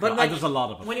 Oh, but there's a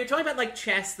lot of it. When you're talking about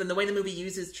chess, then the way the movie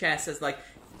uses chess as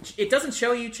it doesn't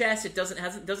show you chess. It doesn't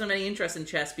have any interest in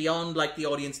chess beyond the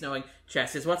audience knowing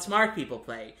chess is what smart people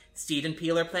play. Steed and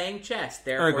Peel are playing chess.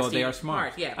 Therefore, ergo, they are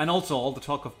smart. Yeah, and also all the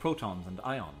talk of protons and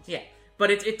ions. Yeah, but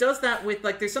it does that with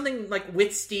there's something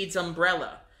with Steed's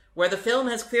umbrella. Where the film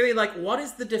has clearly, what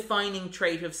is the defining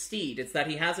trait of Steed? It's that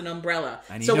he has an umbrella.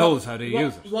 And he knows how to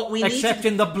use it. What we Except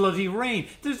in the bloody rain.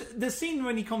 There's the scene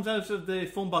when he comes out of the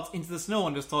foam box into the snow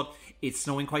and just thought, it's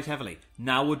snowing quite heavily.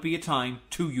 Now would be a time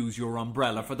to use your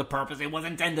umbrella for the purpose it was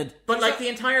intended. But, the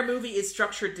entire movie is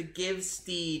structured to give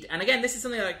Steed... And again, this is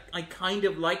something I kind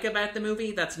of like about the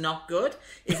movie that's not good,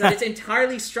 is that it's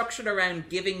entirely structured around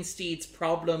giving Steed's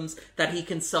problems that he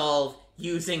can solve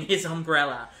using his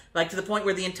umbrella. To the point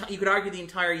where you could argue the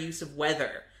entire use of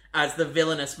weather as the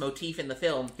villainous motif in the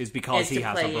film is because he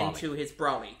has a brolly. Into his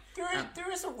brolly.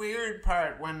 There is a weird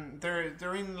part when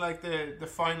they're in the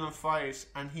final fight,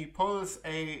 and he pulls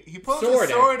a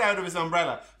sword out of his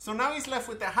umbrella. So now he's left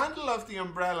with the handle of the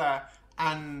umbrella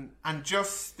and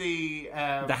just the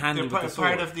handle the with the sword.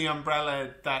 Part of the umbrella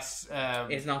that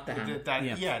is not the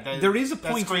handle. There is a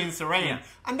point that screens the rain,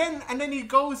 and then he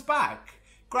goes back.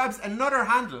 Grabs another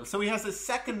handle, so he has a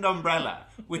second umbrella,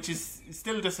 which is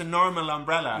still just a normal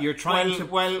umbrella. You're trying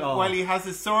while he has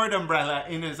his sword umbrella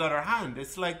in his other hand.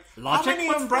 It's how many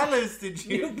umbrellas did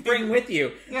you bring with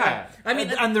you? Yeah, I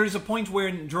mean, and there is a point where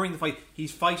during the fight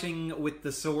he's fighting with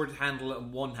the sword handle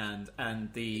in one hand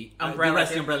and the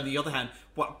umbrella in the other hand.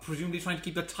 Presumably trying to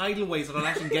keep the tidal waves that are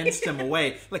lashing against him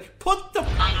away. Put the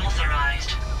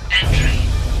unauthorized entry.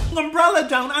 Umbrella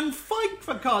down and fight,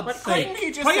 for God's sake. Couldn't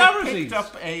he just have picked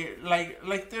up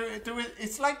there was,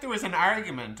 it's like there was an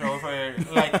argument over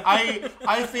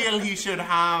I feel he should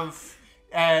have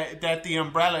that the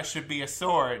umbrella should be a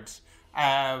sword,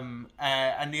 and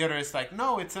the other is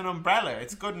no, it's an umbrella.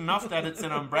 It's good enough that it's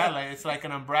an umbrella. It's like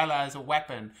an umbrella as a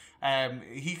weapon.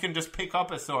 He can just pick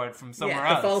up a sword from somewhere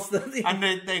else. And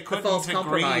they couldn't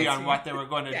agree on what they were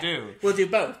going to do. We'll do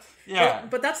both. Yeah,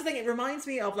 but that's the thing. It reminds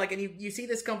me of and you see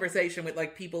this conversation with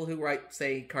people who write,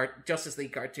 say, Justice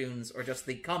League cartoons or Justice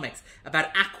League comics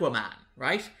about Aquaman,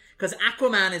 right? Because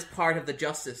Aquaman is part of the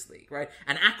Justice League, right?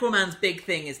 And Aquaman's big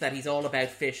thing is that he's all about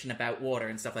fish and about water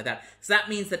and stuff like that. So that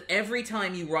means that every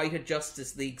time you write a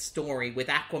Justice League story with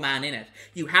Aquaman in it,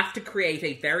 you have to create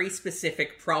a very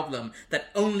specific problem that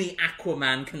only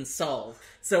Aquaman can solve.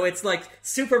 So it's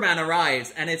Superman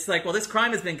arrives and it's well, this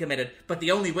crime has been committed, but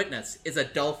the only witness is a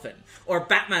dolphin. Or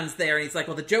Batman's there and he's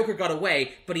well, the Joker got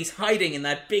away, but he's hiding in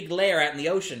that big lair out in the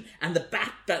ocean, and the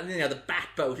bat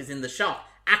boat is in the shop.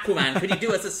 Aquaman, could you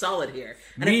do us a solid here?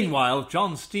 And meanwhile,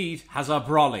 John Steed has a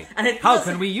brolly. How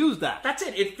can we use that? That's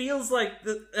it. It feels like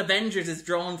the Avengers is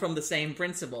drawn from the same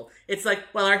principle. It's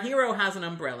well, our hero has an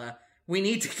umbrella. We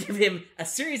need to give him a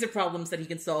series of problems that he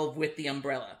can solve with the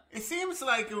umbrella. It seems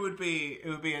like it would be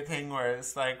a thing where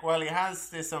it's well, he has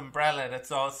this umbrella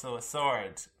that's also a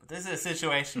sword. But this is a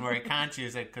situation where he can't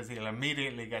use it because he'll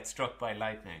immediately get struck by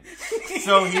lightning.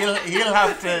 So he'll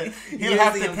have to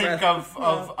think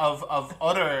of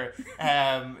other.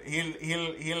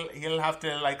 He'll have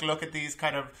to look at these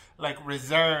kind of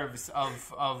reserves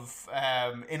of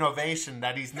innovation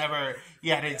that he's never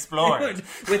yet explored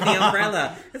with the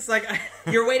umbrella. It's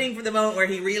you're waiting for the moment where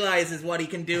he realizes what he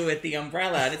can do with the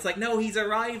umbrella, and it's no, he's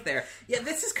arrived there. Yeah,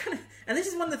 this is and this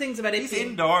is one of the things about it. He's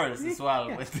indoors as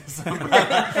well with this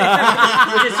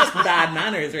umbrella. Which is just bad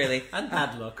manners, really. And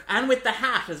bad luck. And with the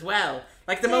hat as well.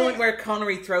 The moment where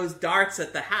Connery throws darts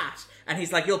at the hat, and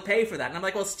he's you'll pay for that. And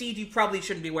I'm well, Steve, you probably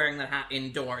shouldn't be wearing that hat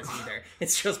indoors either.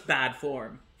 It's just bad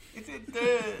form.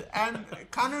 And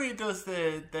Connery does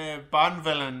the Bond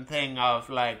villain thing of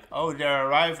like, oh, they're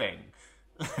arriving.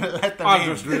 Let them I'll in.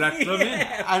 just let them in.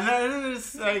 And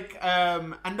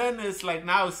then it's like,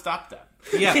 now stop them.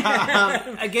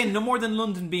 Yeah. Again, no more than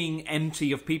London being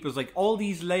empty of people. It's like all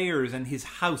these layers and his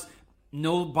house.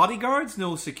 No bodyguards,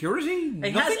 no security.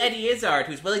 He has Eddie Izzard,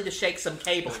 who's willing to shake some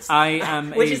cables. I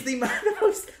am, which is the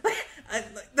most.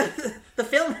 The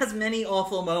film has many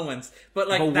awful moments, but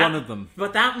one of them.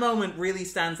 But that moment really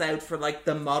stands out for like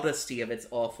the modesty of its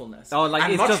awfulness. Oh, like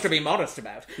and it's much just to be modest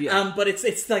about. Yeah. But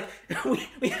it's like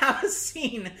we have a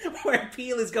scene where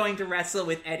Peele is going to wrestle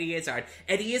with Eddie Izzard.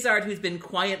 Eddie Izzard, who's been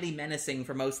quietly menacing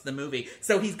for most of the movie,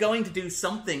 so he's going to do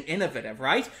something innovative,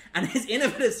 right? And his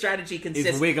innovative strategy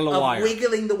consists of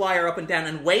wiggling the wire up and down,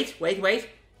 and wait,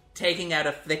 taking out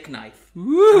a flick knife.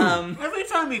 Every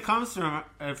time he comes to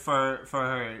him for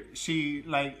her, she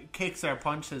like kicks or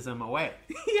punches him away.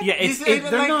 Yeah,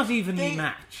 they're not evenly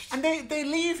matched, and they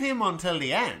leave him until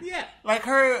the end. Yeah, like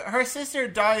her sister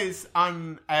dies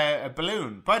on a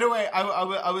balloon. By the way,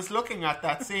 I was looking at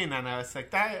that scene and I was like,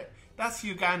 that's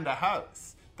Uganda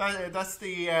House. That's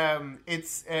the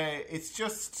it's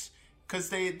just. Because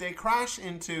they crash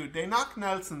into... They knock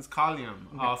Nelson's column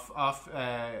off...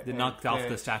 they knocked off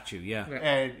the statue, yeah.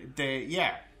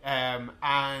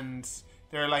 And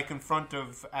they're like in front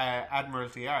of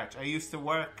Admiralty Arch. I used to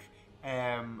work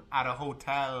at a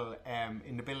hotel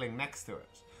in the building next to it.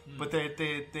 But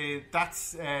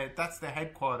that's the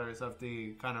headquarters of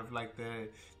the kind of like the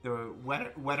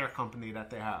weather company that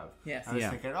they have. Yes. I was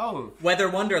thinking, Weather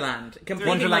Wonderland.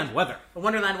 Wonderland Weather,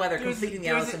 completing the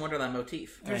Alice in Wonderland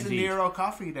motif. There's a Nero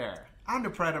coffee there. And a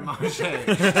Pret a Manger.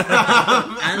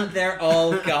 And they're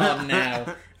all gone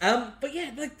now. But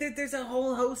yeah, like there's a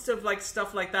whole host of like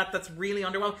stuff like that that's really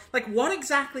underwhelming. Like what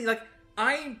exactly, like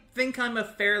I think I'm a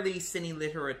fairly cine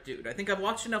literate dude. I think I've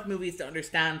watched enough movies to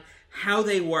understand how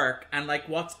they work and like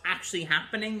what's actually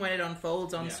happening when it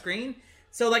unfolds on screen.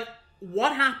 So like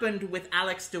what happened with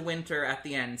Alex de Winter at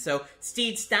the end? So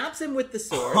Steed stabs him with the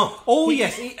sword.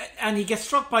 Yes, and he gets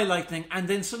struck by lightning, and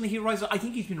then suddenly he rises up. I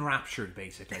think he's been raptured,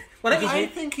 basically. Well, I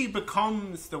think he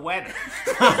becomes the weather.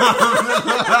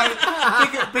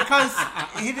 Because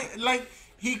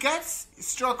he gets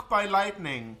struck by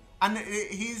lightning, and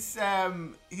he's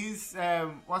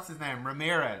what's his name,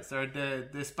 Ramirez, or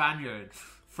the Spaniard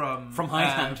from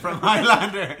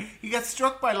Highlander. He gets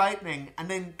struck by lightning and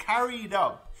then carried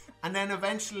up. And then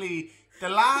eventually, the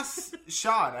last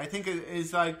shot, I think,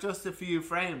 is like just a few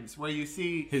frames where you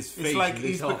see his face. It's like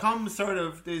he's become sort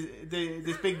of this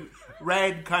big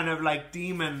red kind of like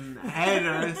demon head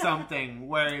or something,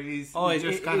 where he's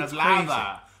just kind of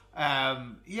lava.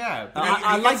 He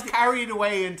gets carried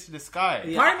away into the sky.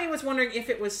 Yeah. Part of me was wondering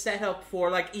if it was set up for,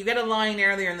 like, you get a line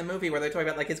earlier in the movie where they talk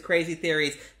about like his crazy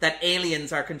theories that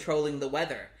aliens are controlling the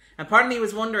weather. And part of me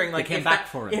was wondering, like, if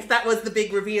that was the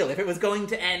big reveal, if it was going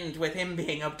to end with him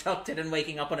being abducted and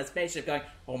waking up on a spaceship going,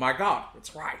 oh my god,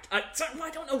 it's right. I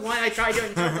don't know why I tried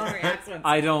doing Sean Connery accents.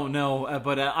 I don't know,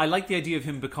 but I like the idea of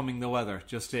him becoming the weather.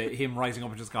 Just him rising up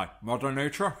into the sky. Mother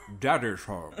Nature, Daddy's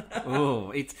home.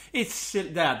 Oh, it's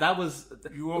that was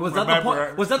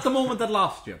that the moment that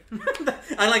lost you?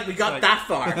 We got that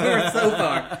far. We were so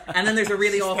far. And then there's a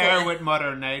really awful... Stare with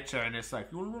Mother Nature, and it's like,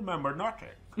 you'll remember nothing.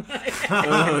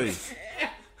 Can we?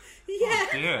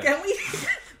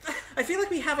 I feel like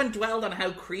we haven't dwelled on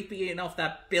how creepy enough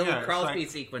that Bill Crosby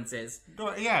sequence is.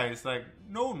 Yeah, it's like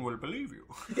no one will believe you.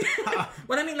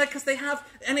 Well, I mean, like, because they have,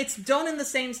 and it's done in the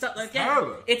same stuff. Like,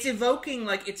 it's evoking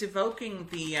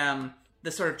the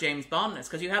sort of James Bondness,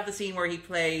 because you have the scene where he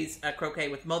plays croquet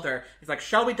with Mother. It's like,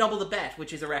 shall we double the bet,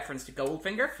 which is a reference to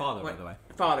Goldfinger. By the way.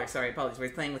 Father, sorry, apologies. Where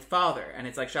he's playing with Father, and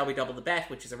it's like, shall we double the bet,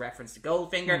 which is a reference to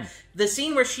Goldfinger. The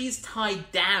scene where she's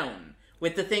tied down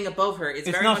with the thing above her, it's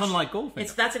very not much, unlike Goldfinger.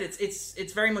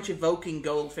 It's very much evoking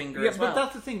Goldfinger as well. But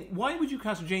that's the thing. Why would you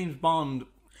cast James Bond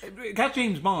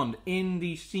in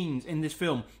these scenes in this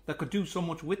film that could do so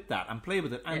much with that and play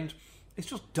with it? And it's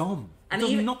just dumb. It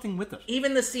does nothing with it.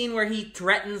 Even the scene where he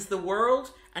threatens the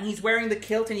world and he's wearing the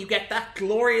kilt and you get that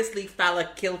gloriously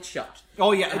phallic kilt shot.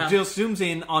 Oh yeah, it just zooms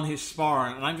in on his spar,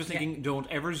 and I'm just thinking, don't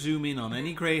ever zoom in on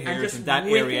any grey hairs in that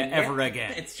area ever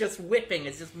again. It's just whipping,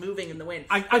 it's just moving in the wind.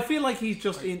 I feel like he's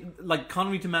just in, like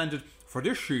Connery demanded, for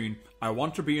this scene, I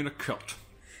want to be in a kilt.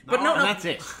 But no, that's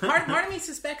it. Part of me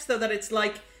suspects, though, that it's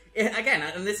like, again,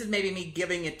 and this is maybe me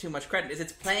giving it too much credit, is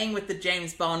it's playing with the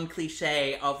James Bond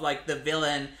cliche of, like, the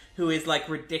villain who is, like,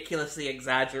 ridiculously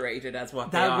exaggerated as what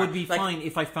they are. That would be fine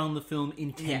if I found the film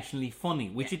intentionally funny,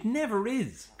 which it never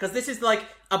is. Because this is, like,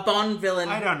 a Bond villain...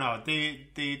 I don't know,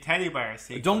 the teddy bear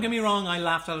sequence. Don't get me wrong, I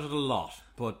laughed at it a lot,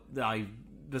 but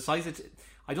besides it,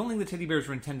 I don't think the teddy bears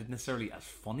were intended necessarily as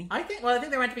funny. I think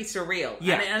they're meant to be surreal.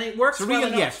 Yeah. And it works surreal, well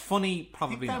enough. yes. Funny, I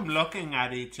probably think not. them looking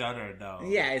at each other though.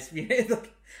 Yeah,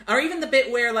 or even the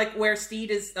bit where Steed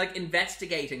is like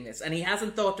investigating this, and he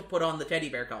hasn't thought to put on the teddy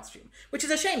bear costume, which is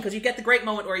a shame because you get the great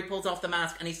moment where he pulls off the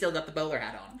mask and he's still got the bowler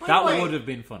hat on. That Wait. would have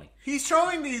been funny. He's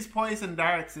throwing these poison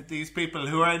darts at these people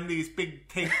who are in these big,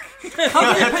 thick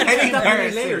How teddy that many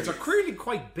bear layers suits. are clearly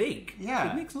quite big.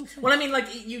 Yeah. It makes no sense. Well, I mean, like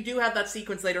you do have that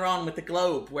sequence later on with the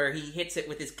globe where he hits it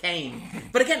with his cane,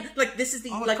 but again, like this is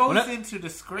the Oh, like it goes into the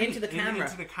screen, into the camera.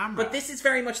 Into the camera. But this is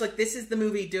very much like this is the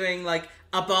movie doing like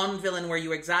a Bond villain where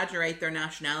you exaggerate their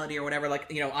nationality or whatever, like,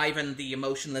 you know, Ivan the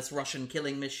emotionless Russian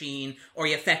killing machine, or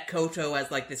you affect Koto as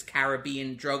like this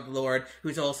Caribbean drug lord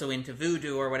who's also into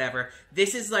voodoo or whatever.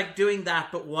 This is like doing that,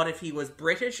 but what if he was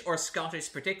British or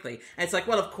Scottish particularly? And it's like,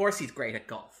 well, of course he's great at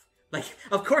golf. Like,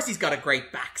 of course he's got a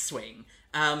great backswing.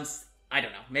 I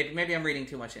don't know. Maybe I'm reading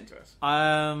too much into it.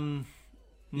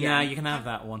 Yeah, you can have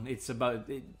that one. It's about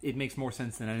it makes more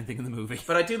sense than anything in the movie.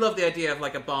 But I do love the idea of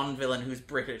like a Bond villain who's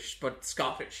British but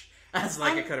Scottish as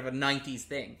like a kind of a 90s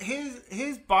thing.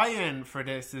 His buy-in for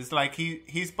this is like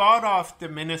he's bought off the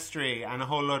ministry and a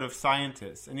whole lot of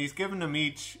scientists, and he's given them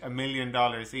each $1 million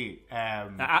each.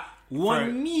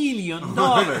 $1 million.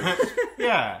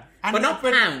 Yeah, and But not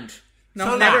pound. No,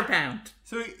 So never that- pound.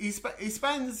 So he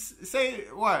spends, say,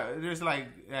 what? There's like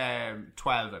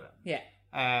 12 of them. Yeah.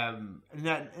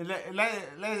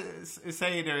 Let's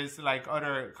say there's like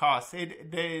other costs. The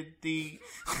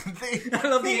I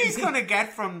love thing the- he's going to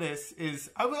get from this is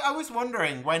I was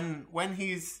wondering when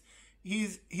he's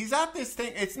at this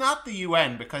thing. It's not the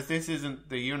UN because this isn't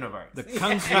the universe. The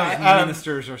Council of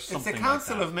Ministers or something. It's the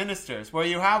Council like of Ministers where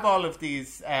you have all of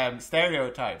these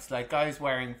stereotypes, like guys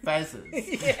wearing fezzes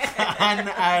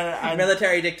and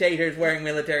Military dictators wearing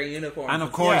military uniforms. And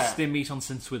of course, Yeah. they meet on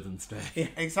St. Swithin's Day.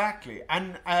 exactly.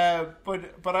 And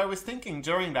but I was thinking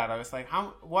during that, I was like,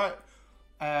 how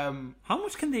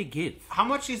much can they give? How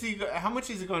much is he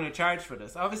going to charge for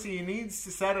this? Obviously, he needs to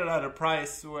set it at a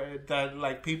price that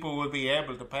like people will be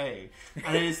able to pay,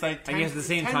 and it is like 10, And he has at the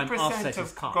same time 10% offset of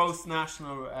his costs. gross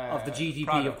national Of the GDP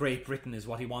product. of Great Britain is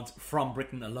what he wants from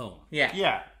Britain alone. Yeah.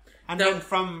 Yeah, and No. then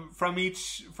from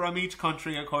each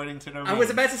country according to their. I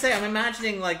was about to say, I'm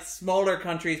imagining like smaller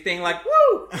countries being like,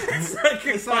 "Woo!" It's like,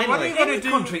 It's like, what are finally. you gonna Any do?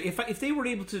 country, if they were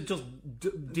able to just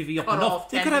divvy up Cut enough, off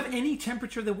they could 10. have any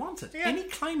temperature they wanted, any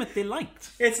climate they liked.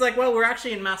 It's like, well, we're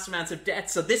actually in mass amounts of debt,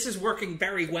 so this is working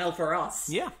very well for us.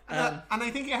 Yeah. And I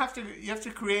think you have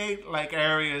to create like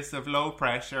areas of low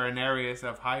pressure and areas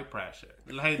of high pressure.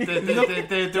 Like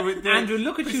Andrew,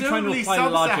 look at you trying to presumably apply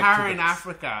logic to Sub-Saharan this.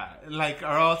 Africa like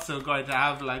are also going to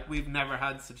have like we've never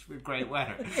had such great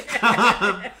weather.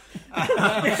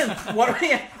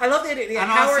 I love the idea. And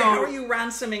How also- are you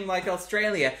ransoming like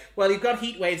Australia? Well, you've got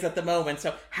heat waves at the moment,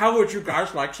 so how would you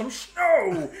guys like some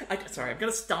snow? Sorry, I'm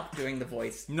going to stop doing the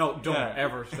voice. No, don't Yeah.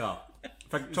 ever stop. In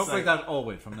fact, talk like that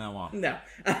always from now on. No,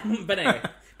 but anyway,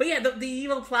 but yeah, the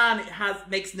evil plan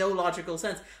makes no logical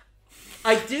sense.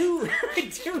 I do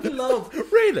love.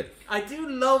 Really? I do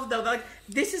love though. Like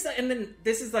this is, and then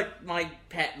this is like my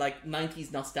pet like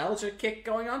 '90s nostalgia kick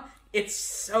going on. It's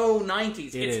so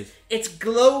 90s. is. It's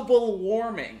global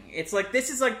warming. It's like this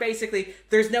is like basically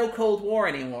there's no Cold War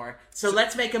anymore. So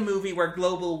let's make a movie where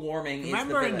global warming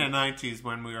Remember is in the the villain. 90s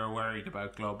when we were worried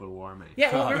about global warming?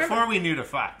 Yeah, well, remember- before we knew the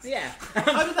facts. Yeah.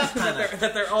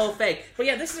 that they're all fake. But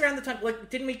yeah, this is around the time. Like,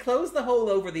 didn't we close the hole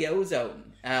over the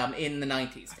ozone in the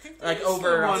 90s? Like there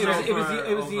over. was one It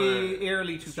was the over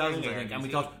early 2000s, I think, Australia, and we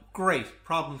New thought, great,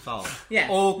 problem solved. Yeah.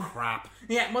 Oh, crap.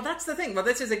 Yeah, well, that's the thing. Well,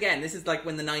 this is like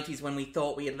when the 90s when we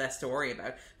thought we had less to worry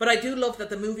about. But I do love that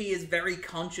the movie is very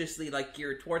consciously, like,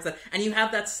 geared towards that. And you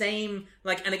have that same,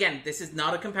 like, and again, this is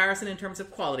not a comparison in terms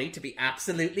of quality, to be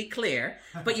absolutely clear,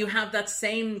 but you have that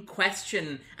same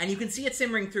question, and you can see it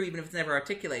simmering through even if it's never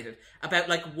articulated, about,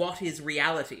 like, what is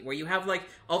reality? Where you have, like,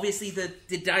 obviously the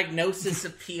diagnosis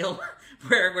appeal,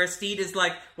 where Steed is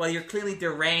like, well, you're clearly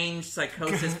deranged,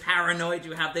 psychosis, paranoid,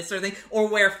 you have this sort of thing. Or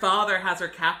where Father has her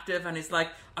captive and is like,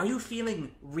 are you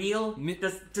feeling real?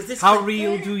 Does this... How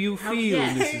real do you How- feel,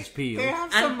 yeah. Mrs. Peel? They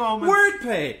have And some moments.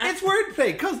 Wordplay! It's wordplay,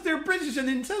 because they're British and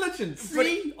intelligent.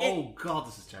 See? Oh, God,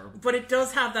 this is terrible. But it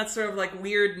does have that sort of like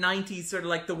weird 90s sort of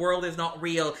like the world is not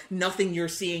real, nothing you're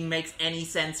seeing makes any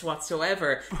sense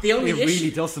whatsoever. The only It issue,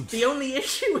 really doesn't. The only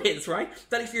issue is, right,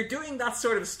 that if you're doing that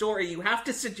sort of story, you have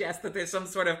to suggest that there's some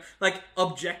sort of like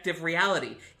objective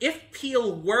reality. If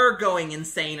Peel were going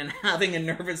insane and having a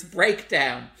nervous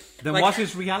breakdown, Then like, what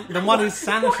is reality? reality? Then what is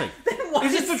sanity?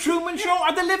 Is it the Truman Show?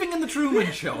 Are they living in the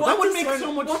Truman Show? That would make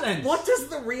so much sense. What does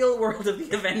the real world of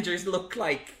the Avengers look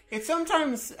like? It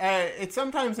sometimes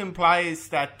implies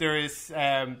that there is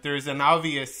an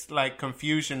obvious like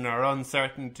confusion or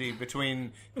uncertainty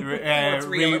between What's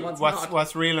real and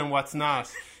what's real and what's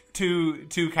not.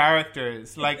 Two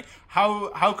characters. Like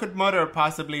how could Mother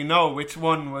possibly know which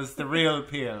one was the real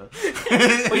Peel?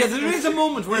 There is a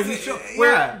moment where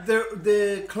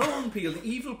the clone Peel, the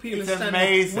evil Peel, it's is standing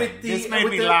amazing. with This made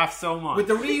me laugh so much. with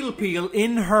the real Peel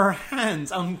in her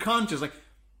hands, unconscious, like.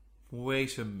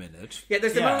 Wait a minute. Yeah,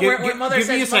 there's the moment where Mother says...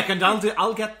 Give me a second,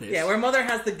 I'll get this. Yeah, where Mother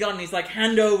has the gun, he's like,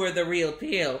 hand over the real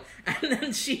Peel. And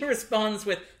then she responds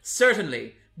with,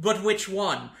 certainly, but which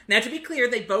one? Now, to be clear,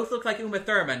 they both look like Uma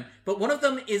Thurman, but one of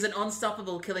them is an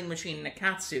unstoppable killing machine in a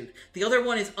catsuit. The other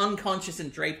one is unconscious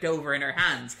and draped over in her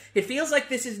hands. It feels like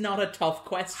this is not a tough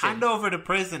question. Hand over the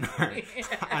prisoner.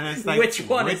 And it's like, which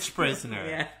one is prisoner?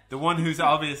 Yeah. The one who's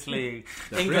obviously...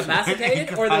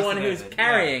 incapacitated, or the one who's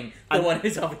carrying the one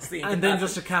who's obviously incapacitated? And then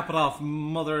just to cap it off,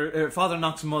 Father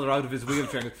knocks Mother out of his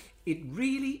wheelchair and goes, it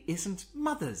really isn't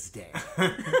Mother's Day.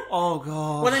 Oh,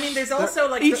 God. Well, I mean, there's also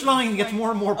like... Each line gets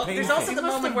more and more painful. There's also the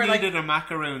moment where needed a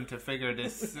macaroon to figure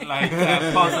this puzzle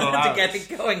out. To get it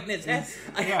going in his head.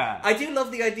 I do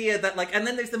love the idea that and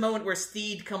then there's the moment where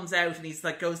Steed comes out and he's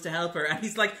goes to help her and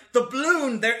he's like, the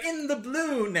balloon, they're in the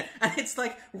balloon. And it's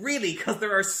like, really, because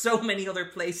there are so many other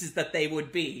places that they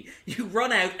would be. You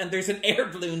run out and there's an air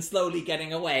balloon slowly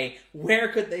getting away. Where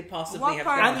could they possibly have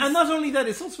gone? And not only that,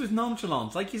 it's also with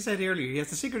nonchalance. Like you said earlier, he has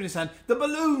the cigarette in his hand. The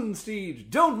balloon, Steed.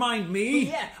 Don't mind me.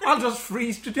 Yeah. I'll just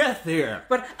freeze to death here.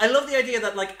 But I love the idea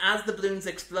that, as the balloon's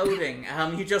exploding,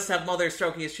 you just have Mother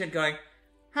stroking his chin going,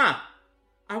 I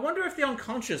wonder if the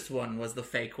unconscious one was the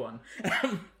fake one.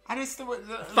 And it's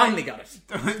finally got it.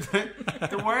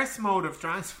 The worst mode of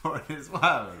transport as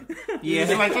well. Yeah.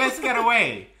 It's like, let's get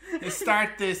away. Let's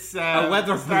start this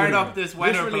up this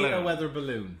weather Literally balloon. a weather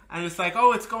balloon. And it's like,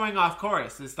 oh, it's going off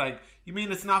course. It's like, you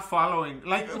mean it's not following?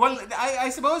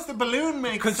 I suppose the balloon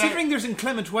makes Considering there's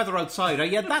inclement weather outside,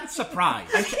 that's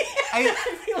surprised. I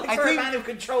feel like for a man who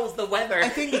controls the weather, I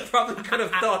think he probably could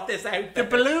have thought this out. The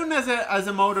balloon as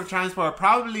a mode of transport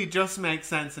probably just makes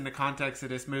sense in the context of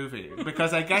this movie,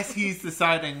 because I guess he's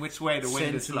deciding which way the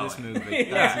wind is blowing. This movie.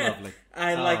 That's lovely.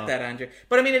 I like that, Andrew.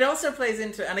 But I mean, it also plays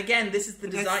into, and again, this is the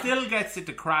design. It still gets it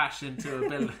to crash into a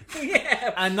building.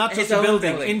 Yeah, and not just a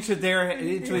building, into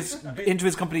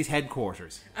his company's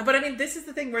headquarters. But I mean, this is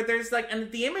the thing where there's and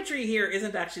the imagery here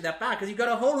isn't actually that bad, because you've got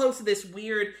a whole host of this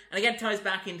weird, and again, ties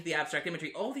back into the abstract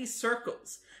imagery. All these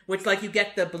circles, which you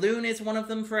get the balloon is one of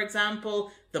them, for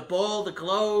example, the ball, the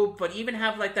globe, but even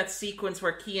have that sequence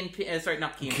where Steed and Peel.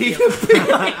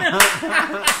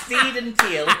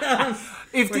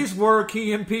 If this were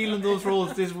Key and Peele in those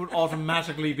roles, this would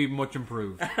automatically be much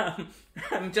improved.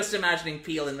 I'm just imagining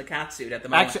Peel in the catsuit at the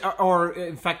moment. Actually, or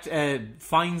in fact,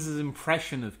 Fiennes'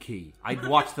 impression of Key. I'd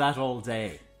watch that all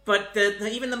day. But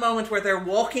even the moment where they're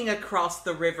walking across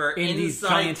the river in these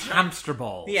giant hamster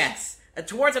balls. Yes.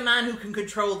 Towards a man who can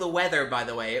control the weather, by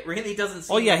the way. It really doesn't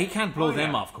seem... Oh, yeah, he can't blow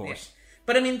them off course. Yeah.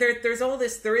 But I mean, there is all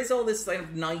this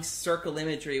nice circle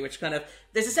imagery, which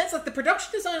there's a sense that the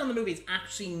production design on the movie is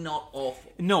actually not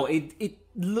awful. No, it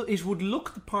would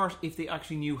look the part if they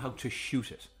actually knew how to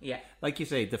shoot it. Yeah. Like you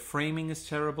say, the framing is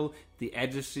terrible, the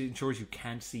editing ensures you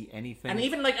can't see anything. And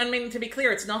even to be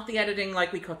clear, it's not the editing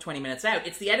we cut 20 minutes out,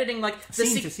 it's the editing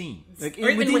scene to scene. Or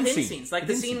even within scenes.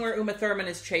 The scene where Uma Thurman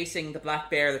is chasing the black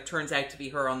bear that turns out to be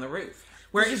her on the roof.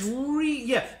 Where it's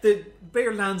the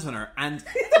bear lands on her, and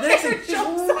there's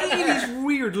this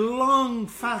weird, long,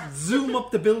 fast zoom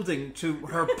up the building to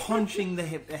her punching the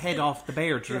head off the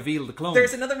bear to reveal the clone.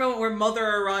 There's another moment where Mother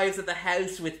arrives at the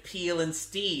house with Peel and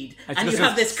Steed, and you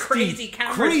have this crazy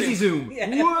camera zoom. Yeah.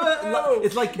 Whoa!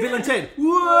 It's like Bill and Ted.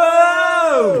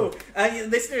 Whoa!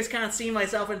 Listeners can't see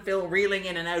myself and Phil reeling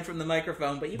in and out from the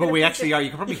microphone, but we actually are. You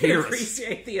can probably hear us.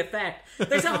 Appreciate the effect.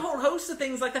 There's a whole host of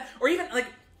things like that, or even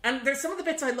and there's some of the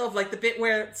bits I love, like the bit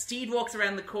where Steed walks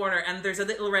around the corner and there's a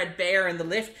little red bear in the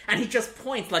lift and he just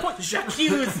points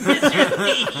J'accuse Monsieur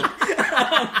Steed,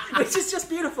 which is just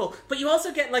beautiful. But you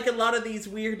also get a lot of these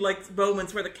weird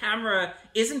moments where the camera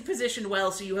isn't positioned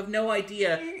well, so you have no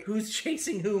idea who's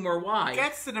chasing whom or why.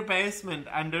 Gets to the basement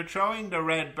and they're throwing the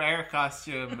red bear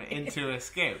costume into a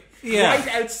skip. Yeah. Right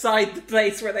outside the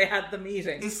place where they had the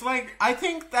meeting. It's I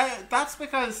think that's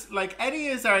because Eddie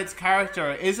Izzard's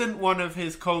character isn't one of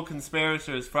his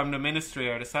co-conspirators from the Ministry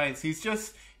or the Science. He's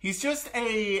just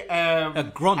a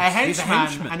grunt, a henchman. He's a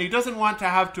henchman, and he doesn't want to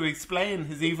have to explain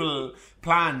his evil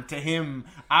plan to him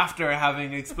after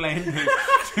having explained it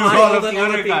to all of the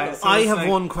other guys. So I it's have like,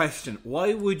 one question.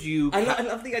 Why would you... I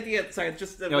love the idea. Sorry,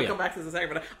 just we'll come back to this in a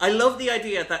second. But I love the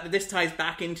idea that this ties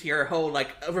back into your whole like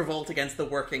revolt against the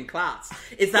working class.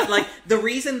 Is that like the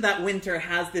reason that Winter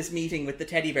has this meeting with the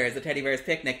teddy bears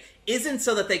picnic, isn't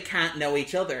so that they can't know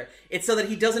each other. It's so that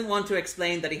he doesn't want to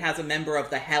explain that he has a member of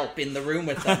the help in the room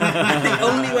with them. And the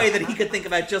only way that he could think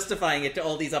about justifying it to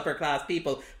all these upper class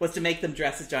people was to make them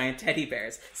dress as giant teddy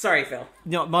bears. Sorry, Phil.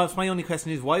 No, my only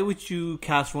question is, why would you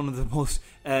cast one of the most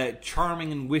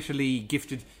charming and wittily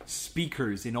gifted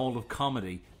speakers in all of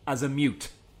comedy as a mute?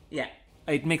 Yeah.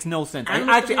 It makes no sense. And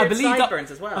I with the weird believe sideburns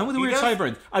that, as well. And with the weird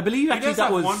sideburns. I believe he actually does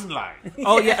that have was... one line.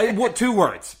 Oh, yeah, 2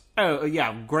 words. Oh,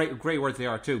 yeah, great words they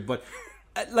are too. But,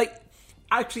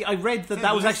 actually, I read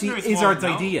that was actually Izzard's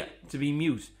idea, to be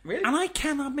mute. Really? And I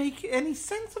cannot make any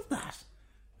sense of that.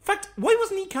 In fact, why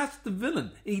wasn't he cast the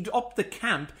villain? He'd up the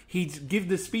camp, he'd give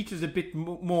the speeches a bit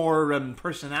more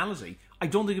personality. I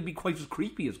don't think it'd be quite as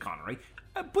creepy as Connery,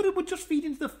 but it would just feed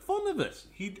into the fun of it.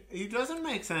 He doesn't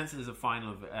make sense as a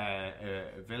final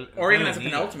villain. Or even as a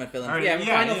penultimate villain.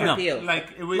 Final for appeal.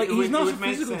 He's not a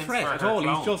physical threat at all.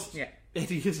 He's just... Yeah.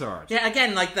 Eddie Izzard. Yeah,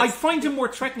 again, like I'd find him more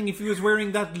threatening if he was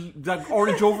wearing that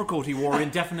orange overcoat he wore in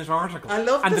Definite Article.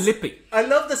 The lippy. I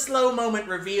love the slow moment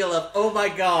reveal of, oh my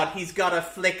god, he's got a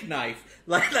flick knife.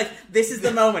 Like this is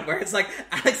the moment where it's like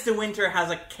Alex de Winter has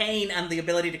a cane and the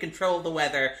ability to control the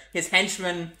weather. His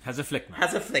henchman has a flick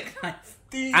knife.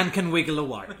 And can wiggle a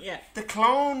wire. Yeah. The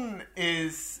clone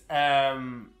is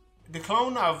the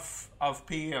clone of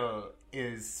Peel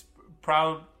is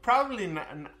probably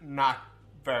not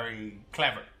very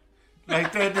clever.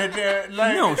 Like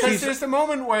no, there's a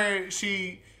moment where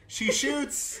she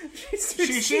shoots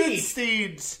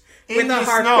Steed in with a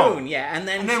harpoon, snow, and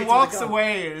then walks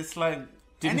away. It's like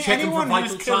anyone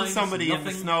who's killed signs, somebody in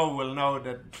the snow will know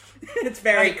that it's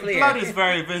very clear. Blood is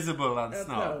very visible on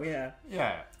snow.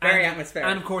 Yeah. Very atmospheric.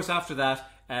 And of course, after that,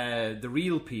 the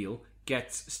real Peel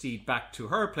gets Steed back to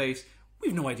her place.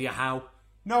 We've no idea how.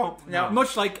 No.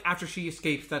 Much like after she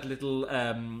escapes that little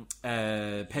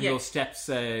Penrose steps.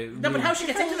 No, but how she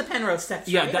gets into the Penrose steps?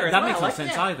 Yeah, that makes no like,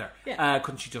 sense either. Yeah.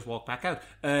 Couldn't she just walk back out?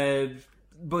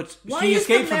 But why she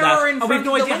escaped from that. And we have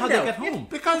no idea how they get home.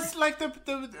 Because like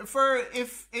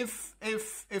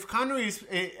if Connery's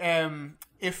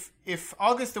if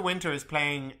August de Winter is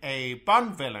playing a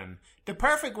Bond villain, the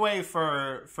perfect way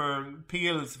for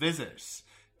Peel's visit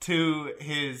to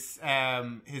his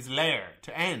lair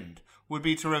to end would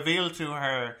be to reveal to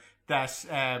her that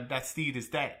Steed is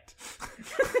dead.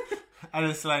 And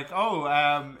it's like,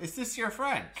 is this your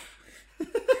friend?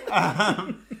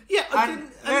 But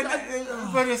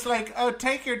it's like,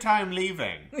 take your time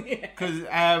leaving, because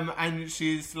and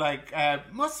she's like,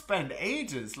 must spend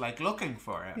ages like looking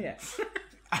for him,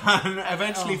 and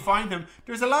eventually find him.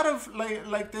 There's a lot of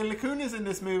like the lacunas in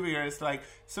this movie. Where it's like,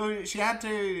 so she had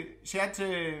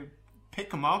to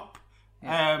pick him up.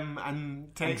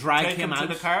 And drag him to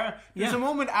the car. There's a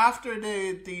moment after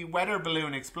the weather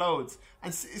balloon explodes,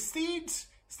 and Steed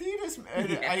is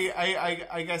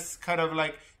I guess kind of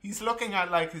like he's looking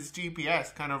at like his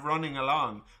GPS, kind of running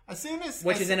along.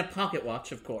 Which is in a pocket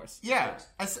watch, of course. Yeah.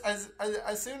 As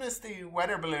soon as the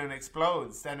weather balloon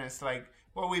explodes, then it's like,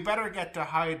 well, we better get to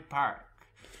Hyde Park.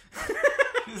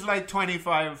 It's like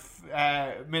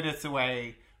 25 minutes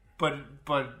away, but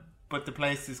the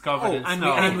place is covered in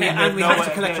snow. And we have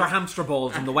to collect our hamster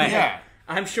balls on the way. Yeah.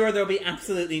 I'm sure there'll be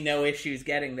absolutely no issues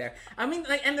getting there. I mean,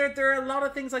 like, and there are a lot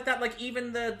of things like that. Like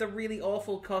even the really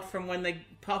awful cut from when they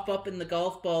pop up in the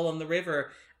golf ball on the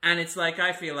river, and it's like,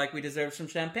 I feel like we deserve some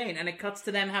champagne, and it cuts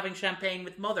to them having champagne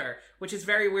with Mother, which is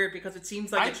very weird because it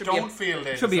seems like it should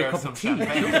be a cup of tea. And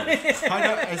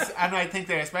I think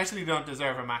they especially don't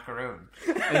deserve a macaroon.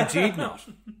 Indeed not.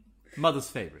 Mother's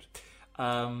favourite.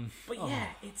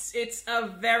 It's a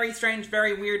very strange,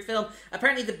 very weird film.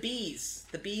 Apparently the bees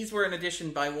were an addition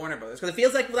by Warner Brothers, because it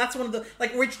feels like that's one of the,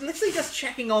 like, we're literally just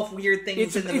checking off weird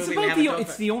things in the movie.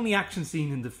 It's the only action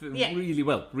scene in the film. Really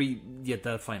well.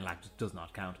 The final act does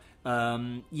not count.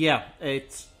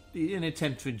 It's an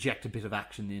attempt to inject a bit of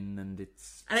action in, and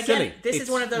it's again, silly. This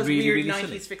is one of those weird 90s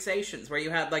silly fixations where you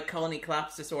had like colony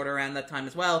collapse disorder around that time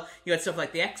as well. You had stuff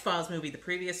like the X-Files movie the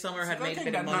previous summer had made a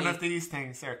bit of money. None of these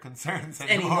things are concerns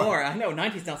anymore. I know,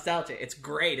 90s nostalgia. It's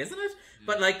great, isn't it?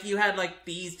 But like you had like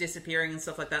bees disappearing and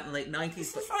stuff like that in the late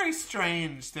 90s. It's very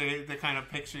strange, the kind of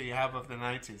picture you have of the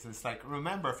 90s. It's like,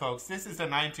 remember folks, this is the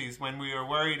 90s when we were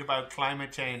worried about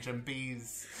climate change and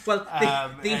bees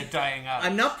dying out.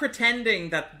 I'm not pretending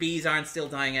that bees aren't still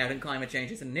dying out and climate change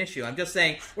isn't an issue. I'm just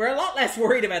saying we're a lot less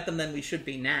worried about them than we should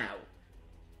be now.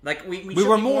 Like we We should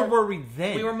were be more worried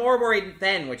then. We were more worried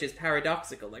then, which is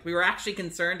paradoxical. Like we were actually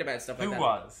concerned about stuff like Who that.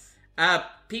 was?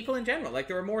 People in general. Like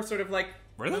there were more sort of like.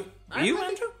 Really? I You, think-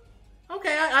 Andrew?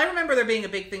 Okay, I remember there being a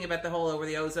big thing about the hole over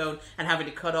the ozone and having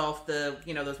to cut off the,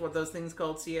 those things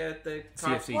called the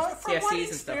CFCs. What, from what CFCs and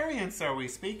stuff. experience are we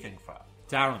speaking from?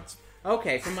 Darren's.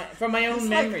 Okay, from my own It's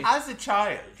memory. like, as a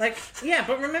child. Like, yeah,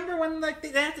 but remember when like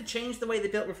they had to change the way they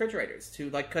built refrigerators to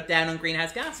like cut down on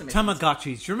greenhouse gas emissions?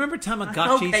 Tamagotchis. Do you remember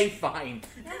Tamagotchis? Okay, fine.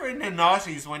 Remember in the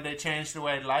noughties when they changed the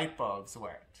way light bulbs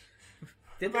worked?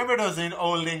 Did they? Remember those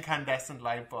old incandescent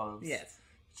light bulbs? Yes.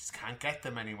 You just can't get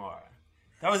them anymore.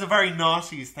 That was a very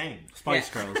noughties thing. Spice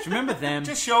Yeah. Girls. Do you remember them?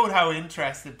 Just showed how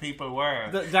interested people were.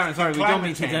 Darren, sorry, we don't Climate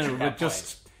mean to change general, at but that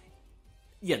just...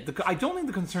 Yeah, I don't think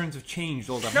the concerns have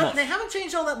changed all that No, much. they haven't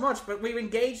changed all that much, but we've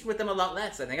engaged with them a lot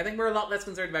less. I think we're a lot less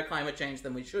concerned about climate change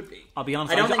than we should be. I'll be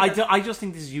honest, I just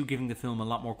think this is you giving the film a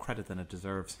lot more credit than it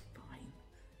deserves.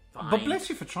 Fine. But bless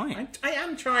you for trying. I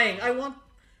am trying. I want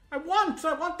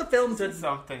the film to.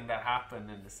 Something that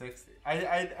happened in the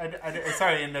 60s.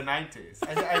 Sorry, in the 90s.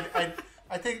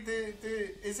 I think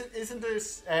isn't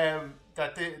this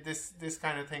that this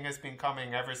kind of thing has been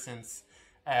coming ever since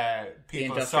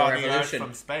people Industrial saw the Earth Revolution.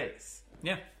 from space.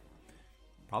 Yeah.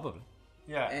 Probably.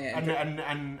 Yeah, and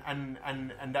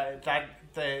that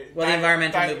the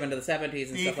environmental movement of the 70s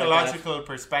and the stuff like ecological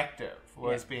perspective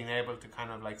was being able to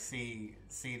kind of like see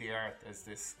the Earth as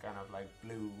this kind of like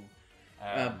blue.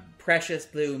 Precious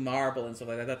blue marble and stuff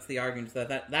like that. That's the argument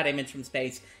that image from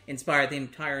space inspired the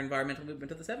entire environmental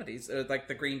movement of the 70s, like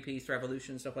the Greenpeace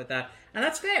revolution and stuff like that. And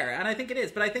that's fair, and I think it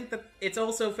is. But I think that it's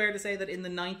also fair to say that in the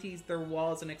 90s there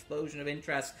was an explosion of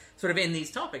interest sort of in these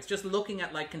topics. Just looking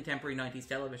at like contemporary 90s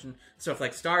television, stuff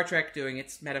like Star Trek doing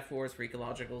its metaphors for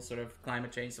ecological sort of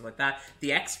climate change, stuff like that.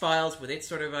 The X-Files with its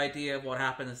sort of idea of what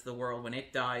happens to the world when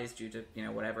it dies due to,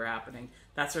 whatever happening.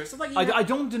 That sort of stuff. Like, I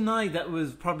don't deny that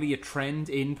was probably a trend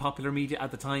in popular media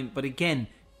at the time, but again,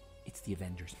 it's the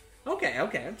Avengers. Okay.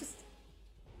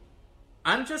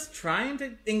 I'm just trying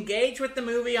to engage with the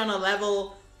movie on a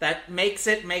level that makes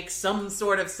it make some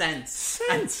sort of sense.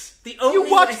 And the only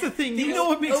You watch way, the thing, you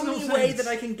know it makes no The only way sense.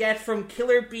 that I can get from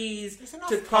killer bees There's enough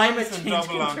to climate puns and change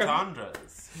double control.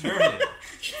 entendres,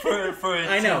 surely, for it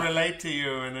I know. to relate to you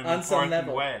in an On some important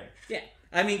level. way. Yeah.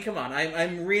 I mean, come on.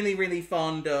 I'm really, really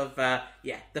fond of,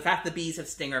 the fact that bees have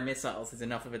stinger missiles is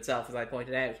enough of itself, as I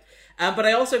pointed out. But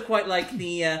I also quite like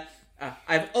the,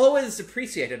 I've always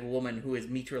appreciated a woman who is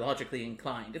meteorologically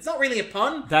inclined. It's not really a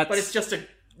pun, but it's just a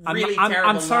really terrible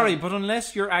I'm sorry, line. but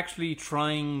unless you're actually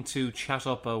trying to chat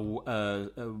up a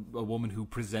woman who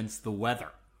presents the weather.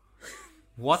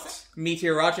 What?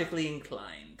 Meteorologically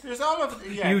inclined. There's all of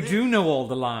You do know all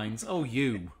the lines. Oh,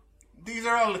 you. These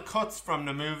are all the cuts from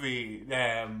the movie.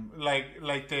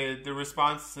 Like the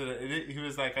response to it, he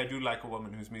was like, "I do like a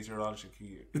woman who's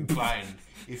meteorologically inclined,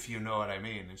 if you know what I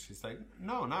mean." And she's like,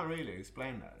 "No, not really.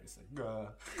 Explain that." He's like,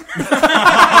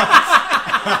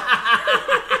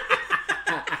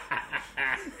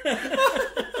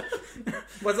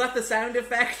 Was that the sound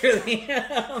effect or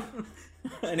the?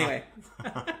 Anyway.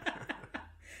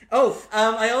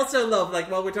 I also love, like,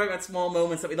 while we're talking about small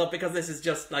moments that we love, because this is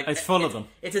just, like... It's full of them.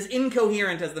 It's as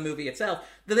incoherent as the movie itself.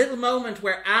 The little moment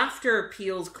where after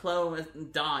Peele's clone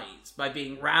dies by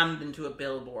being rammed into a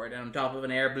billboard on top of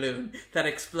an air balloon that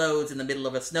explodes in the middle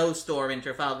of a snowstorm in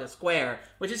Trafalgar Square,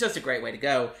 which is just a great way to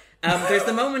go. There's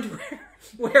the moment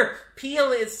where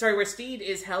where Steed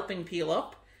is helping Peele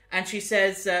up, and she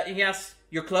says, he asks,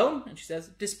 "Your clone?" And she says,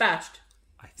 "Dispatched."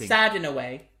 I think. Sad in a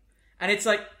way. And it's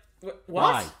like... What?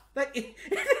 Why? Like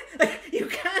you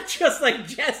can't just like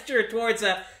gesture towards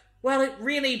well, it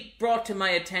really brought to my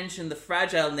attention the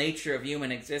fragile nature of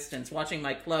human existence, watching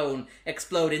my clone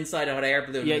explode inside a hot air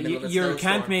balloon Yeah, in the middle of a you snowstorm.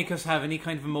 can't make us have any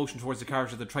kind of emotion towards the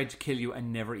character that tried to kill you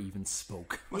and never even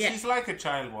spoke. well, Yeah. she's like a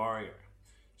child warrior.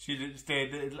 She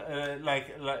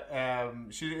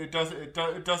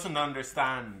doesn't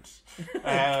understand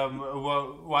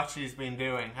what she's been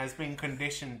doing. Has been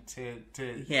conditioned to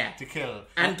kill.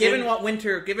 And given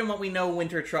what we know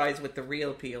Winter tries with the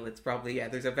real Peel, it's probably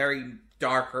there's a very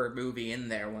darker movie in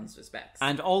there, one suspects.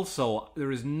 And also,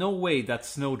 there is no way that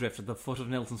snowdrift at the foot of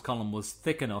Nelson's column was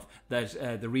thick enough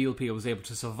that the real Peel was able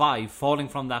to survive falling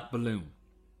from that balloon.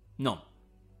 None.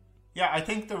 Yeah, I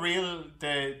think the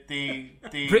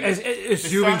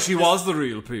Assuming she was the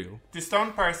real Peel. the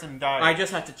stunt person died. I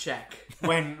just had to check.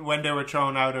 when they were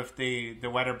thrown out of the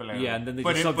weather balloon. Yeah, and then they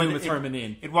just subbed Uma Thurman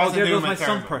in. It wasn't there goes Uma my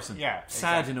Thurman. stunt person. Yeah,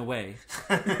 Sad exactly. in a way.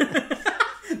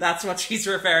 That's what she's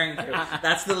referring to.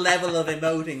 That's the level of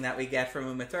emoting that we get from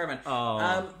Uma Thurman.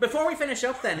 Before we finish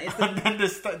up then... And then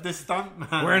the stunt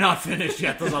man... We're not finished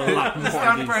yet. There's a lot more. The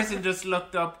stunt person just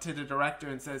looked up to the director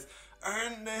and says,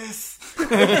 "Earn this."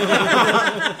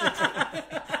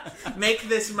 Make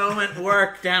this moment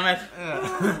work, damn it.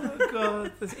 Oh,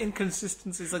 God. There's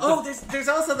inconsistencies. There's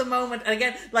also the moment, and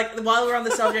again, like, while we're on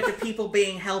the subject of people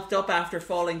being helped up after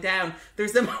falling down,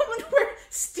 there's the moment where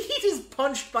Steed is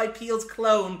punched by Peel's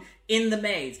clone in the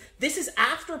maze. This is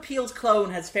after Peel's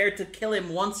clone has fared to kill him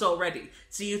once already.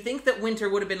 So you think that Winter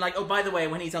would have been like, oh, by the way,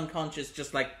 when he's unconscious,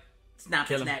 just, like, snap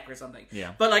his neck or something.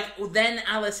 Yeah. But, like, then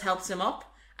Alice helps him up,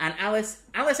 and Alice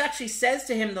actually says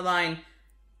to him the line,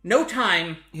 "No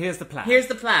time. Here's the plan."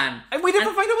 And we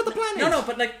never find out what the plan is. No,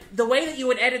 but like the way that you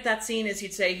would edit that scene is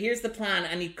you'd say, "Here's the plan,"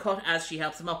 and you'd cut as she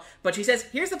helps him up. But she says,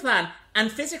 "Here's the plan,"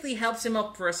 and physically helps him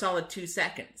up for a solid 2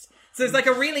 seconds. So there's like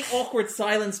a really awkward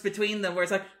silence between them where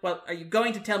it's like, "Well, are you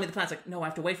going to tell me the plan?" It's like, "No, I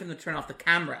have to wait for them to turn off the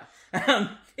camera."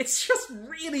 It's just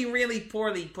really, really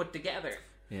poorly put together.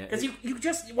 Because you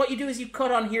just, what you do is you cut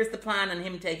on "Here's the plan" and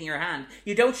him taking her hand.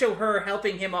 You don't show her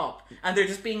helping him up. And they're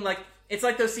just being like, it's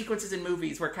like those sequences in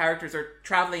movies where characters are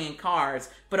traveling in cars,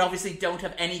 but obviously don't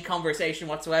have any conversation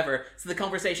whatsoever. So the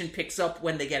conversation picks up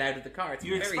when they get out of the car. It's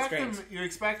very strange. You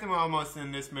expect them almost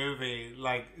in this movie,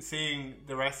 like seeing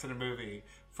the rest of the movie,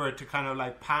 for it to kind of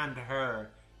like pan to her,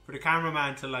 for the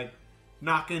cameraman to like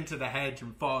knock into the hedge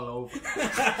and fall over.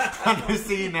 And the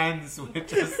scene ends with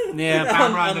just the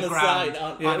camera on the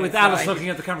ground. With Alice looking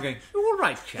at the camera going, "All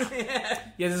right, chap."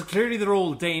 Yeah, this is clearly the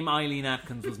role Dame Eileen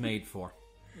Atkins was made for.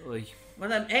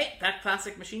 Well, hey, that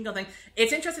classic machine gun thing.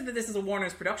 It's interesting that this is a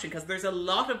Warner's production because there's a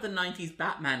lot of the 90s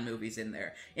Batman movies in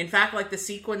there. In fact, like the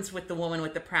sequence with the woman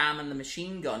with the pram and the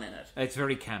machine gun in it. It's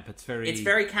very camp. It's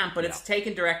very camp, but it's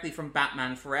taken directly from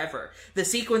Batman Forever. The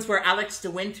sequence where August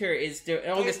de Winter is... They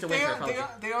also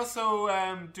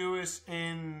do it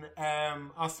in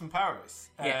Austin Powers.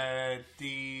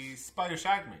 The Spy Who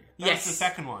Shagged Me. That's the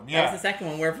second one. Yeah. That was the second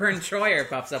one where Vern Troyer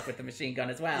pops up with the machine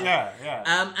gun as well. Yeah.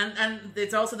 And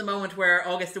it's also the moment where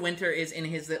August de Winter is in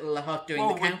his little hut doing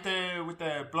the count. with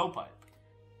the blowpipe.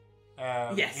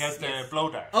 Yes. He has the blow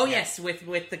dart. Oh, yes,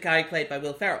 with the guy played by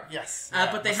Will Ferrell. Yes.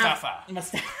 But they Mustafa.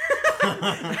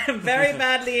 I'm very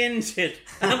badly injured.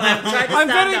 I'm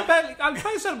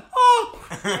trying to stand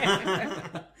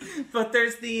up. But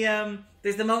there's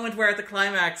the moment where at the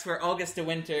climax where August de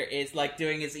Winter is like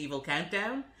doing his evil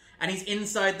countdown. And he's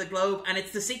inside the globe, and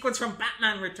it's the sequence from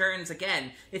Batman Returns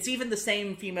again. It's even the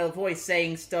same female voice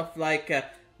saying stuff like,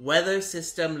 "Weather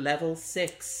system level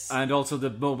 6. And also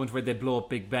the moment where they blow up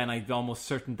Big Ben, I'm almost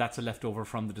certain that's a leftover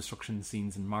from the destruction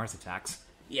scenes in Mars Attacks.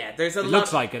 Yeah, there's a lot... It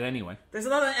looks like it anyway. There's a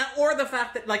lot of... Or the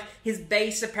fact that, like, his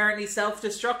base apparently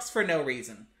self-destructs for no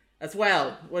reason. As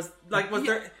well.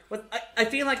 I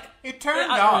feel like... It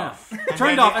turned off. It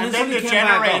turned off, and then the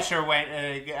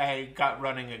generator got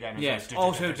running again. Yes,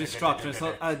 auto-destruct.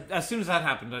 So, as soon as that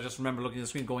happened, I just remember looking at the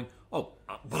screen going, "Oh,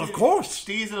 but of course!"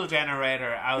 Diesel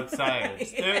generator outside.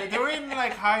 they were in,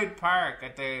 like, Hyde Park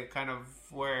at the kind of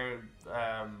where...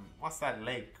 what's that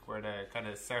lake? Where the kind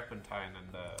of Serpentine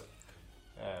and the...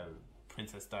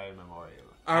 Princess Di Memorial.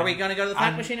 Are we going to go to the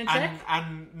fact machine and check?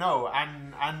 And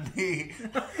the...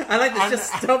 I like this,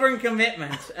 just stubborn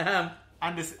commitment.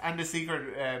 And the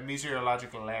secret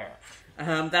meteorological lair.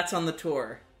 That's on the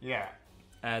tour. Yeah.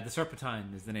 The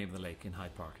Serpentine is the name of the lake in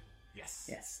Hyde Park.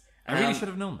 Yes. I really should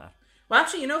have known that. Well,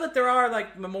 actually, you know that there are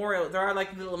like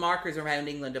little markers around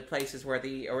England of places where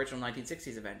the original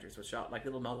 1960s Avengers was shot, like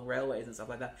little model railways and stuff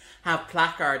like that, have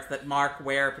placards that mark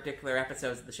where particular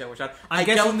episodes of the show were shot. I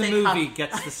guess the movie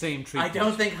gets the same treatment. I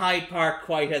don't think Hyde Park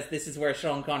quite has. This is where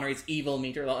Sean Connery's evil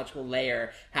meteorological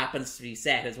lair happens to be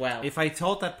set as well. If I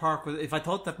thought that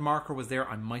marker was there,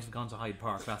 I might have gone to Hyde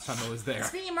Park last time I was there.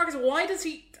 Speaking of markers, why does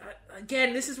he?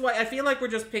 Again, this is why I feel like we're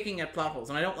just picking at plot holes,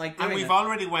 and I don't like doing it. And we've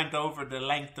already went over the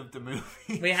length of the movie.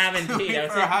 We have indeed.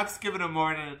 Perhaps given it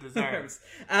more than it deserves.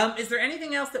 Is there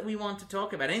anything else that we want to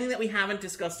talk about? Anything that we haven't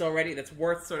discussed already that's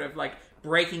worth sort of like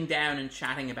breaking down and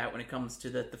chatting about when it comes to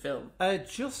the film?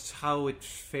 Just how it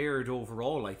fared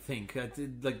overall, I think.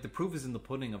 Like the proof is in the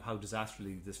pudding of how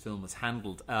disastrously this film was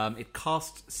handled. It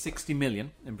cost $60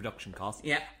 million in production costs.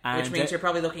 Yeah, which means you're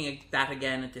probably looking at that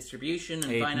again at distribution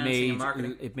and financing and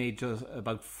marketing. It made just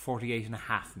about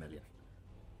 $48.5 million.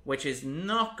 Which is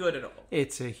not good at all.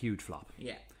 It's a huge flop.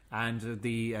 Yeah. And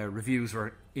the reviews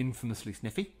were infamously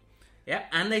sniffy. Yeah,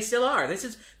 and they still are. This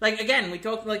is, like, again, when we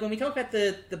talk about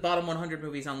the bottom 100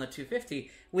 movies on the 250,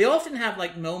 we often have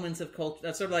like moments of cult,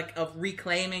 sort of like of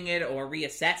reclaiming it or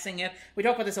reassessing it. We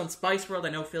talk about this on Spice World. I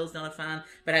know Phil's not a fan,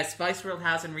 but as Spice World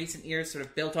has in recent years sort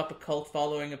of built up a cult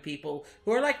following of people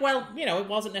who are like, well, you know, it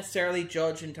wasn't necessarily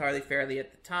judged entirely fairly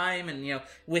at the time, and you know,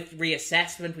 with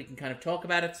reassessment we can kind of talk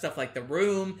about it. Stuff like The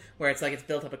Room, where it's like it's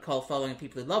built up a cult following of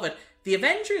people who love it. The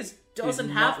Avengers doesn't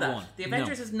have that. One. The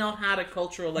Avengers has not had a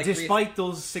cultural like. Despite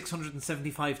those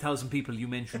 675,000 people you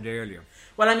mentioned earlier.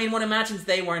 Well, I mean, one imagines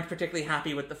they weren't particularly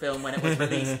happy with the film when it was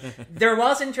released. There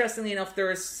was, interestingly enough,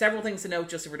 there are several things to note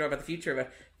just if we're talking about the future of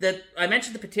it. That I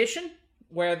mentioned the petition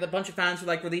where the bunch of fans were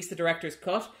like, release the director's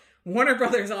cut. Warner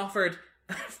Brothers offered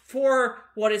for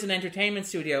what is an entertainment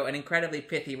studio an incredibly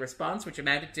pithy response, which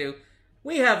amounted to,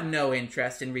 we have no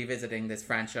interest in revisiting this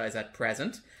franchise at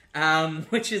present.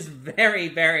 Which is very,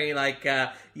 very like,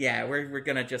 we're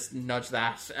gonna just nudge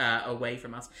that away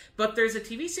from us. But there's a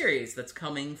TV series that's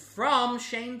coming from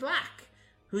Shane Black,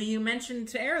 who you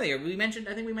mentioned earlier.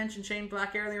 I think we mentioned Shane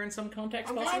Black earlier in some context.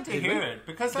 I'm glad to hear it,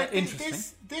 because I think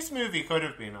this movie could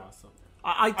have been awesome.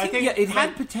 I think it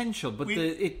had potential, but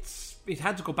it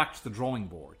had to go back to the drawing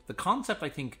board. The concept, I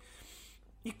think,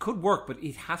 it could work, but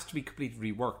it has to be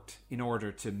completely reworked in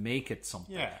order to make it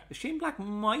something. Yeah. Shane Black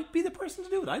might be the person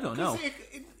to do it. I don't know.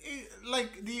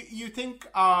 You think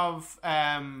of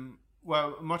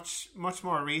much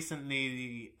more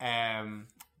recently than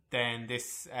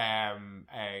this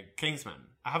Kingsman.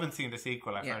 I haven't seen the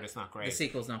sequel. I've heard it's not great. The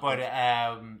sequel's not but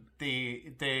good.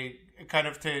 the kind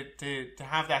of to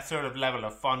have that sort of level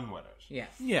of fun with it.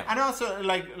 Yeah. And also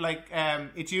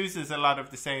it uses a lot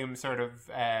of the same sort of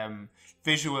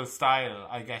visual style,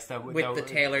 I guess, with the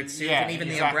tailored suit and even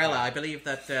the umbrella. I believe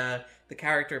that the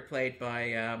character played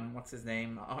by what's his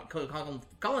name,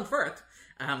 Colin Firth,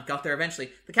 got there eventually.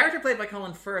 The character played by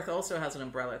Colin Firth also has an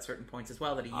umbrella at certain points as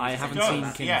well that he uses. I haven't seen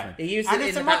Kingsman. Yeah. He used it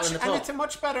in the Battle in the Pub. And it's a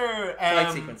much better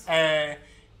fight sequence.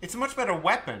 It's a much better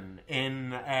weapon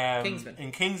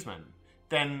in Kingsman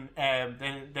than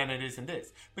it is in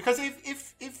this, because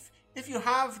if you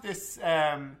have this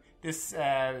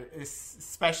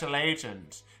special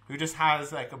agent who just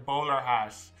has like a bowler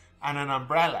hat and an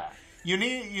umbrella, you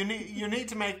need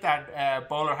to make that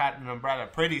bowler hat and umbrella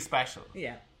pretty special.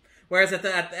 Yeah. Whereas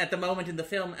at the moment in the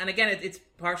film, and again it's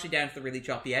partially down to the really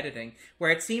choppy editing,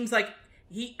 where it seems like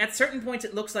he at certain points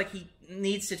it looks like he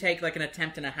needs to take like an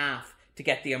attempt and a half to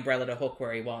get the umbrella to hook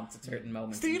where he wants at certain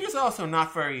moments. Steed is also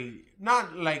not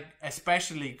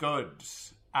especially good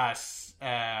at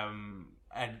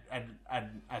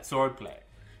swordplay.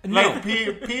 No. Like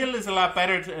Peel is a lot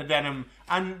better than him,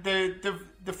 and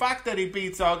the fact that he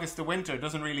beats August de Winter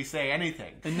doesn't really say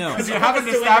anything. No, because you haven't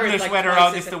established whether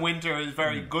August de Winter is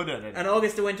very good at it. And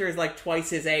August de Winter is like twice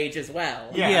his age as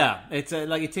well. Yeah. It's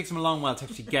like it takes him a long while to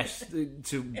actually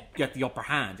get the upper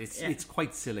hand. It's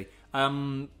quite silly.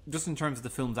 Just in terms of the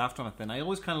film's aftermath, then I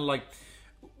always kind of like,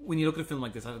 when you look at a film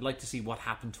like this, I'd like to see what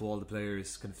happened to all the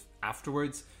players kind of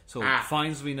afterwards. So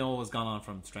Fiennes, we know, has gone on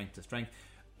from strength to strength.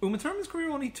 Uma Thurman's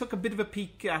career only took a bit of a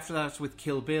peak after that with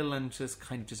Kill Bill and just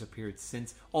kind of disappeared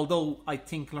since. Although I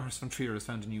think Lars von Trier has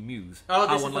found a new muse. Oh,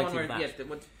 this is the one where the house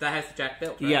that Jack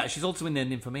built, right? Yeah, she's also in the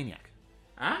Nymphomaniac.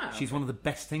 She's one of the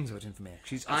best things about Nymphomaniac.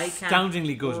 She's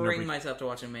astoundingly good. I can't bring myself to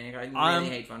watch Nymphomaniac. I really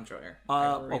hate Von Trier.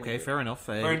 Okay, fair enough.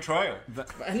 Von Trier.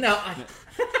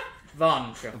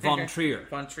 Von Trier.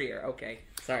 Von Trier, okay.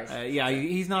 Sorry.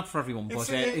 He's not for everyone. But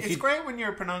it's great when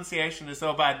your pronunciation is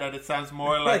so bad that it sounds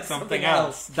more like something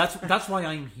else. That's why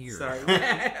I'm here. Sorry.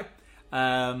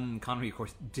 Connery, of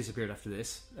course, disappeared after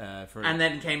this. And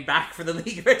then came back for the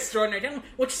League of Extraordinary Gentlemen,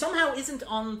 which somehow isn't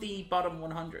on the bottom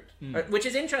 100, which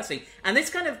is interesting. And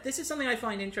this is something I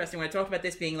find interesting when I talked about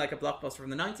this being like a blockbuster from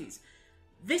the 90s.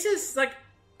 This is like,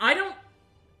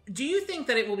 do you think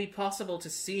that it will be possible to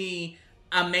see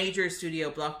a major studio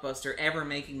blockbuster ever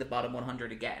making the bottom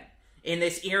 100 again in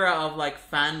this era of like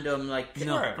fandom, like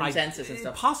consensus and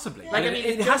stuff? Possibly. Like, I mean,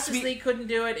 if Justice League couldn't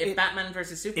do it, if Batman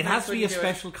vs Superman, it has to be a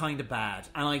special kind of bad,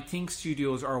 and I think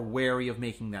studios are wary of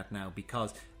making that now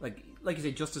because, like you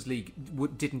say, Justice League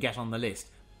didn't get on the list,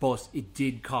 but it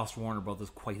did cost Warner Brothers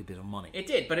quite a bit of money. It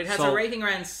did, but it has a rating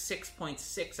around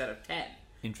 6.6 out of 10,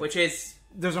 which is.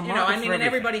 There's a market for and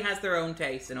everybody has their own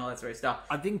taste and all that sort of stuff.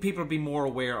 I think people will be more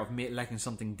aware of letting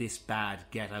something this bad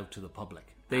get out to the public.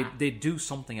 They do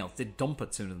something else. They dump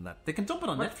it sooner than that. They can dump it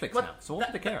on Netflix now, so what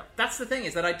do they care? That's the thing,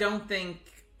 is that I don't think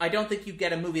you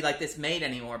get a movie like this made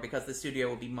anymore because the studio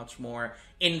will be much more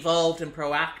involved and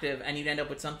proactive, and you'd end up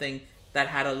with something that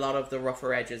had a lot of the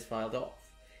rougher edges filed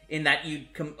off. In that you'd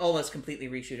almost completely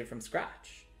reshoot it from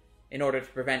scratch in order to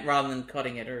prevent, rather than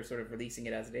cutting it or sort of releasing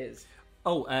it as it is.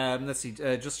 Let's see.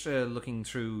 Just looking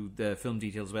through the film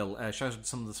details as well. Shout out to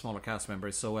some of the smaller cast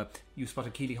members. So you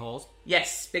spotted Keely Hawes.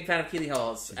 Yes, big fan of Keely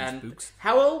Hawes. And Spooks.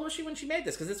 how old was she when she made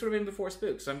this? Because this would have been before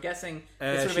Spooks. So I'm guessing this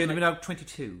would She have had been been out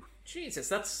 22. Jesus,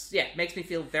 that's makes me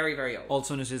feel very, very old.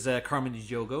 Also known as Carmen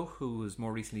Diogo, who has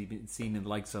more recently been seen in the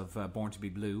likes of Born to Be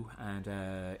Blue and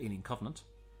Alien Covenant.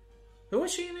 Who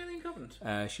was she in Alien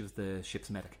Covenant? She was the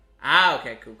ship's medic. Ah,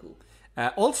 okay, cool.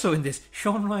 Also in this,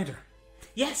 Sean Ryder.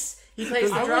 Yes, he plays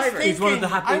the I driver. He's one of the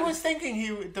happy- I was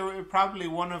thinking there were probably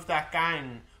one of that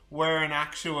gang were an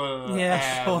actual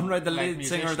Sean Ryder, the lead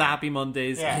musician. singer of the Happy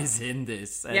Mondays, Yeah. is in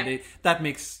this, and Yeah. that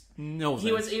makes no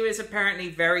sense. He was apparently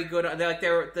very good. Like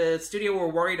the studio were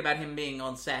worried about him being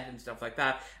on set and stuff like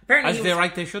that. Apparently, As they're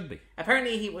right, they should be.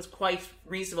 Apparently, he was quite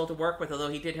reasonable to work with, although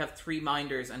he did have 3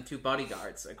 minders and 2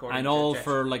 bodyguards, according And to all Jet.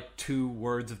 for like 2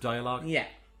 words of dialogue. Yeah.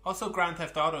 Also, Grand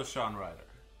Theft Auto Sean Ryder.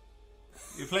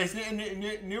 He plays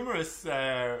numerous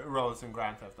roles in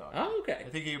Grand Theft Auto. Oh, okay. I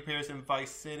think he appears in Vice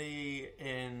City,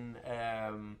 in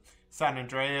San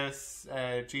Andreas,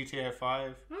 GTA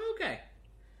 5. Oh, okay.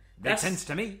 Makes sense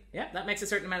to me. Yeah, that makes a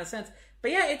certain amount of sense.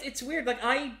 But yeah, it's weird. Like,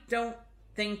 I don't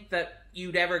think that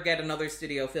you'd ever get another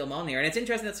studio film on here. And it's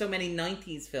interesting that so many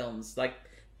 90s films, like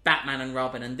Batman and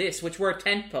Robin and this, which were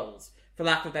tentpoles, for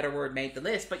lack of a better word, made the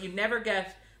list. But you never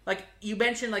get... Like, you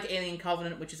mentioned, like, Alien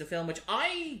Covenant, which is a film which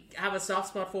I have a soft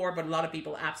spot for, but a lot of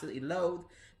people absolutely loathe.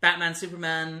 Batman,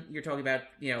 Superman, you're talking about,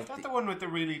 you know... Is that the one with the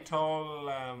really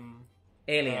tall...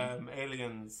 Alien.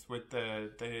 aliens with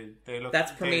they look.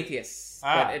 That's Prometheus.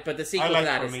 But the I sequel like to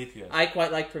that Prometheus. I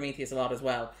quite like Prometheus a lot as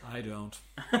well. I don't.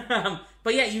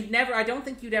 But yeah, I don't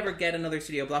think you'd ever get another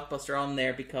studio blockbuster on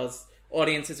there because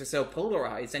audiences are so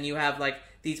polarized, and you have like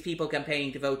these people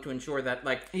campaigning to vote to ensure that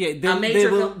like Yeah,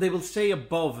 they will stay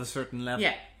above a certain level.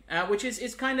 Yeah, which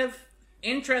is kind of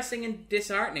interesting and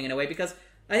disheartening in a way, because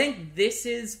I think this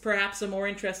is perhaps a more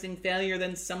interesting failure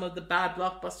than some of the bad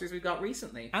blockbusters we've got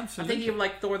recently. Absolutely. I'm thinking of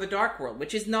like Thor: The Dark World,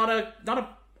 which is not a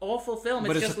awful film.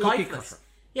 But It's it's just a cookie lifeless. cutter.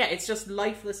 Yeah, it's just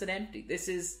lifeless and empty. This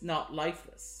is not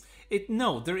lifeless. It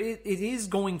is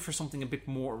going for something a bit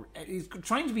more. It's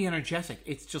trying to be energetic.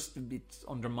 It's just it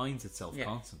undermines itself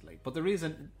constantly. But there's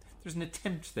an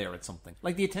attempt there at something,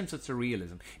 like the attempts at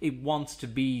surrealism. It wants to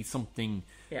be something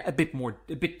a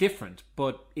bit different,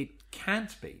 but it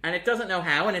can't be, And it doesn't know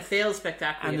how, and it fails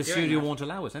spectacularly. and the at doing studio that. won't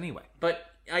allow it anyway. But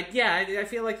I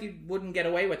feel like you wouldn't get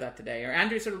away with that today. Or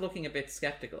Andrew's sort of looking a bit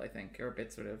skeptical, I think, or a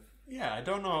bit sort of. Yeah, I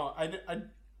don't know.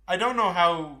 I don't know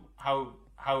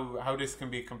how this can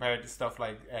be compared to stuff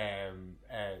like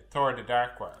Thor: The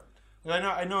Dark World.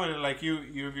 I know, like you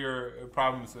have your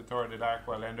problems with Thor: The Dark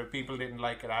World, and people didn't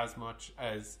like it as much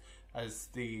as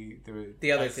the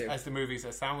other two, as the movies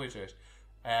that sandwich it.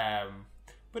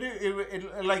 But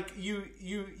it like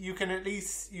you can at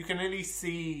least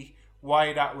see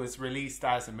why that was released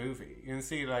as a movie. You can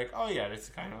see like, oh yeah, it's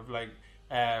kind of like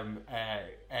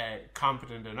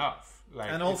competent enough. Like,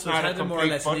 And also, it's it not had more or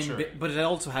less butchery. but it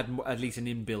also had at least an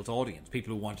inbuilt audience.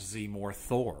 People who want to see more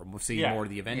Thor, see more of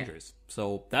the Avengers.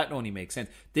 So that only makes sense.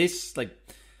 This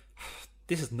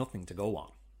is nothing to go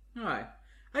on. All right.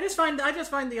 I just find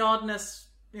the oddness,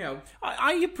 you know.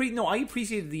 I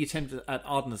appreciated the attempt at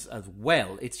oddness as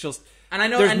well. It's just, And I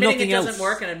know there's admitting it nothing doesn't else.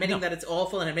 work, and admitting No. that it's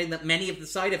awful, and admitting that many of the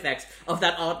side effects of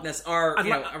that oddness are, I'd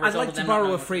a result like of to them borrow not a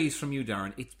knowing. phrase from you,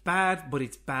 Darren. It's bad, but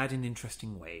it's bad in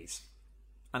interesting ways.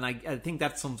 And I think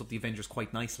that sums up the Avengers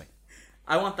quite nicely.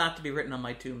 I want that to be written on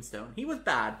my tombstone. He was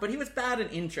bad, but he was bad in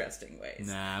interesting ways.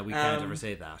 Nah, we can't ever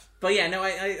say that. But yeah, no,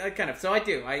 I kind of... So I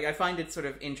do. I find it sort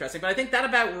of interesting. But I think that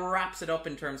about wraps it up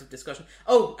in terms of discussion.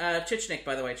 Oh, Chichnik,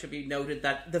 by the way, it should be noted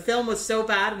that the film was so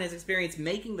bad and his experience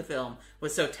making the film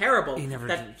was so terrible He never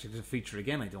that did a feature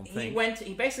again, I don't think.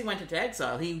 he basically went into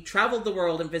exile. He traveled the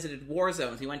world and visited war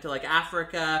zones. He went to like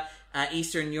Africa,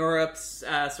 Eastern Europe,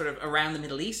 sort of around the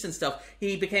Middle East and stuff.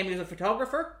 He was a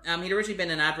photographer. He'd originally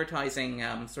been in advertising,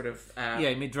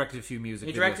 he directed a few music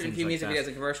videos. he directed a things few like music that. videos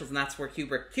and commercials, and that's where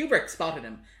Kubrick spotted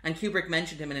him. And Kubrick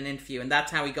mentioned him in an interview, and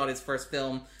that's how he got his first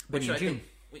film. Which Spin in I June.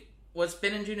 think was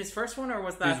Spin in June his first one, or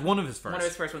was that It was one of his first. One of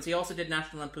his first ones. He also did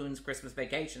National Lampoon's Christmas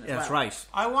Vacation as well. That's right.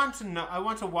 I want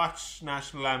to watch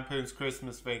National Lampoon's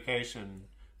Christmas Vacation.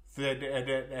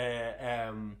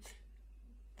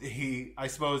 I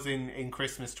suppose in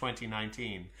Christmas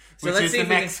 2019, So which let's is see the if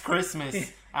we next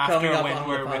Christmas After coming up when on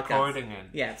we're the podcast. recording it.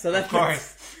 Yeah, so Of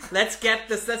course. let's get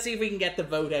this. Let's see if we can get the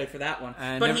vote out for that one.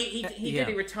 But he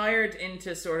retired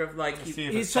into sort of like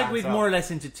He's segued more or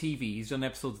less into TV. He's done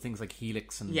episodes of things like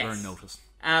Helix and Burn Notice.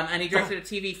 And he directed a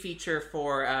TV feature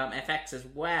for FX as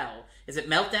well. Is it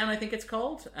Meltdown? I think it's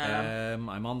called. I'm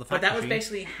on the fact But that was machine.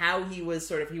 basically how he was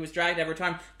dragged over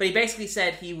time. But he basically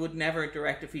said he would never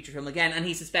direct a feature film again, and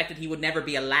he suspected he would never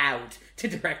be allowed to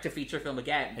direct a feature film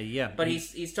again. But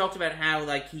he's talked about how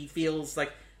like he feels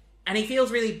like. And he feels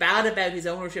really bad about his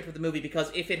ownership of the movie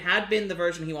because if it had been the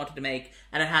version he wanted to make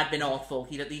and it had been awful,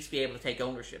 he'd at least be able to take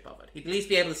ownership of it. He'd at least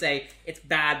be able to say, it's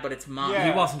bad, but it's mine.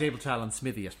 He wasn't able to Alan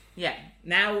Smithy it. Yeah.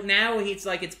 Now he's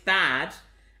like, it's bad,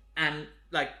 and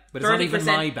like... But it's not even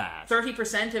my bad.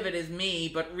 30% of it is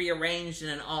me, but rearranged in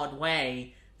an odd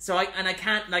way. So I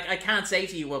can't say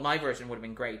to you, well, my version would have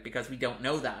been great, because we don't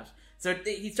know that. So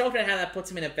he's talked about how that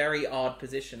puts him in a very odd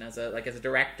position as a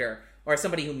director, or as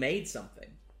somebody who made something.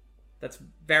 That's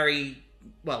very,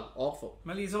 awful.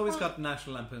 Well, he's always got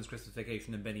National Lampoon's Christmas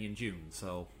Vacation and Benny and June,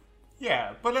 so...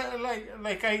 Yeah, but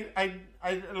I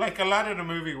like a lot of the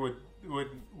movie would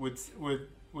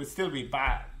still be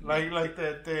bad. Like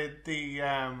it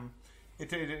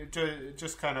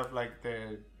just kind of like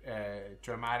the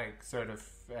dramatic sort of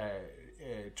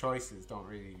choices don't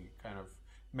really kind of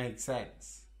make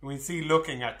sense. We see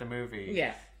looking at the movie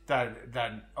that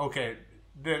okay,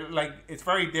 it's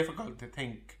very difficult to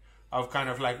think of kind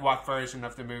of like what version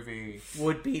of the movie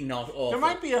would be not awful. There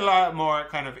might be a lot more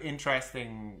kind of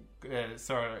interesting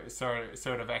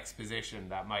sort of exposition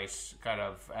that might kind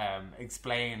of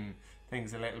explain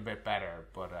things a little bit better,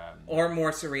 but or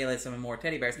more surrealism and more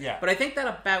teddy bears. Yeah. But I think that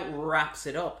about wraps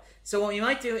it up. So what we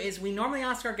might do is we normally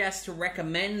ask our guests to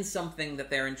recommend something that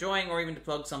they're enjoying, or even to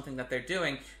plug something that they're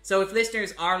doing. So if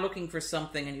listeners are looking for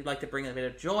something and you'd like to bring a bit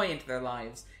of joy into their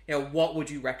lives, what would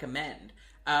you recommend?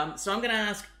 So I'm going to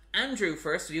ask Andrew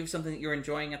first. Do you have something that you're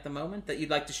enjoying at the moment that you'd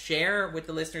like to share with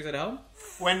the listeners at home?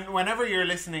 Whenever you're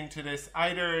listening to this,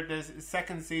 either the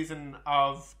second season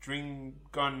of Dream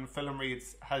Gun Film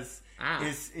Reads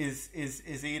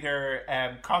is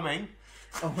either coming,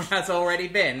 or has already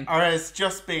been, or has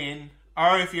just been,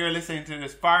 or if you're listening to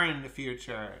this far in the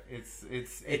future, it's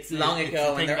long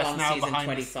ago, and they're that's on now season behind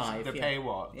 25. The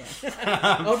paywall. Yeah.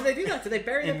 Oh, do they do that? Do they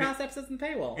bury their past episodes in the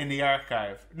paywall? In the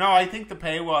archive. No, I think the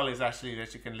paywall is actually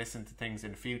that you can listen to things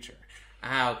in the future.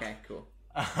 Okay, cool.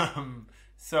 Have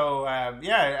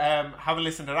a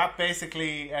listen to that.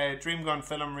 Basically, Dream Gun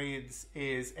Film Reads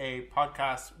is a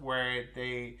podcast where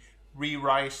they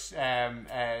rewrite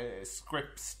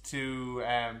scripts to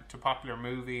popular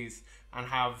movies and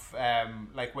have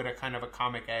with a kind of a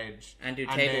comic edge and do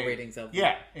table readings of them.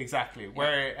 Yeah, exactly. Yeah.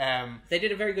 Where they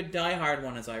did a very good Die Hard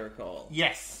one, as I recall.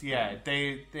 Yes, yeah.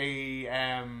 They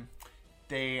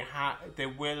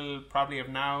will probably have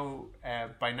now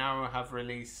by now have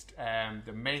released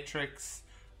The Matrix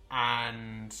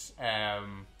and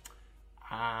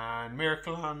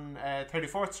Miracle on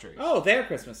 34th Street. Oh, their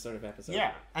Christmas sort of episode.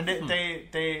 Yeah, and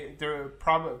they're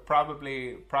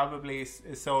probably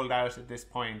sold out at this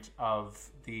point of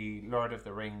the Lord of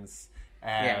the Rings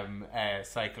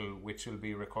cycle, which will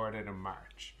be recorded in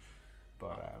March.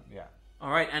 But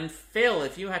All right, and Phil,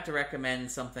 if you had to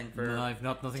recommend something for I've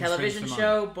nothing television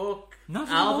show, book, not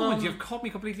at album, the moment. You've caught me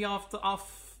completely off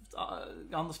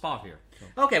on the spot here.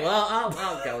 So. Okay, well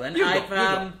I'll go then. You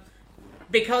go.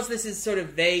 Because this is sort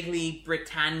of vaguely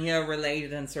Britannia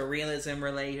related and surrealism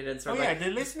related and sort of the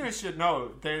listeners should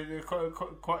know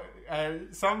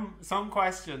some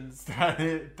questions that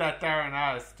Darren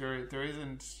asked. There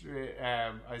isn't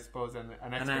I suppose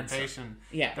an expectation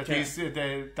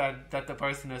that the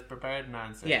person has prepared an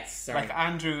answer. Yes, sorry. Like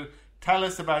Andrew, tell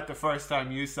us about the first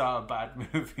time you saw a bad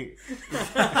movie.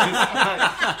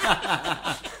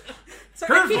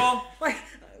 Curveball.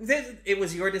 It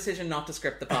was your decision not to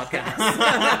script the podcast.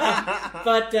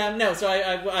 But no, so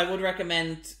I would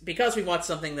recommend, because we watched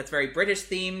something that's very British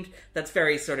themed, that's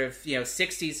very sort of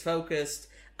 60s focused,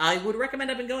 I would recommend,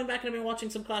 I've been going back and I've been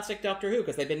watching some classic Doctor Who,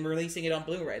 because they've been releasing it on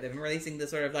Blu-ray. They've been releasing the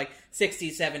sort of like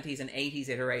 60s, 70s and 80s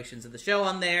iterations of the show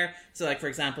on there. So like, for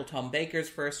example, Tom Baker's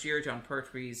first year, John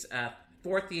Pertwee's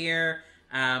fourth year,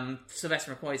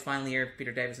 Sylvester McCoy's final year,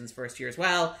 Peter Davison's first year as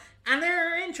well. And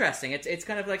they're interesting. It's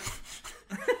kind of like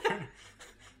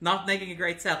not making a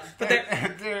great sell, but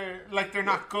they're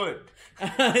not good.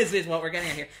 is what we're getting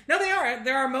at here. No, they are.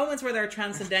 There are moments where they're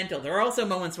transcendental. There are also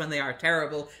moments when they are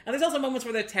terrible, and there's also moments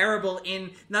where they're terrible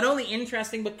in not only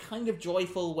interesting but kind of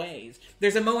joyful ways.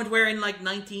 There's a moment where in like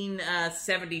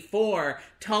 1974,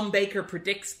 Tom Baker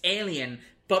predicts Alien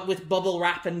but with bubble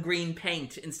wrap and green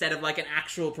paint instead of like an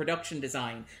actual production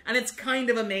design. And it's kind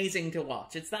of amazing to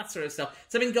watch. It's that sort of stuff.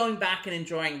 So I've been going back and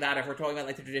enjoying that if we're talking about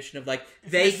like the tradition of like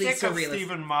vaguely surrealist.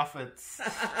 Stephen Moffat's.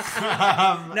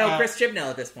 No, Chris Chibnall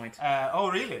at this point.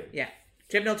 Oh, really? Yeah.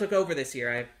 Chibnall took over this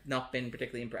year. I've not been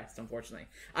particularly impressed, unfortunately.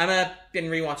 I've been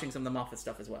rewatching some of the Moffat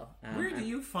stuff as well. Where do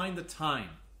you find the time?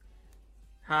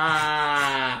 See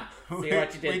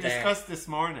what you did we there. discussed this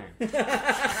morning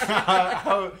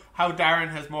how Darren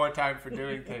has more time for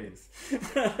doing things.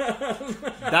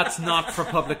 That's not for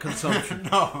public consumption.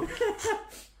 No.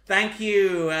 Thank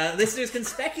you. Listeners can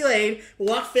speculate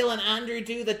what Phil and Andrew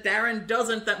do that Darren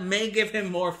doesn't that may give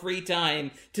him more free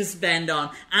time to spend on.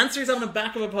 Answers on the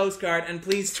back of a postcard, and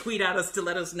please tweet at us to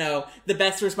let us know the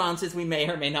best responses we may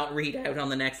or may not read out on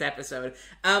the next episode.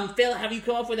 Phil, have you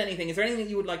come up with anything? Is there anything that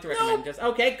you would like to recommend? Just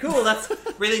okay, cool. That's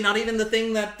really not even the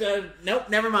thing that... nope,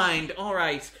 never mind. All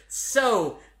right.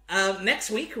 So... next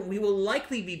week, we will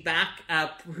likely be back.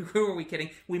 Who are we kidding?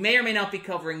 We may or may not be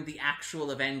covering the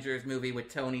actual Avengers movie with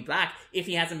Tony Black, if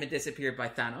he hasn't been disappeared by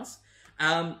Thanos.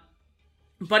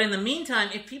 But in the meantime,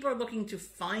 if people are looking to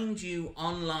find you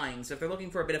online, so if they're looking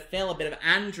for a bit of Phil, a bit of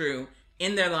Andrew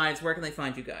in their lives, where can they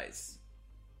find you guys?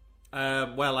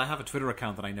 Well, I have a Twitter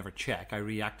account that I never check. I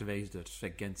reactivated it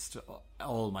against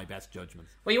all my best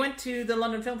judgments. Well, you went to the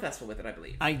London Film Festival with it, I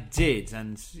believe. I did,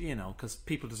 and, because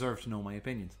people deserve to know my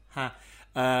opinions.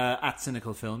 At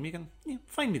Cynical Film, you can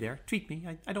find me there, tweet me.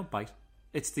 I don't bite.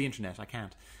 It's the internet, I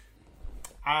can't.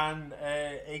 And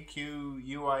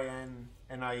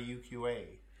AQUINNIUQA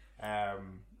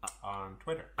on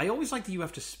Twitter. I always like that you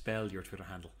have to spell your Twitter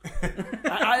handle.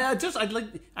 I'd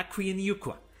like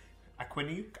Aquiniuqua.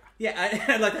 Aquiniuka. Yeah,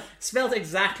 I like that. Spelled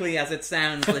exactly as it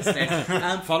sounds, listeners.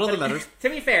 Follow the letters. To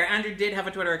be fair, Andrew did have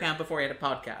a Twitter account before he had a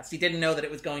podcast. He didn't know that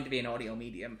it was going to be an audio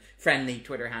medium friendly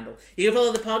Twitter handle. You can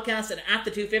follow the podcast at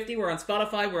the 250. We're on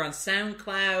Spotify, we're on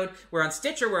SoundCloud, we're on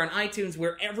Stitcher, we're on iTunes,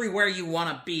 we're everywhere you want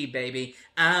to be, baby.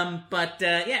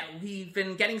 We've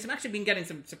been getting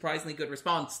some surprisingly good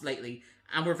response lately.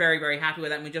 And we're very, very happy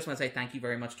with that. And we just want to say thank you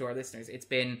very much to our listeners. It's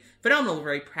been phenomenal. We're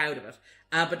very proud of it.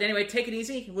 But anyway, take it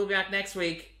easy. We'll be back next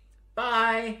week.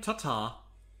 Bye. Ta-ta.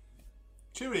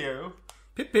 Cheerio.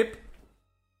 Pip-pip.